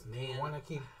years? Do you Man. want to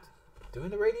keep doing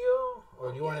the radio, or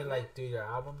do you Yeah, want to man. like do your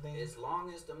album thing? As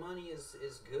long as the money is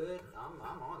good, I'm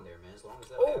on there, man. As long as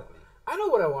they'll Oh, have me. I know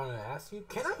what I wanted to ask you.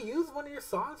 Can I use one of your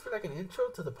songs for like an intro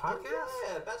to the podcast?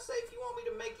 Yeah, about to say if you want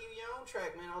me to make you your own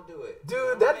track, man, I'll do it. Dude, You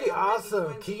know, that'd be I'll make you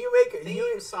awesome. UNG Can you make a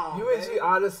theme song, UNG baby.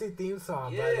 Odyssey theme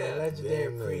song by the Yeah. legendary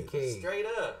Damn Pre K? Straight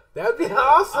up. That'd be I'm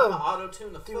awesome. gonna auto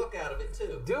tune the fuck out of it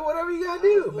too. Do whatever you gotta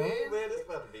do, Ooh, man. It's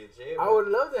about to be a jam. I would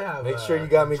love to have. Make sure you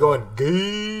got me going,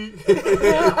 gay.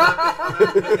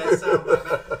 That sound,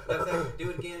 man. Do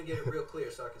it again and get it real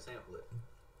clear so I can sample it.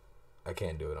 I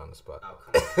can't do it on the spot. Oh,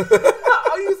 come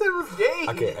on. All you said was gay.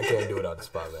 I can't do it on the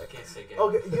spot, man. I can't say gay.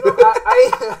 Okay, you know,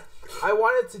 I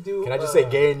wanted to do. Can I just say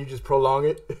gay and you just prolong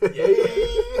it?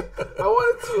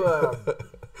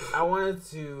 I wanted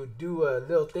to do a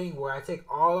little thing where I take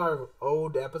all our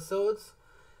old episodes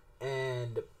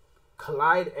and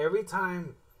collide every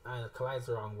time. Collide's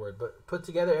the wrong word, but put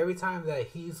together every time that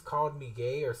he's called me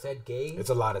gay or said gay It's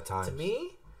a lot of times. to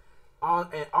me, all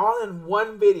in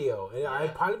one video. And Yeah.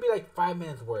 I'd probably be like 5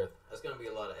 minutes worth. That's gonna be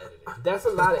a lot of editing. That's a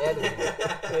lot of editing.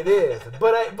 It is,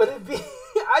 but it'd be.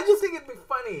 I just think it'd be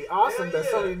funny, awesome Hell that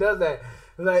yeah. somebody does that.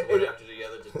 Like, One after the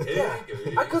other, just yeah,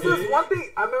 gay, because there's one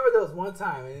thing I remember. There was one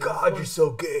time. And God, this you're so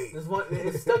gay. This one,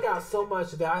 it stuck out so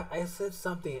much that I said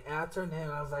something, and I turned to him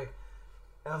and I was like,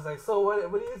 And I was like, so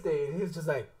what do you think? And he was just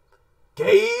like,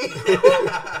 gay.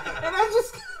 And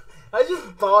I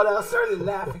just bawled out, started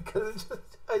laughing because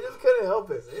I just couldn't help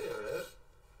it.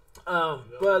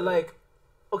 But like,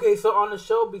 okay, so on the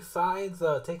show, besides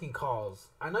taking calls,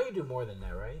 I know you do more than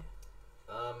that, right?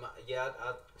 Yeah,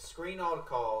 I screen all the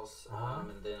calls, Uh-huh.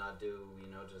 and then I do,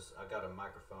 I got a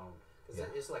microphone. Cause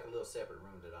it's like a little separate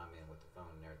room that I'm in with the phone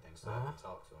and everything, so I can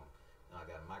talk to them. And I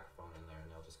got a microphone in there,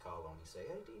 and they'll just call on me, say,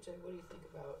 "Hey DJ, what do you think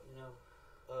about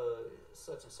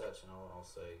such and such?" And I'll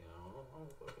say, I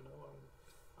don't fucking know,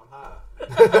 I'm high.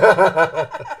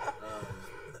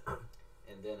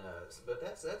 And then, but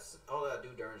that's all that I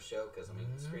do during the show, because I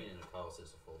mean, screening the calls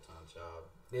is a full-time job.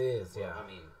 It is, yeah. I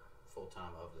mean,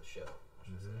 full-time of the show. I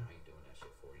should say. I ain't doing that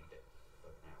shit 40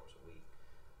 fucking hours a week.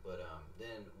 But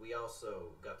then we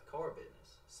also got the car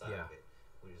business side of it,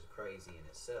 which is crazy in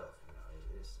itself.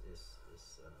 It's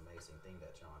an amazing thing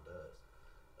that John does.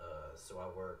 So I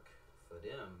work for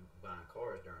them buying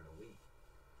cars during the week.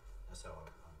 That's how I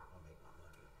make my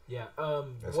money. Yeah.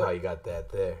 That's how you got that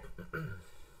there.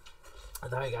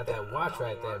 That's how you got that watch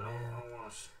right there, man. I don't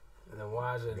want to. The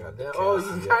watch and Got the, the oh, you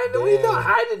Casio kind of we there. don't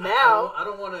hide it now. I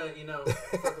don't want to,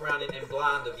 fuck around and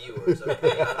blind the viewers.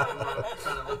 Okay, I'm not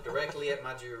trying to look directly at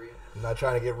my jewelry. I'm not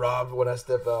trying to get robbed when I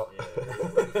step out. Yeah,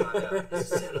 let me find out. It's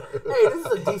set up. Hey, this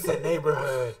is a decent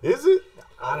neighborhood. Is it?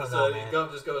 I don't know, man.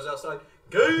 Gump just goes outside.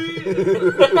 Gay.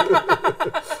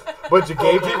 Bunch of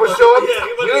gay people show up. Yeah,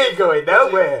 You ain't going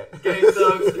nowhere. Gay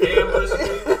thugs ambush me.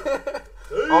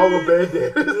 All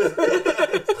abandoned.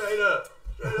 Straight up.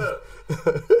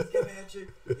 Yeah, magic.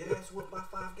 Yeah, that's whooped by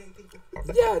 5 gay people.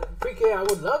 Yeah, pre-K, I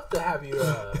would love to have you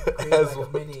create As like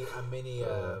a mini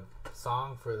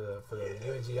song for the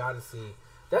UNG Odyssey.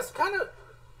 That's kind of,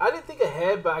 I didn't think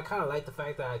ahead, but I kind of like the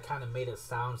fact that I kind of made it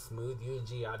sound smooth,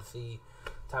 UNG Odyssey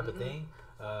type of thing.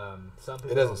 Some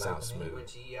people It doesn't don't sound like the name.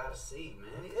 smooth. UNG Odyssey,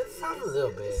 man. It sounds a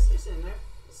little bit. It's in there.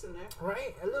 It's in there.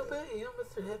 Right, a little bit,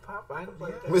 Mr. Hip Hop. Yeah.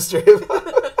 Mr. Hip Hop.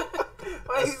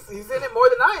 Well, he's in it more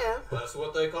than I am. That's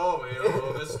what they call me,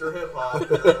 Mr. Hip Hop.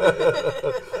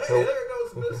 Hey, there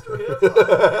goes Mr. Hip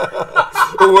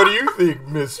Hop. What do you think,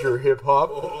 Mr. Hip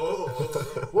Hop?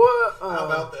 Well, how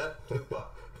about that, Tupac?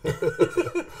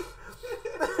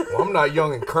 Well, I'm not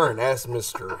young and current. Ask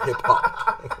Mr. Hip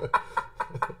Hop.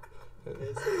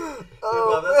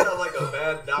 Well, that sounds like a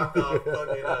bad knockoff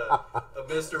fucking of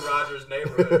Mr. Rogers'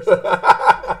 Neighborhood or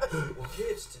something. Well,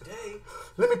 kids, today,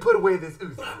 Let me put away this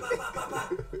Uzi.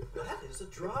 that is a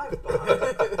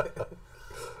drive-by.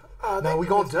 Now we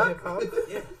gonna duck.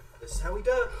 Yeah, this is how we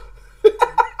duck.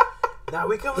 Now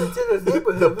we coming into the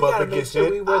neighborhood. The We gotta puppet make gets sure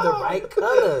hit. we wear the right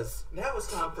colors. Now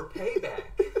it's time for payback.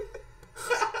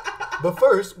 But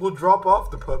first, we'll drop off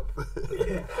the pup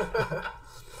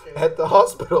at the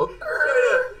hospital.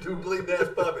 Straight up, two bleeding ass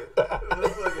puppet.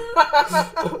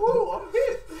 Woo, I'm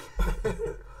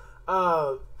hit.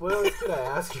 What else could I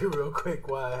ask you real quick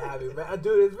while I have you, man?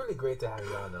 Dude, it's really great to have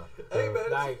you on though. Hey man,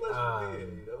 it's Like, a pleasure to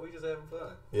be here. We just having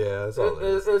fun. Yeah, that's all.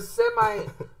 It's semi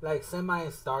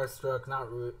starstruck,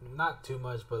 not too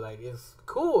much, but like it's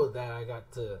cool that I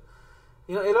got to,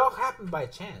 it all happened by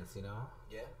chance,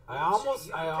 Yeah. I almost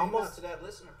to that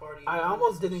listener party. I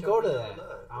almost didn't go to that.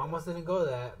 Love. I almost didn't go to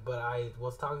that, but I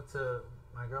was talking to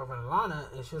my girlfriend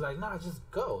Alana, and she was like, "No, just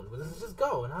go. Let's just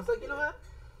go." And I was like, "You know what?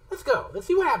 Let's go. Let's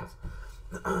see what happens."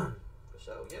 For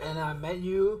sure, yeah. And I met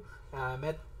you. And I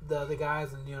met the other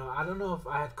guys, and I don't know if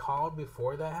I had called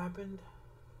before that happened.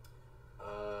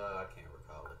 I can't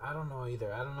recall it. I don't know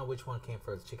either. I don't know which one came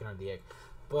first, chicken or the egg.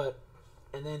 But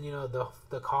and then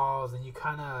the calls, and you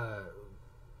kind of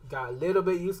got a little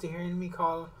bit used to hearing me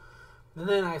call. And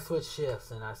then I switched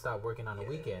shifts, and I stopped working on the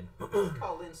weekend.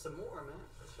 Call in some more, man.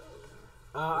 For sure.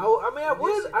 I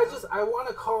would. I want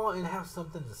to call and have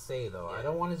something to say though. Yeah. I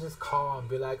don't want to just call and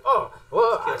be like, "Oh,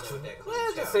 well, I Just should killing it with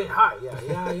that just clam say hi."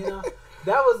 Yeah.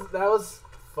 That was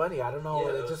funny. I don't know.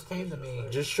 Yeah, it just came to me.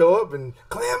 Just show up and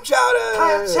clam chowder.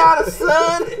 Clam chowder,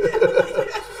 son.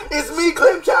 It's me,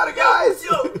 clam chowder, guys.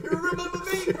 Yo, you remember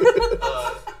me?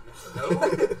 No.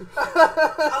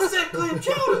 I said clam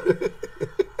chowder.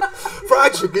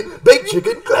 Fried chicken, baked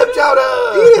chicken, clam chowder.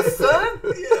 Eat it, son.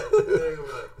 Thanks.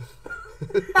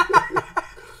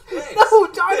 No,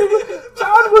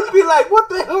 John would be like, "What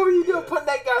the hell are you doing putting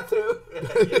that guy through?"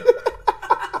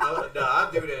 No, I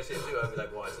do that shit too. I'd be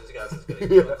like, watch, this guy's just gonna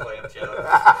kill a clam chowder.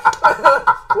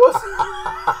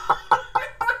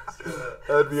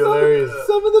 That'd be hilarious.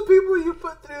 Some of the people you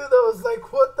put through those,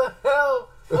 like, what the hell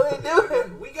are they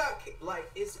doing? We got, like,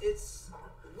 it's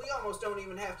we almost don't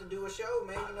even have to do a show,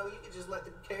 man. You can just let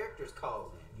the characters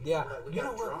call in. Yeah. Like, we You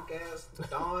got know what? drunk ass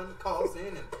Don calls in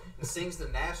and sings the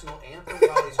national anthem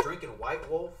while he's drinking White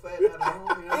Wolf at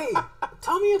home. You know? Hey,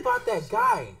 tell me about that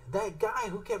guy. That guy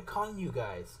who kept calling you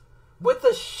guys with the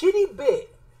shitty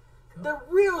bit. The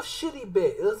real shitty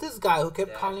bit. It was this guy who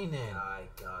kept That calling in. guy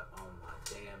got on my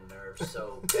damn nerves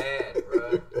so bad,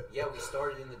 bro. Yeah, we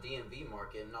started in the DMV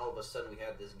market, and all of a sudden we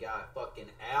had this guy, fucking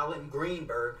Alan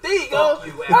Greenberg. There you Fuck go.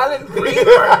 you, Alan Greenberg.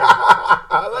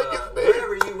 I like his name.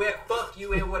 Wherever you at, fuck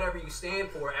you and whatever you stand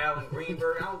for, Alan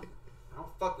Greenberg. I don't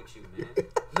fuck with you, man.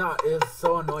 No, it's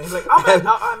so annoying. He's like,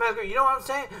 I'm asking, you know what I'm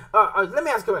saying? Let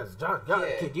me ask you a question. John,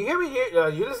 Yeah. do you hear me here?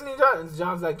 You listening, John? And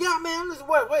John's like, yeah, man, listen,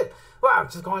 what? Well, I'm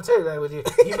just going to tell you that with you.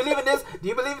 Do you believe in this? Do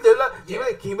you believe in this?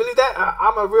 Can you believe that?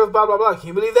 I'm a real blah, blah, blah. Can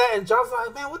you believe that? And John's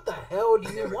like, man, what the hell do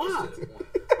you Never want? gets to the point.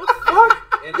 What the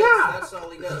fuck? And Yeah. that's all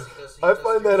he does. I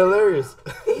find that hilarious.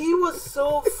 He was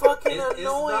so fucking It's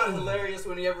annoying. not hilarious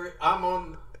whenever I'm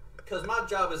on, because my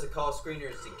job as a call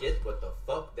screener is to get what the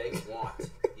fuck they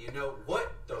want. You know,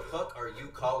 what the fuck are you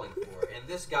calling for? And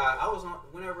this guy,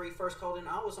 whenever he first called in,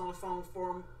 I was on the phone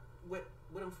for him with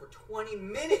him for 20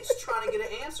 minutes trying to get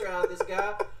an answer out of this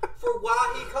guy for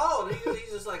why he called. And he's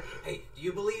just like, hey, do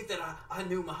you believe that I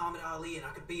knew Muhammad Ali and I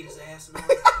could beat his ass and all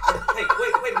that? Hey,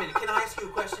 wait a minute, can I ask you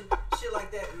a question? Shit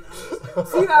like that. And I was like,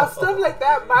 See, now stuff like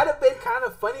that might have been kind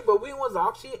of funny, but when he was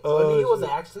Oh,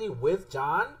 actually with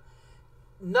John,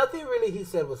 nothing really he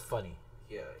said was funny.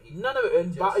 yeah. None of it.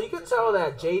 And you could just tell made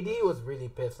that it JD was really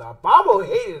pissed off. Bobo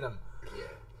hated him. Yeah.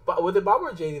 But was it Bobo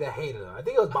or JD that hated him? I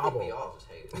think it was I think Bobo. we all just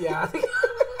hated him. Yeah, I think.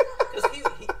 Because he,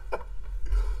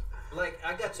 like,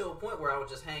 I got to a point where I would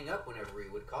just hang up whenever he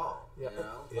would call. Yeah, You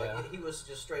know? yeah. Like, he was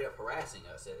just straight up harassing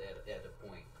us at a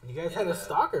point. You guys had And, a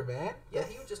stalker, man. Yeah,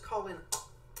 he would just call in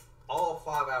all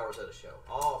 5 hours of the show.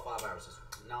 All 5 hours, just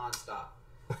nonstop.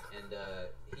 And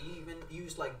he even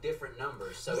used, like, different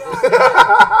numbers. So Yeah. this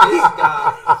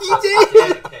guy He was did.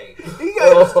 dedicated. He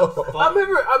got, Oh. I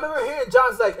remember hearing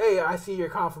John's like, "Hey, I see you're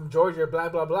calling from Georgia, blah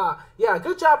blah blah. Yeah,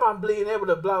 good job on being able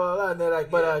to blah blah blah." And they're like,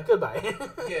 "But Yeah. Goodbye."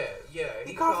 Yeah.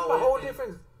 He called from a in whole and-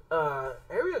 different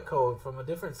area code from a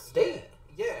different state.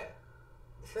 Yeah.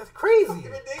 That's crazy.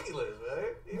 Fucking ridiculous, man.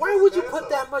 He's Why just would you an put asshole.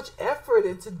 that much effort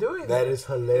into doing That that? is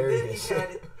And then hilarious. he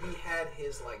had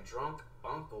his like drunk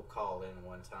uncle call in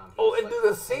one time. He Oh, was and like, do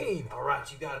the singing. "Hey, all right,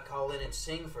 you got to call in and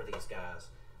sing for these guys."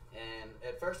 And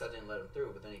at first I didn't let him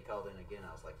through, but then he called in again.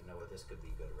 I was like, you know what, this could be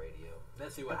good radio.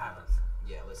 Let's see what happens.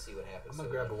 Yeah, let's see what happens. I'm gonna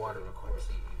grab a water real Of quick. course,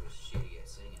 he was shitty at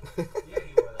singing. Yeah,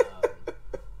 he was.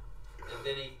 And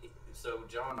then so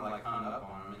John like hung up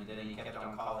on him, and then he kept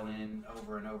on calling in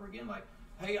over and over again, like,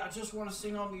 "Hey, I just want to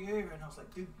sing on the air." And I was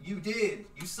like, "Dude, you did.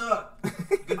 You suck.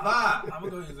 Goodbye." I'm gonna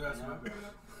go use the rest of my beer.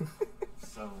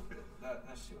 So that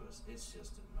shit it's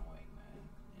just annoying, man.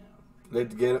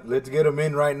 You know. Let's get him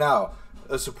in right now.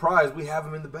 A surprise, we have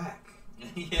him in the back.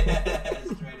 Yeah,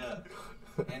 straight up.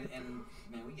 And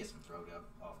man, we get some throwed up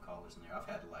off callers in there. I've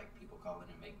had like people call in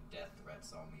and make death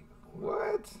threats on me before.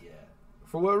 What? Yeah.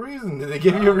 For what reason? Did they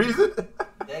give you a reason?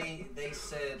 They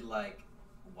said like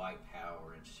white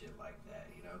power and shit like that,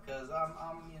 you know, because I'm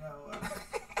you know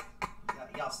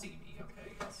y'all see me,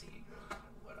 okay? Y'all see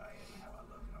what I am, how I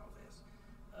look, and all this,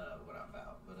 what I'm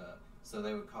about. But so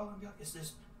they would call and be like, "Is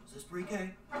this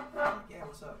Pre-K?" I'm like, "Yeah,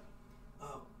 what's up?"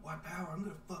 White power, I'm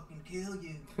gonna fucking kill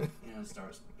you. You know, and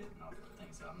start spitting off the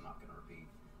things that I'm not gonna repeat.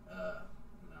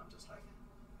 And I'm just like,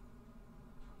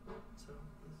 so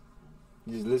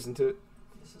You just listen to it.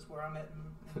 this is where I'm at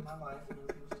in my life. You know,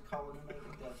 people just calling and making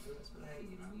death threats. But hey,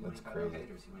 you know, you That's ain't got crazy. no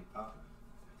haters. You ain't popping.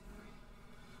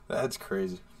 That's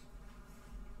crazy.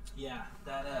 Yeah,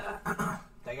 that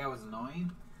that guy was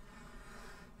annoying,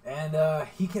 and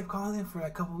he kept calling in for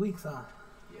a couple weeks, huh?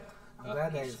 Yeah. I'm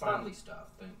glad that he's he stopped. finally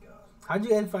stopped. Thank God. How'd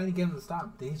you finally get him to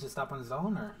stop? Did he just stop on his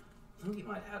own, or? I think he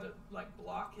might have to like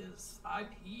block his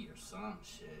IP or some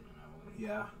shit. You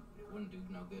know. Yeah. It wouldn't do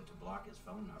no good to block his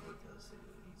phone number because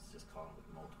he's just calling with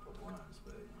multiple ones.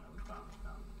 But you know, we found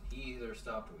he either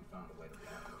stopped or we found a way to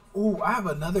block it. Ooh, I have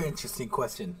another interesting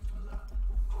question. What's that?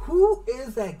 Who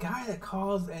is that guy that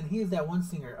calls? And he's that one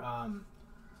singer.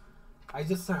 I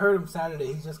just heard him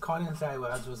Saturday. He just called in Saturday.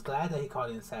 I was glad that he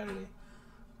called in Saturday.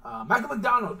 Michael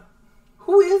McDonald.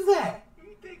 Who is that? Who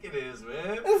you think it is,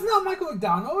 man? It's not Michael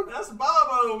McDonald. That's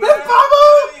Bobo, man. That's Bobo.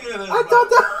 Yeah, that's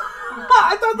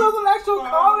I thought that was an actual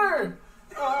caller.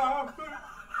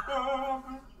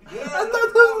 Yeah, I thought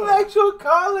that was an actual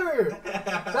caller.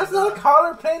 That's not a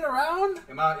caller playing around.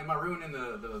 Am I ruining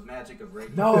the magic of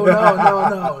radio? No.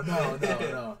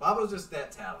 Bobo's just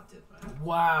that talented, man.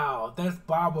 Wow, that's He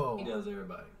Bobo. does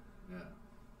everybody. Yeah.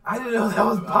 I didn't know that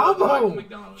was Michael Bobo.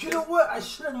 McDonald, You yeah. know what? I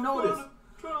should have noticed.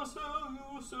 Trying to sell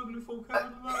you a 74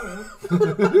 Cadillac.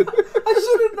 I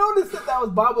should have noticed that was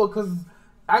Bobo because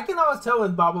I can always tell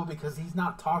it's Bobo because he's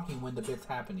not talking when the bit's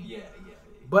happening. Yeah.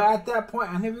 But at that point,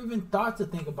 I never even thought to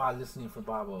think about listening for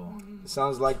Bobo.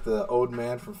 Sounds like the old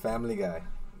man from Family Guy.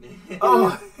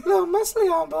 Oh, Little muscly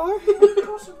on boy.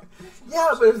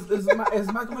 yeah, but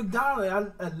it's Michael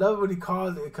McDonald. I love what he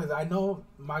calls it because I know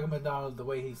Michael McDonald the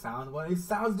way he sounds. Well, it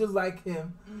sounds just like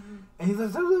him, and he's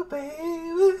like, "Hello,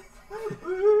 baby."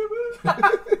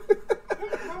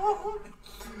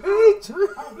 Hey,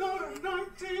 I've got a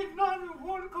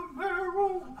 1991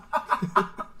 Camaro.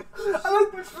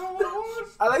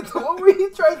 I like the one where he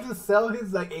tries to sell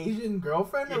his like Asian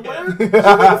girlfriend or whatever. She's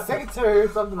like a secretary or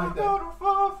something like that. I got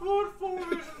a 5'4"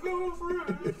 Asian girlfriend.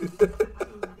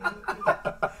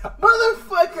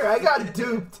 Motherfucker, I got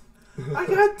duped. I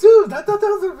thought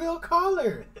that was a real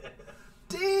caller.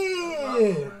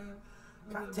 Damn.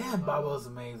 God damn, Bobo's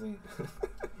amazing.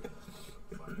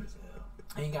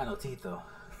 He ain't got no teeth though.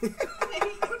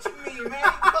 What you mean, man?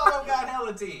 Bobo got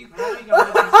hella teeth. Man, I ain't gonna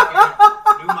let this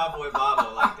man do my boy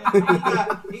Bobo like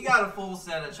that. He got a full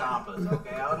set of chompers,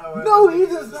 okay? I don't know. No, he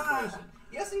does not.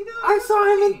 Yes, he does. I saw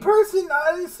him in person.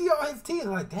 I didn't see all his teeth.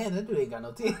 I'm like, damn, that dude ain't got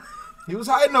no teeth. He was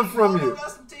hiding them from Bobo you.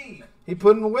 got some teeth. He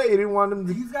put them away. He didn't want them.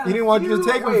 He didn't want you to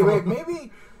take them from him.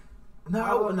 Maybe. No.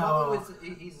 Bobo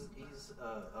he's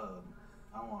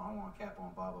I don't want to cap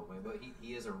on Bobo, but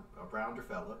he is a rounder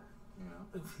fella. You know,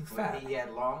 He's fat. He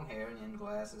had long hair and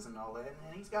glasses and all that,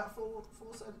 and he's got full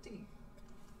set of teeth.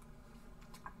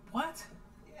 What?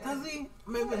 Yeah. Does he?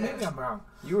 Maybe I'm wrong.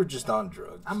 You were just on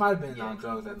drugs. I might have been on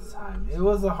drugs at the time. It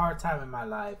was a hard time in my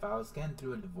life. I was getting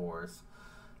through a divorce.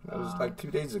 That was like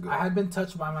 2 days ago. I had been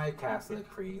touched by my Catholic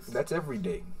priest. That's every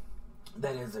day.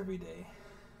 That is every day.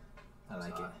 I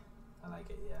like it. I like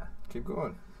it, yeah. Keep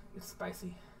going. It's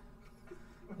spicy.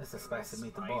 It's a spicy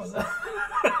meatball.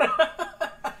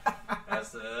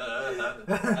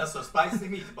 That's a spicy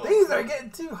meatball. These are getting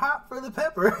too hot for the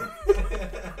pepper.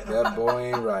 That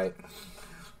boy ain't right.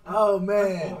 Oh,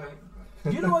 man.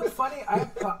 You know what's funny?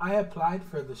 I applied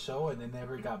for the show and they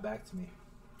never got back to me.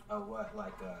 Oh, what?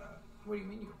 Like, what do you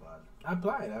mean you applied? I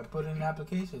applied. I put in an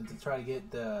application to try to get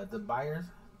the buyers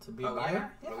to be a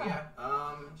buyer. Yeah?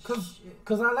 Oh, yeah.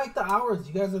 Cause I like the hours.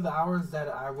 You guys are the hours that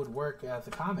I would work as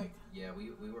a comic. Yeah,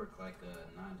 we work like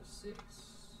 9 to 6.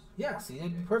 Yeah, see,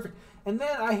 that'd be perfect. And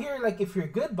then I hear like if you're a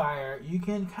good buyer, you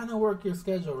can kind of work your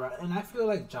schedule right. And I feel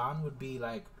like John would be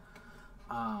like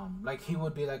he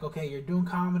would be like, okay, you're doing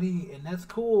comedy and that's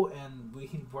cool, and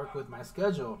he'd work with my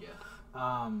schedule.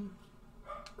 Yeah.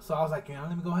 So I was like, let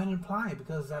me go ahead and apply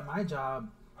because at my job,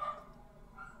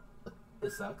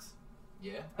 it sucks.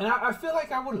 Yeah. And I feel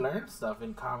like I would learn stuff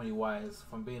in comedy wise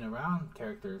from being around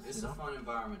characters. It's a fun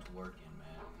environment to work in, man.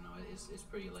 You know, it's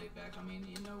pretty laid back. I mean,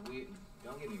 we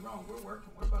don't get me wrong, we're working,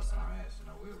 we're busting our ass. You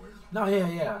know, we're no, yeah.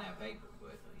 getting that paper,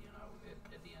 but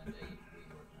at the end of the day,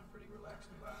 we work in a pretty relaxed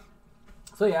environment.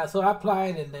 So yeah, so I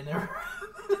applied and they never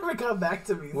got back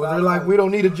to me. Well, so they're like, we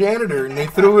don't need a janitor, and they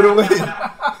threw it away.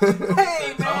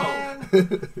 Hey man,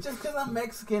 just because I'm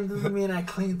Mexican doesn't mean I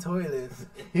clean toilets.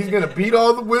 He's gonna beat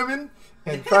all the women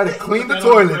and try to clean the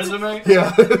toilets.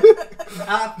 Yeah.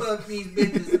 I fuck these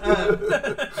bitches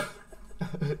up.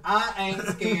 I ain't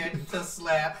scared to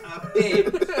slap a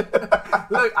bitch.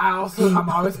 Look, I'm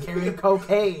always carrying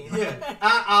cocaine. Yeah,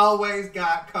 I always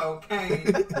got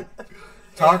cocaine.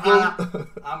 Taco.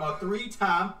 I'm a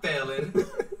 3-time felon.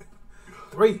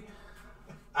 3.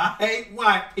 I hate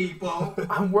white people.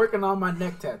 I'm working on my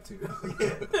neck tattoo.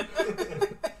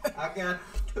 I got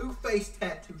 2 face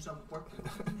tattoos I'm working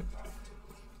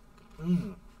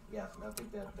on. Yeah, I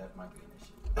think that might be an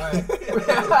issue. All right.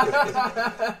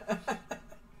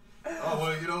 Oh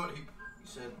well, you know what he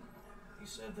said. He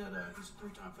said that he's a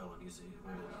 3-time felon. He's the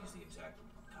exact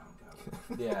kind of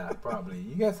guy. Yeah, probably.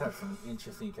 You guys have some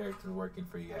interesting characters working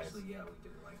for you guys. Actually, yeah, we do.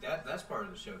 Like that's part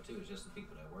of the show too. Is just the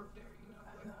people that work there. You know,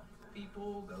 like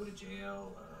people go to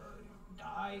jail,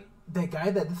 die. That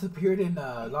guy that disappeared in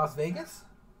Las Vegas.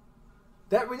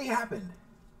 That really happened.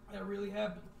 That really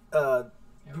happened.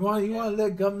 You want to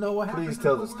let Gum know what happened? Please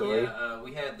tell the story. Yeah,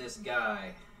 we had this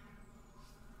guy.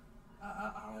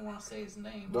 I don't want to say his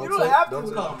name. Don't You don't say- have don't to.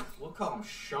 say- We'll call him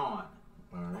Sean.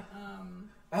 All right.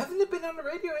 Hasn't it been on the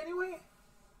radio anyway?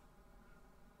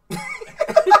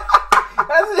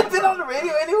 Hasn't it been on the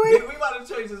radio anyway? We might have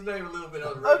changed his name a little bit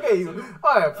on the radio. Okay. too.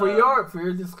 All right. For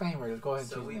your disclaimer, go ahead. And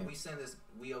So change we names. sent this.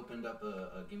 We opened up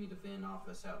a Gimme the Fin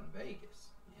office out in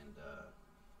Vegas, and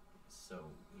so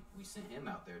we sent him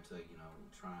out there to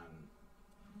try and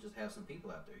just have some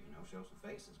people out there, you know, show some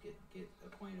faces, get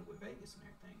acquainted with Vegas and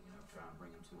everything, you know, try and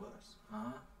bring them to us.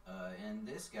 And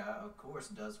this guy, of course,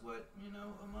 does what, you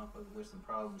know, a motherfucker with some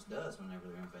problems does whenever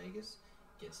they're in Vegas.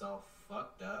 Gets all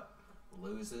fucked up,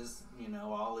 loses, you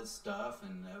know, all his stuff,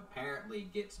 and apparently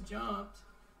gets jumped.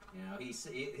 You know,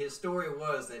 his story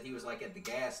was that he was like at the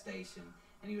gas station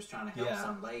and he was trying to help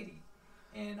some lady,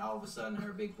 and all of a sudden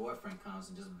her big boyfriend comes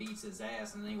and just beats his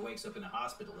ass, and then he wakes up in the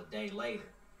hospital a day later.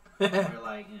 And we're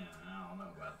like, I don't know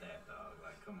about that, dog.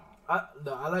 Like, come on.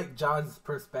 I like John's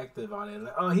perspective on it.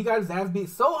 Like, oh, he got his ass beat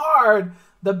so hard,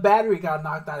 the battery got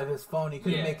knocked out of his phone. He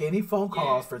couldn't make any phone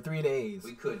calls for 3 days.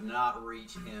 We could not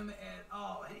reach him at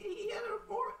all. And he had an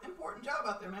important job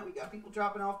out there, man. We got people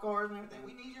dropping off cars and everything.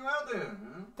 We need you out there.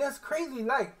 Huh? That's crazy.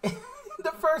 Like,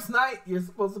 the first night you're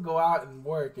supposed to go out and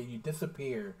work and you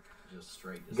disappear. Just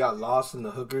straight. You got lost in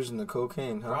the hookers and the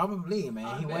cocaine, huh? Probably,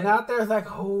 man. He went out there. It's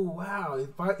like, oh wow.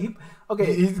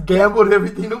 He's gambled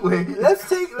everything away. Let's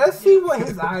see what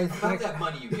his eyes. About that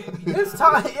money you gave me. Let's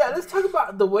talk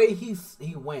about the way he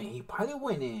went. He probably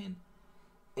went in,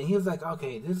 and he was like,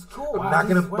 okay, this is cool. I'm not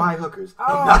gonna buy hookers.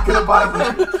 I'm not gonna buy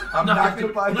hookers. I'm not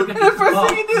gonna buy hookers. The first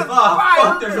thing you do is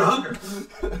buy there's a hooker.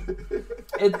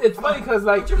 It's funny because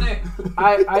like What's your name?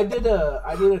 I did a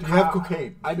You have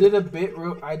cocaine. I did a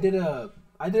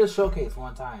showcase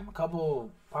one time,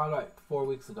 probably like 4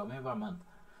 weeks ago, maybe about a month.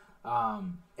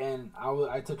 And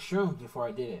I took shrooms before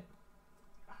I did it.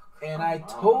 And I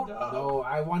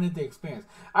wanted the experience.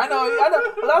 I know.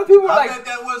 A lot of people were like,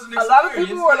 that wasn't a lot of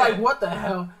people were like, what the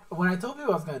hell? When I told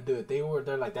people I was gonna do it,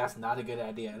 they're like, that's not a good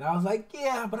idea. And I was like,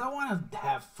 yeah, but I want to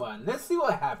have fun. Let's see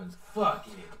what happens. Fuck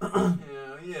it.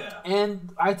 yeah.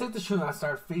 And I took the shrooms. I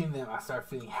started feeling them. I started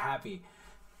feeling happy.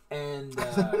 And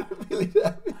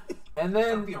and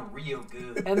then feeling real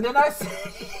good. And then I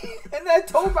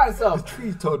told myself,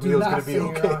 Tree told me it was gonna be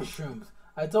okay. Shrooms.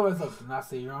 I told myself, do not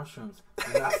say you're on shrooms.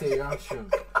 Do not say you're on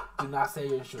shrooms. Do not say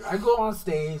you're on shrooms. I go on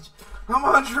stage. I'm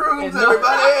on shrooms,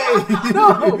 everybody.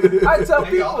 No, I tell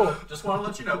people. Just want to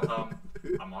let you know,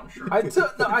 I'm on shrooms.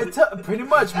 I tell pretty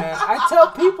much, man. I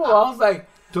tell people, I was like,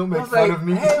 don't make fun of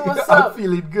me. Hey, what's up? I'm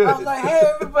feeling good. I was like, hey,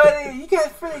 everybody, you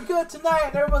guys feeling good tonight?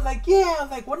 And everyone's like, yeah. I was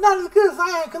like, well, not as good as I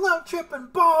am because I'm tripping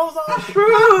balls on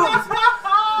shrooms.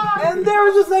 And they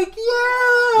were just like,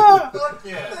 yeah. Fuck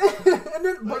yeah. And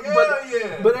then,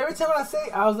 but every time I say,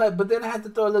 I was like, but then I had to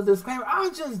throw a little disclaimer.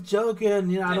 I'm just joking.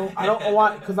 You know, I don't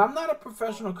want, because I'm not a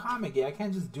professional comic yet. I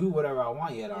can't just do whatever I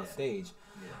want yet on stage.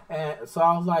 And so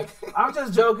I was like, I'm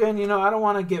just joking, you know, I don't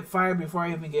want to get fired before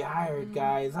I even get hired,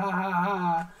 guys. Ha ha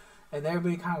ha. And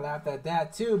everybody kind of laughed at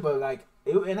that too, but like,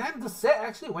 the set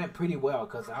actually went pretty well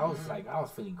because I was like, I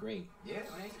was feeling great. Yeah,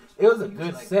 man. It was a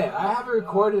good set. I have it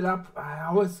recorded up. I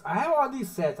have all these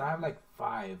sets. I have like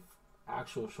 5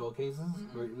 actual showcases,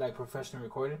 like professionally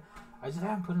recorded. I just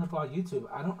haven't put it up on YouTube.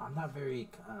 I'm not very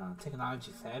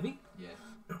technology savvy. Yeah.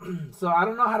 So I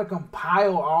don't know how to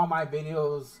compile all my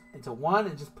videos into one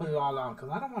and just put it all on because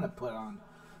I don't want to put on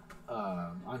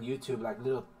YouTube like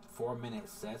little 4-minute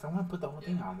sets. I want to put the whole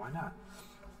thing on. Why not?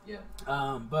 Yeah.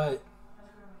 But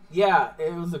yeah,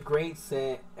 it was a great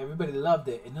set. Everybody loved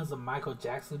it, and it was a Michael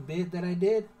Jackson bit that I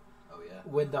did. Oh yeah.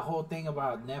 When the whole thing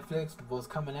about Netflix was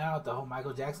coming out, the whole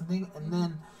Michael Jackson thing, and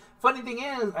then funny thing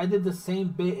is, I did the same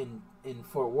bit in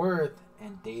Fort Worth.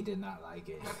 And they did not like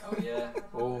it. Oh yeah.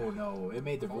 Oh no! It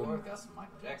made the room. Got some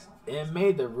Michael Jackson. It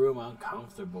made the room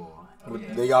uncomfortable. Oh,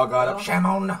 yeah. They all got up.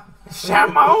 Shamon.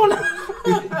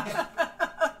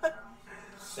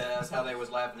 That's how they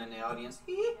was laughing in the audience.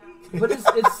 But it's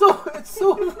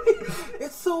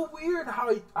so weird how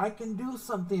I can do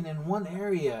something in one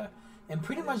area and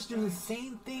pretty much do the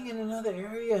same thing in another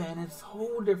area, and it's a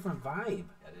whole different vibe.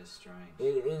 That is strange.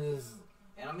 It is.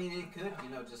 And I mean, it could,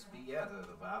 just be, the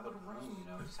vibe of the room,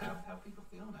 just how people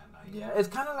feel that night. Yeah, it's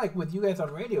kind of like with you guys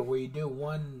on radio where you do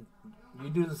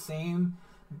the same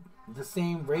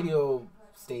radio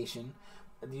station.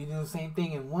 You do the same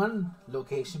thing in one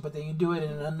location, but then you do it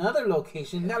in another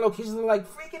location. And that location is like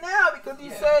freaking out because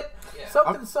you said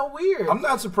something so weird. I'm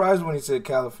not surprised when he said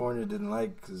California didn't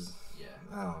like, because,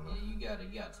 I don't know. Yeah,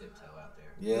 you got tiptoe out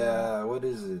there. Yeah, what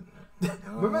is it?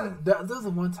 Remember, there was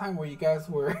one time where you guys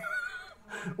were...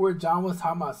 where John was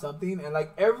talking about something, and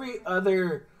like every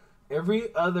other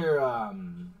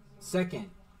second,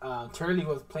 Turley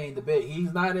was playing the bit.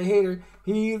 He's not a hater.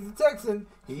 He's a Texan.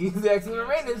 He's Texan and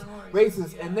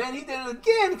racist. And then he did it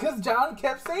again because John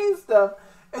kept saying stuff.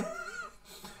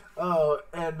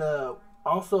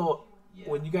 Also,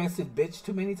 when you guys said bitch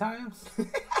too many times,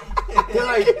 they're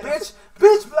like bitch,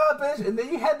 blah, bitch, and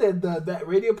then you had that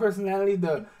radio personality,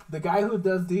 the guy who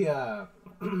does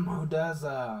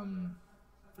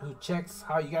who checks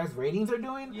how you guys' ratings are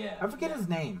doing. Yeah. I forget his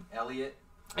name. Elliot.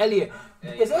 Elliot.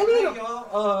 Hey, Is Elliot? hey,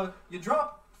 y'all, you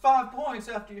dropped 5 points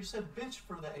after you said bitch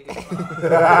for the 85.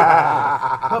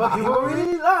 But people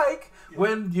really like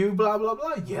when you blah blah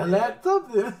blah yell at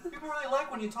something. People really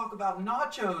like when you talk about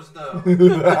nachos, though.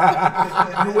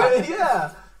 Well,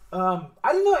 yeah.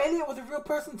 I didn't know Elliot was a real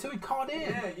person until he called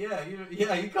in. You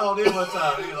called in one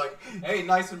time. You're like, "Hey,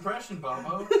 nice impression,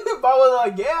 Bobo." Bob was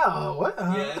like, "Yeah, what?"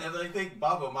 Yeah, and I think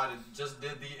Bobo might have just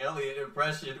did the Elliot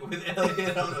impression with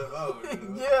Elliot on the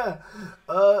phone. Yeah.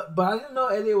 But I didn't know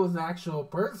Elliot was an actual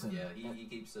person. Yeah, he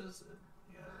keeps us,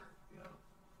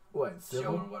 What?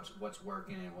 Civil? showing what's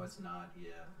working and what's not.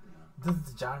 Yeah.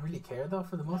 Does John really care though?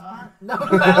 For the most part, no. I was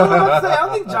about to say, I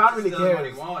don't think John really He does what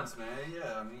he cares. wants, man.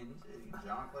 Yeah, I mean,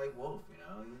 John Clay Wolf,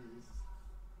 he's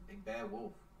a big bad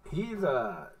wolf. He's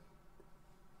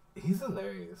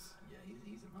hilarious. Yeah,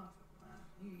 he's a motherfucker, man.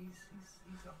 He's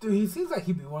a Dude, he seems like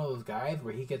he'd be one of those guys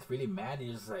where he gets really mad and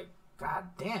he's just like, God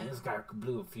damn, this guy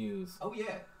blew a fuse. Oh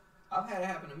yeah, I've had it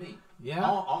happen to me. Yeah?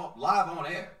 on live on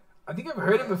air. I think I've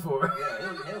heard it before.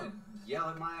 Yeah, he'll yell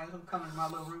at my ass. He'll come into my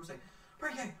little room and say,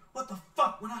 "Hey, what the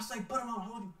fuck?" When I say put him on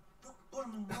hold, put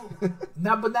him on hold.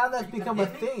 But now that's become a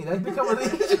thing. That's become a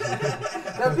thing.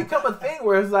 That's become a thing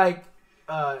where it's like,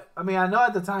 I mean, I know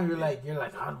at the time you're like,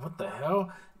 oh, what the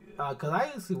hell? Because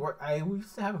I used to work. We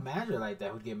used to have a manager like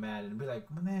that who'd get mad and be like,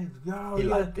 "Man, yo, He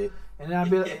liked it. And then I'd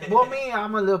be like, "Well, me,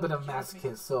 I'm a little bit of a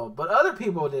masochist, so." But other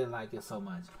people didn't like it so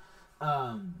much.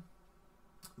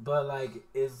 But like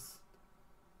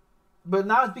but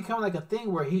now it's become like a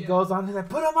thing where he goes on. He's like,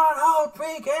 "Put him on hold,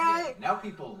 pre-K." Yeah, now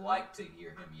people like to hear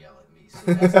him yell at me. So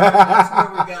that's where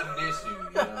we got an issue. You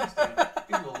know what I'm saying?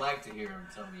 People like to hear him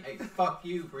tell me, "Hey, fuck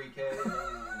you, pre-K."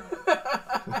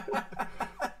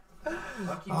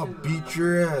 Fuck you I'll too, beat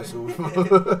your ass.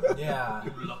 Yeah.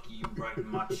 You lucky you right in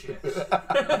my chest.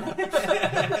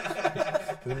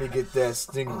 Let me get that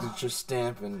signature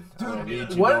stamp and I don't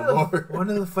need you One no of the more. one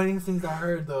of the funniest things I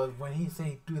heard though is when he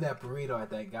said do that burrito at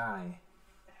that guy.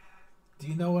 Do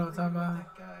you know what I'm talking about?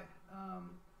 That guy. I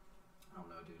don't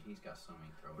know, dude. He's got so many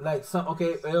throwbacks. Like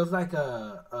it was like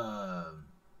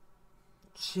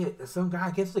some guy.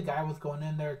 I guess the guy was going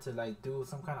in there to like do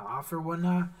some kind of offer or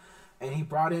whatnot, and he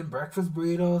brought in breakfast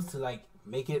burritos to like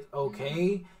make it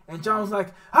okay. And John was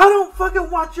like, "I don't fucking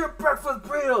want your breakfast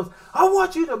burritos. I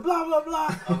want you to blah blah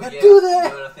blah and do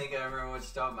that." You know, I think I remember what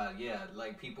you're talking about. Yeah,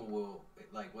 like people will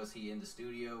like. Was he in the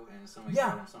studio and somebody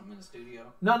Yeah. brought him something in the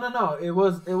studio? No. It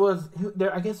was.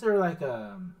 I guess they're like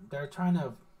they're trying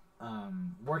to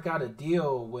work out a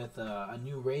deal with a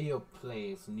new radio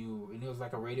place. And it was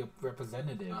like a radio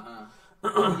representative.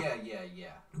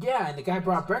 Yeah, and the guy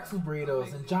brought breakfast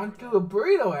burritos, and John threw a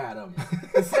burrito at him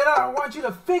and said, "I want you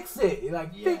to fix it.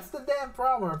 Like, fix the damn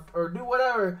problem or do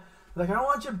whatever. Like, I don't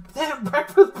want your damn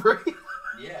breakfast burrito."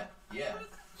 Yeah.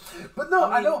 But no,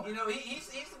 I mean, don't. You know, he's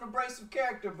an abrasive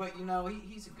character, but you know,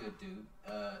 he's a good dude,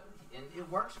 and it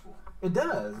works for him. It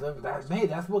does.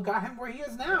 That's what got him where he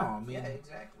is now. I mean, yeah,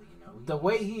 exactly. You know, the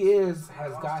way he is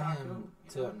has lost got Tycoon, him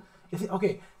you know?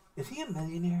 to. Is he a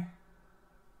millionaire?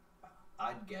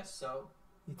 I'd guess so.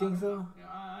 You think so? You know,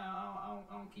 I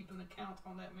don't keep an account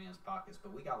on that man's pockets,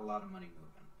 but we got a lot of money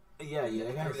moving. Yeah,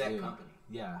 they got through that company.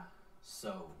 Yeah.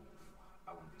 So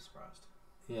I wouldn't be surprised.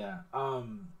 Yeah.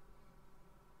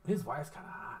 His wife's kind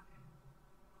of hot.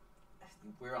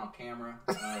 We're on camera.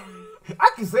 I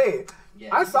can say it.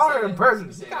 Yeah, I saw her that. in person.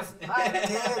 You She can got say some that. nice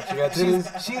tits. She got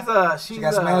titties? She's She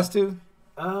got some ass too?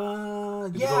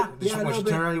 Yeah. Did she, a when little she bit.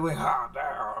 turned around, you went,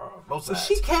 both sides.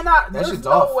 She cannot. That There's shit's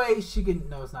no off. way she can.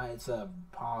 No, it's not. It's a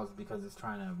pause because it's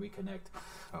trying to reconnect.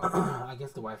 I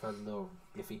guess the wife was a little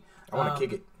iffy. I want to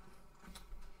kick it.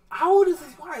 How old is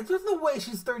his wife? There's no way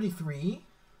she's 33.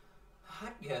 I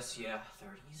guess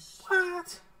 30s.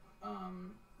 What? I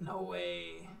No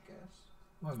way. guess.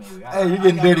 Well, maybe. Hey, you're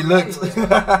getting dirty looks.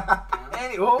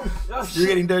 You're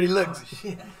getting dirty looks.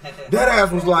 Shit. That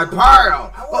ass was like,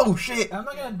 pow! Oh, shit. I'm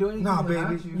not gonna do anything. Nah, without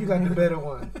baby, you got the better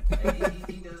one.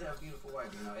 He does have a beautiful wife,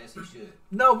 you know, as he should.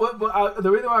 No, but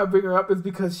the reason why I bring her up is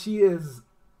because she is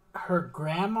her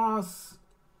grandma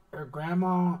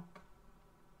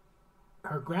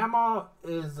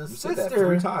is the You sister. said that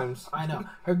 3 times. I know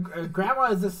her grandma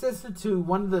is the sister to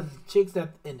one of the chicks that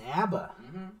in ABBA.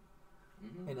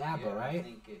 In ABBA, Yeah, right? I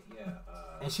think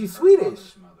And she's her Swedish.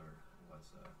 mother's mother was,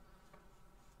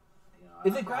 you know,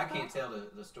 Is it I grandma? can't tell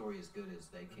the story as good as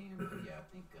they can, but yeah, I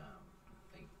think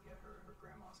her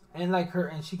grandma's in And like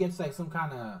and she gets like some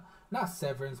kind of not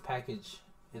severance package.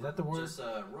 Is that the word? Just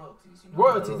royalties. You know?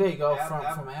 Royalties, there you go, from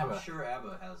ABBA. ABBA. I'm sure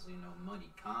ABBA has money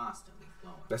constantly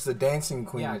flowing. That's the dancing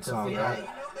queen Yeah, 'cause song, they Yeah, right?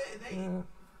 have- you know,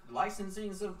 they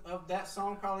licensings of that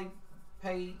song probably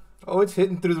pay. Oh, it's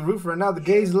hitting through the roof right now. The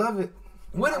gays love it.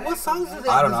 What songs do they?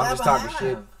 I don't know. I'm does just ABBA talking have?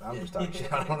 shit. I'm just talking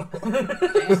shit. I don't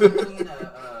know. Dancing Queen, man,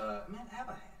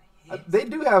 ABBA had hits. They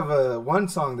do have one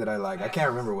song that I like. I can't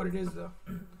remember what it is though.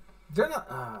 They're not.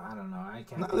 I don't know. I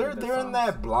can't. No, think they're of they're in songs.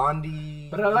 that Blondie.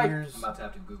 But I like- years. I'm about to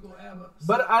have to Google ABBA.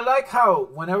 But I like how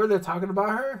whenever they're talking about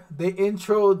her, they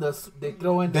intro they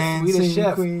throw in the Dancing Swedish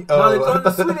Chef. Queen. No, they Oh. throw in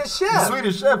the Swedish Chef. The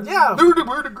Swedish Chef. Yeah.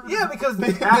 Yeah, because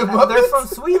they're from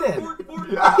Sweden.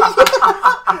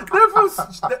 They're from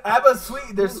ABBA.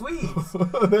 They're Swedes.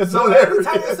 That's So hilarious. every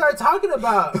time they start talking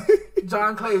about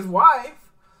John Clay's wife,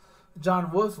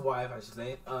 John Wolf's wife, I should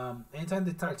say, anytime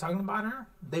they start talking about her,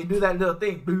 they do that little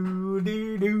thing. Boo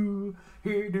dee doo,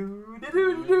 here doo dee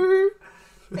doo doo.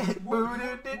 Boo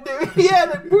doo dee doo. Yeah,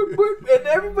 the boop boop, and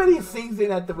everybody sings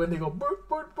it at the when they go boop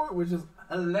boop boop, which is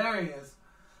hilarious.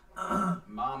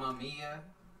 Mamma Mia.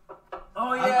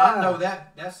 Oh yeah, I know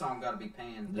that song got to be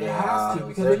panned. It has to,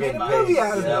 because they're they made a getting movie paid.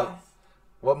 out of Yeah. it.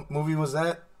 What movie was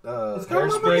that? It's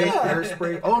called Mamma Hairspray. Mia.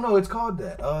 Hairspray. Oh no, it's called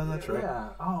that. Oh, that's right. Yeah.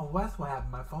 Oh, that's what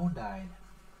happened. My phone died.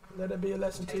 Let that be a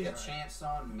lesson to Take you. a chance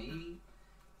on me.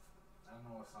 I don't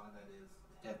know what song that is.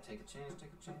 Yeah, take a chance,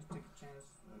 take a chance, take a chance.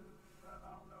 I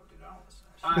don't know, dude. I don't listen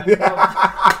to that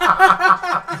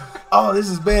All right, Oh, this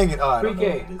is banging. Oh, I don't know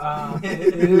Pre-K, what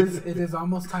it is. it is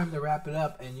almost time to wrap it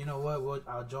up, and you know what?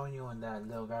 I'll join you and that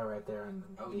little guy right there in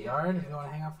the yard if you want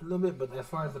to hang out for a little bit. But as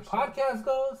far as the podcast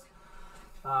goes,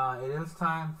 it is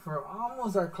time for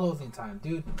almost our closing time,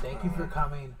 dude. Thank you for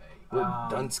coming. We're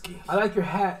Dunsky. I like your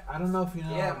hat. I don't know if you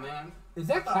know. Yeah, man. Is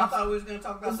that I thought we was gonna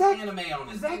talk about Is some that- anime on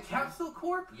this. Is that bitch, man. Capsule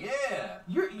Corp? Yeah.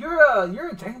 You're a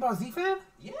Dragon Ball Z fan?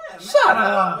 Yeah, man. Shut I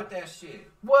up. fuck with that shit.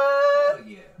 What? Hell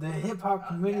yeah. The hip hop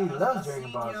community Yeah, loves I Dragon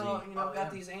seen Ball Z. y'all, you know, got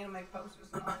these anime posters.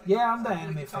 And all that. Yeah, I'm the So we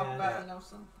anime can talk fan, About, yeah. you know,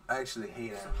 some I actually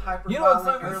hate it. hyper. You know what's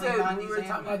funny? early We said 90s we were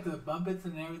talking anime. about the Bumpets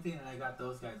and everything, and I got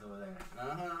those guys over there.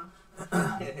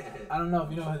 Uh-huh. I don't know if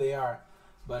you know who they are,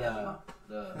 but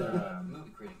the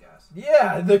movie critic guys.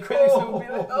 yeah, the critics would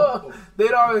be like, oh,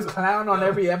 they'd always clown on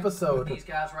every episode. These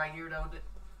guys right here, though,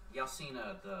 y'all seen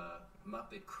the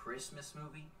Muppet Christmas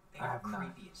movie? They I were have not.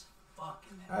 creepy as fuck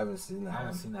in I that. haven't seen I that.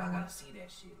 haven't seen I that one. gotta see that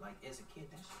shit. Like, as a kid,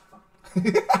 that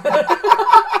shit fucking.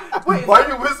 Wait, Why are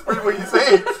you whispering when you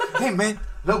say it? Hey man,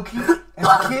 low key, as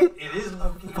a kid, It is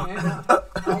low key, man. I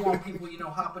don't want people, you know,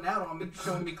 hopping out on me,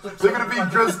 showing me clips. they're of gonna be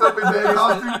fucking dressed up in their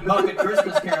costume. Muppet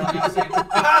Christmas Carol, and I'm saying,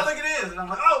 ah, look at this, and I'm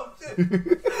like, oh shit.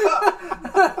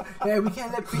 yeah, we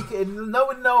can't let Pre-K. No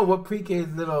one know what Pre-K's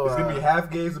little. It's gonna be half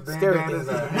gays with bandanas.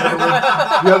 stereotypes.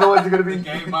 The other ones are gonna The be.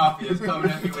 gay mafia is coming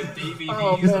at me with DVDs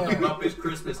Oh, of the man. Muppet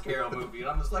Christmas Carol movie, and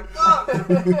I'm just like, fuck,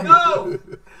 no.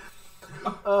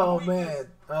 Oh man.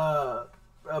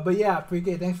 But yeah,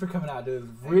 Pre-K, thanks for coming out, dude.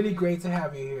 It's really great to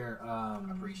have you here. I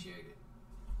appreciate it.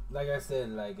 Like I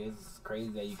said, like it's crazy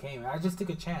that you came. I just took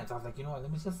a chance. I was like, you know what?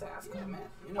 Let me just ask Yeah, him. man.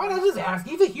 You know, Why not just ask?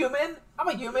 He's a human. I'm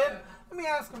a human. Yeah. Let me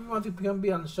ask him if you want to come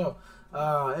be on the show.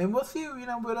 And we'll see, you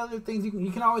know, with other things.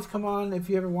 You can always come on if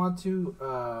you ever want to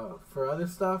for other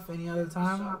stuff any other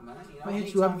time. So, man, you know, I'll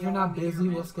hit you up anytime if you're y'all not want me here, busy.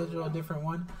 man, We'll so, schedule a different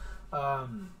one.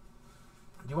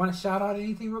 Do you want to shout out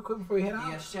anything real quick before we head out?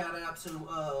 Yeah, shout out to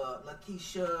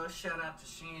Lakeisha, shout out to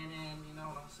Shannon, you know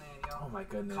what I'm saying, y'all? Oh my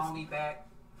goodness. Call me back.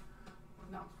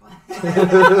 No.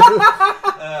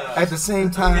 At the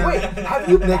same time, Wait, have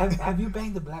you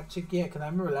banged the black chick yet? Because I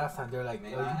remember last time they were like,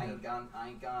 Man, oh, I you ain't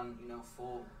gone, you know,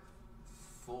 full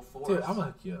force. dude, I'm gonna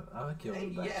hook you up. I'll hook you up Hey, with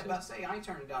the black yeah, chick. about to say, I ain't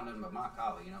turning down nothing but my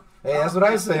collar, you know? hey, that's what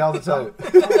I say all the time.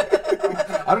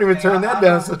 I don't even turn that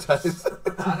down sometimes.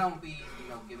 I don't be, you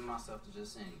know, giving myself to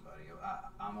just anybody.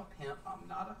 I'm a pimp, I'm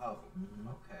not a hoe.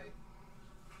 Okay.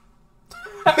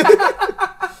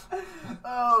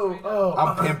 Oh.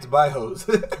 I'm pimped by hoes.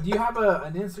 Do you have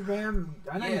an Instagram?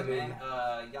 I know Yeah, you do. man.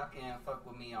 Y'all can fuck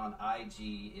with me on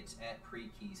IG. It's at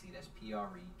Prekeezy. That's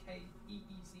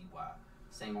PREKEEZY.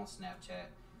 Same on Snapchat.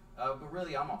 But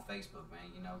really, I'm on Facebook,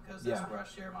 man. You know, because that's Yeah. where I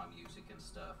share my music and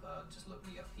stuff. Just look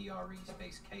me up.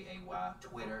 PRE_KAY.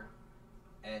 Twitter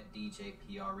at DJ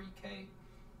PREK.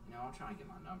 You know, I'm trying to get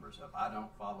my numbers up. I don't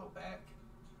follow back.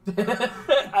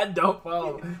 I don't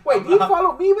follow. Wait, do you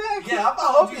follow me back? Yeah, I hope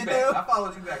followed you you back. do. I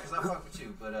followed you back because I fuck with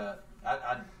you. But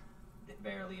I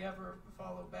barely ever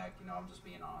follow back. You know, I'm just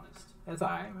being honest. That's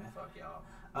alright, man. Fuck y'all.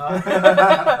 Hell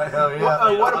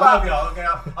yeah. What I about love y'all. Okay,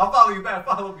 I'll follow you back.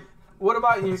 Follow me. what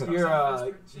about your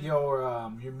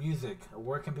music?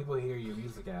 Where can people hear your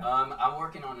music at? I'm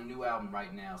working on a new album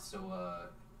right now, so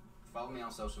follow me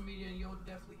on social media and you'll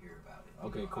definitely hear about it.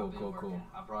 Okay, You know, cool, I've been cool, working. cool.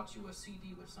 I brought you a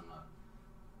CD with some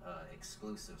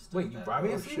exclusive stuff. Wait, you brought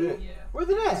me a CD? Yeah. Where's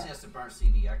it It's at? just a burnt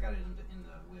CD. I got it in the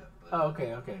whip. But, Oh,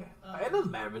 okay. It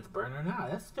doesn't matter if it's burned or not.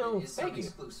 That's still it's some thank you.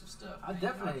 exclusive stuff. I man.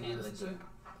 definitely I can't listen let to you it.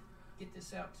 get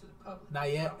this out to the public.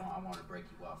 Not yet? I want to break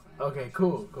you off. And Okay,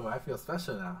 cool. I feel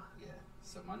special now. Yeah.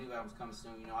 So my new album's coming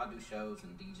soon. You know, I do shows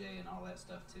and DJ and all that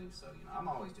stuff too. So you know, I'm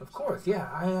always doing. Of course, something.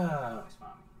 yeah. You always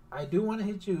find me. I do want to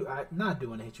hit you. Not do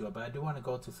want to hit you up, but I do want to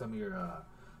go to some of your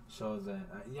shows. And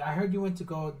yeah, I heard you went to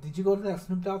go. Did you go to that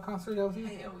Snoop Dogg concert that was here?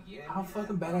 Hell yeah. How man.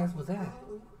 fucking badass was that?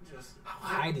 Just How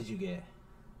high did you get?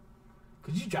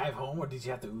 Could you drive home or did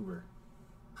you have to Uber?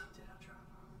 did I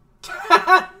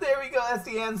try? There we go. That's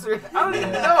the answer. I don't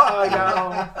even know how I got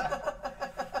home.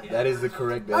 That is the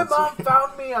correct My answer. mom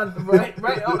found me on right in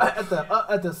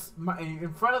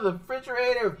front of the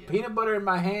refrigerator, Yeah. peanut butter in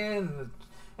my hand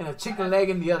and a chicken leg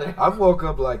in the other. I've woke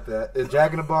up like that. A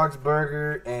Jack in the Box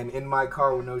burger and in my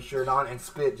car with no shirt on and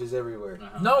spit just everywhere.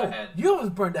 I No, had, you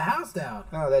almost burned the house down.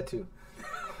 Oh, that too.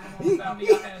 my mom found me.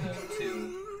 I had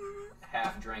 2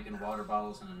 half-drinking water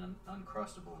bottles and an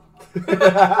Uncrustable in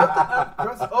my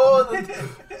Oh,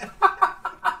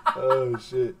 Oh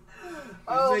shit.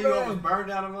 oh you almost man. burned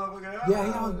down a motherfucker. Yeah,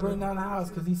 he almost burned down the house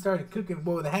because he started cooking.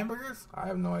 What were the hamburgers? I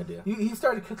have no idea. He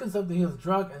started cooking something. He was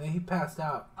drunk and then he passed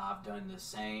out. I've done the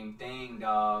same thing,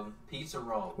 dog. Pizza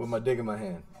rolls. With my dick in my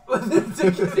hand.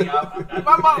 See, I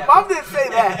My mom didn't say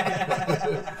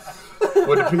that.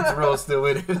 With the pizza roll still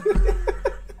with it. With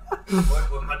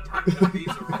my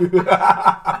pizza roll.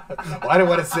 Well, I didn't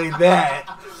want to say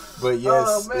that. But yes,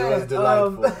 Oh, man. it was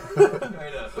delightful.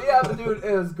 Straight up. But yeah, but dude,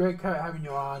 it was great having you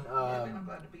on. Yeah, man, I'm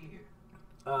glad to be here.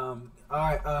 All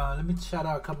right, let me shout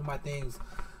out a couple of my things.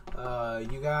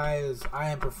 You guys, I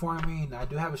am performing. I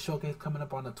do have a showcase coming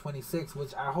up on the 26th,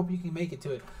 which I hope you can make it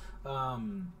to it.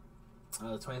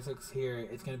 The 26th here.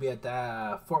 It's going to be at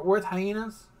the Fort Worth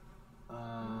Hyenas.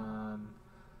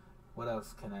 What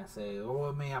else can I say? Well,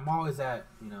 I mean, I'm always at,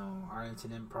 Arlington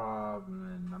Improv,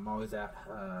 and I'm always at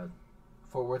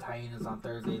Fort Worth Hyenas on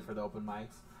Thursdays for the open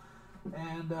mics.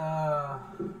 And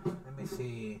let me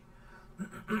see.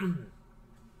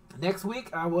 Next week,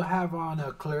 I will have on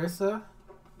Clarissa,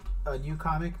 a new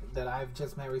comic that I've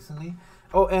just met recently.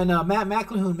 Oh, and Matt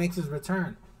McElhoon makes his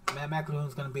return. Matt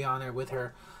McElhoon's going to be on there with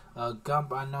her.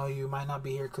 Gump, I know you might not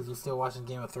be here because you're still watching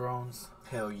Game of Thrones.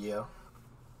 Hell yeah.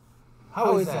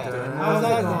 How is that? How's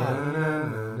that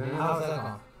going? How's that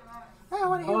going?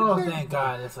 Oh, thank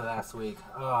God, it's the last week.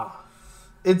 Oh.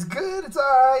 It's good. It's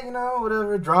alright,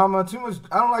 whatever. Drama. Too much.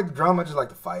 I don't like the drama. I just like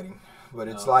the fighting. But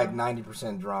it's like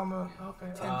 90% drama, Okay.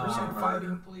 10%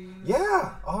 fighting. Please.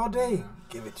 Yeah, all day.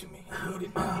 Give it to me. I need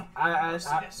it now. I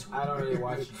don't really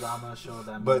watch drama shows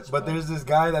that much. But there's this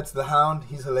guy that's the Hound.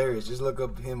 He's hilarious. Just look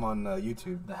up him on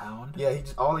YouTube. The Hound? Yeah,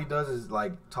 all he does is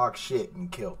like talk shit and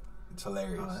kill. It's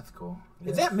hilarious. Oh, that's cool.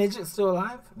 Yeah. Is that midget still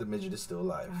alive? The midget is still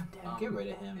alive. God damn, get rid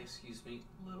of him. Excuse me,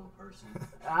 little person.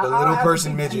 The little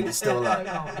person midget is still alive.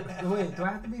 Oh, wait, do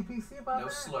I have to be PC about No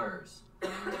that? slurs.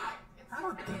 I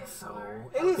don't think so.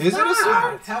 It is, Is it a not.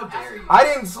 slur? How dare you? I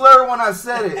didn't slur when I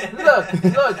said it.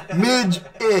 Look.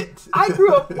 Midget. I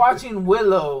grew up watching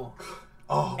Willow,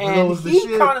 Oh, Willow and was the he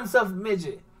shit. called himself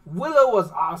midget. Willow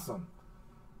was awesome.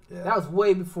 Yeah. That was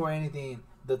way before anything.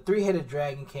 The three-headed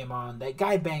dragon came on. That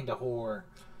guy banged a whore.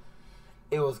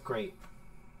 It was great.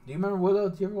 Do you remember Willow?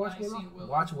 Did you ever watch I ain't Willow? seen Willow.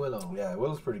 Watch Willow. Yeah,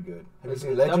 Willow's pretty good. Have you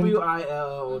seen Legend?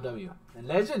 Willow. And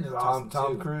Legend is awesome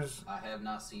Tom too. Cruise. I have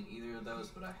not seen either of those,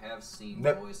 but I have seen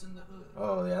Ne- Boys in the Hood.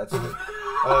 Oh yeah, that's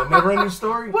it. Never Ending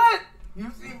Story. What?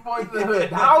 You've seen Boys in the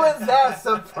Hood. How is that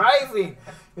surprising?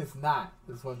 It's not.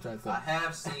 That's what I'm trying to say. I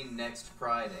have seen Next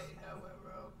Friday, however.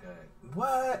 Okay.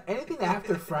 What? Anything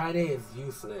after Friday is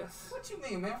useless. What you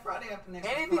mean, man? Friday after next.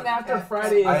 Anything Friday. after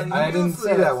Friday is I didn't see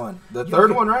useless. that one. The You third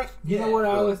can- one, right? You know Yeah. what I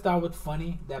always thought was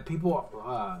funny? That people,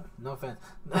 no offense.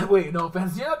 Wait, no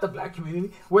offense. You're not the black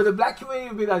community. Where the black community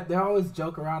would be like, they always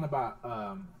joke around about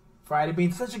Friday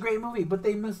being such a great movie, but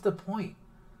they missed the point.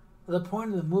 The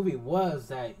point of the movie was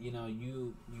that,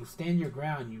 you stand your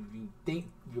ground, you think,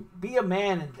 you be a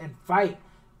man and fight.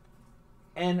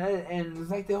 And it's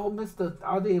like they all missed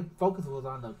all the focus was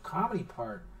on the comedy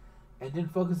part, and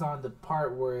didn't focus on the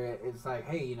part where it's like,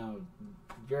 hey,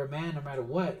 you're a man no matter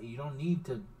what. You don't need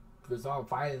to resolve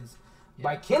violence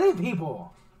by killing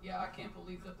people. Yeah, I can't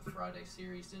believe that the Friday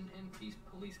series didn't end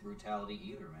police brutality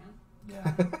either, man.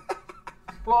 Yeah.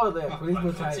 Well, the police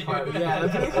brutality part, yeah, the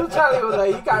police brutality was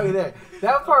like, you got me there.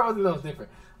 That part was a little different.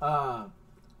 Well,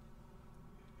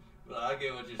 I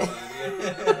get what you're saying.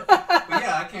 Yeah. But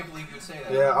yeah, I can't believe you'd say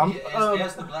that. Yeah,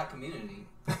 as the black community,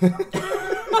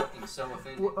 Fucking so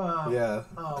offended. Yeah.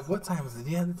 What time is it?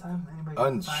 Do you have the time? Anybody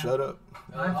got the time? Shut up.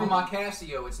 On my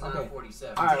Casio, it's Okay.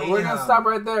 9:47. All right, we're gonna Damn. stop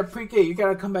right there. Pre-K, you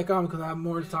gotta come back on because I have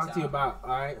more to talk to you about. All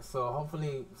right, so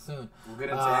hopefully soon. We'll get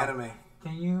into Uh, anime.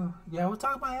 Can you? Yeah, we'll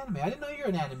talk about anime. I didn't know you're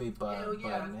an anime buff. Hell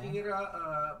yeah, buff, you man.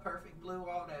 get Perfect Blue,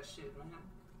 all that shit, man.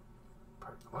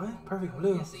 What? Perfect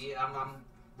Blue. Yeah, see, I'm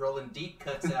rolling deep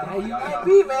cuts out. Yeah, on you y'all. might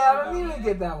be, man. I don't need to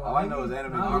get that one. All I know is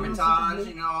anime. Armitage,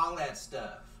 you know, all that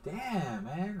stuff. Damn,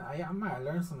 man. I might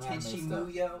learn some anime Tenchi stuff.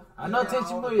 Muyo. I know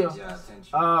Tenchi Muyo. Yeah,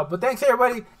 attention. But thanks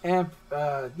everybody, and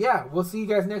yeah, we'll see you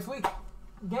guys next week.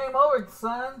 Game over,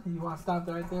 son. You want to stop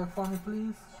right there for me,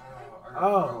 please?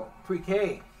 Oh,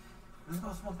 Pre-K. Let's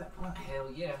go smoke that blunt. Hell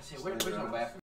yeah. Shit, where's my bathroom?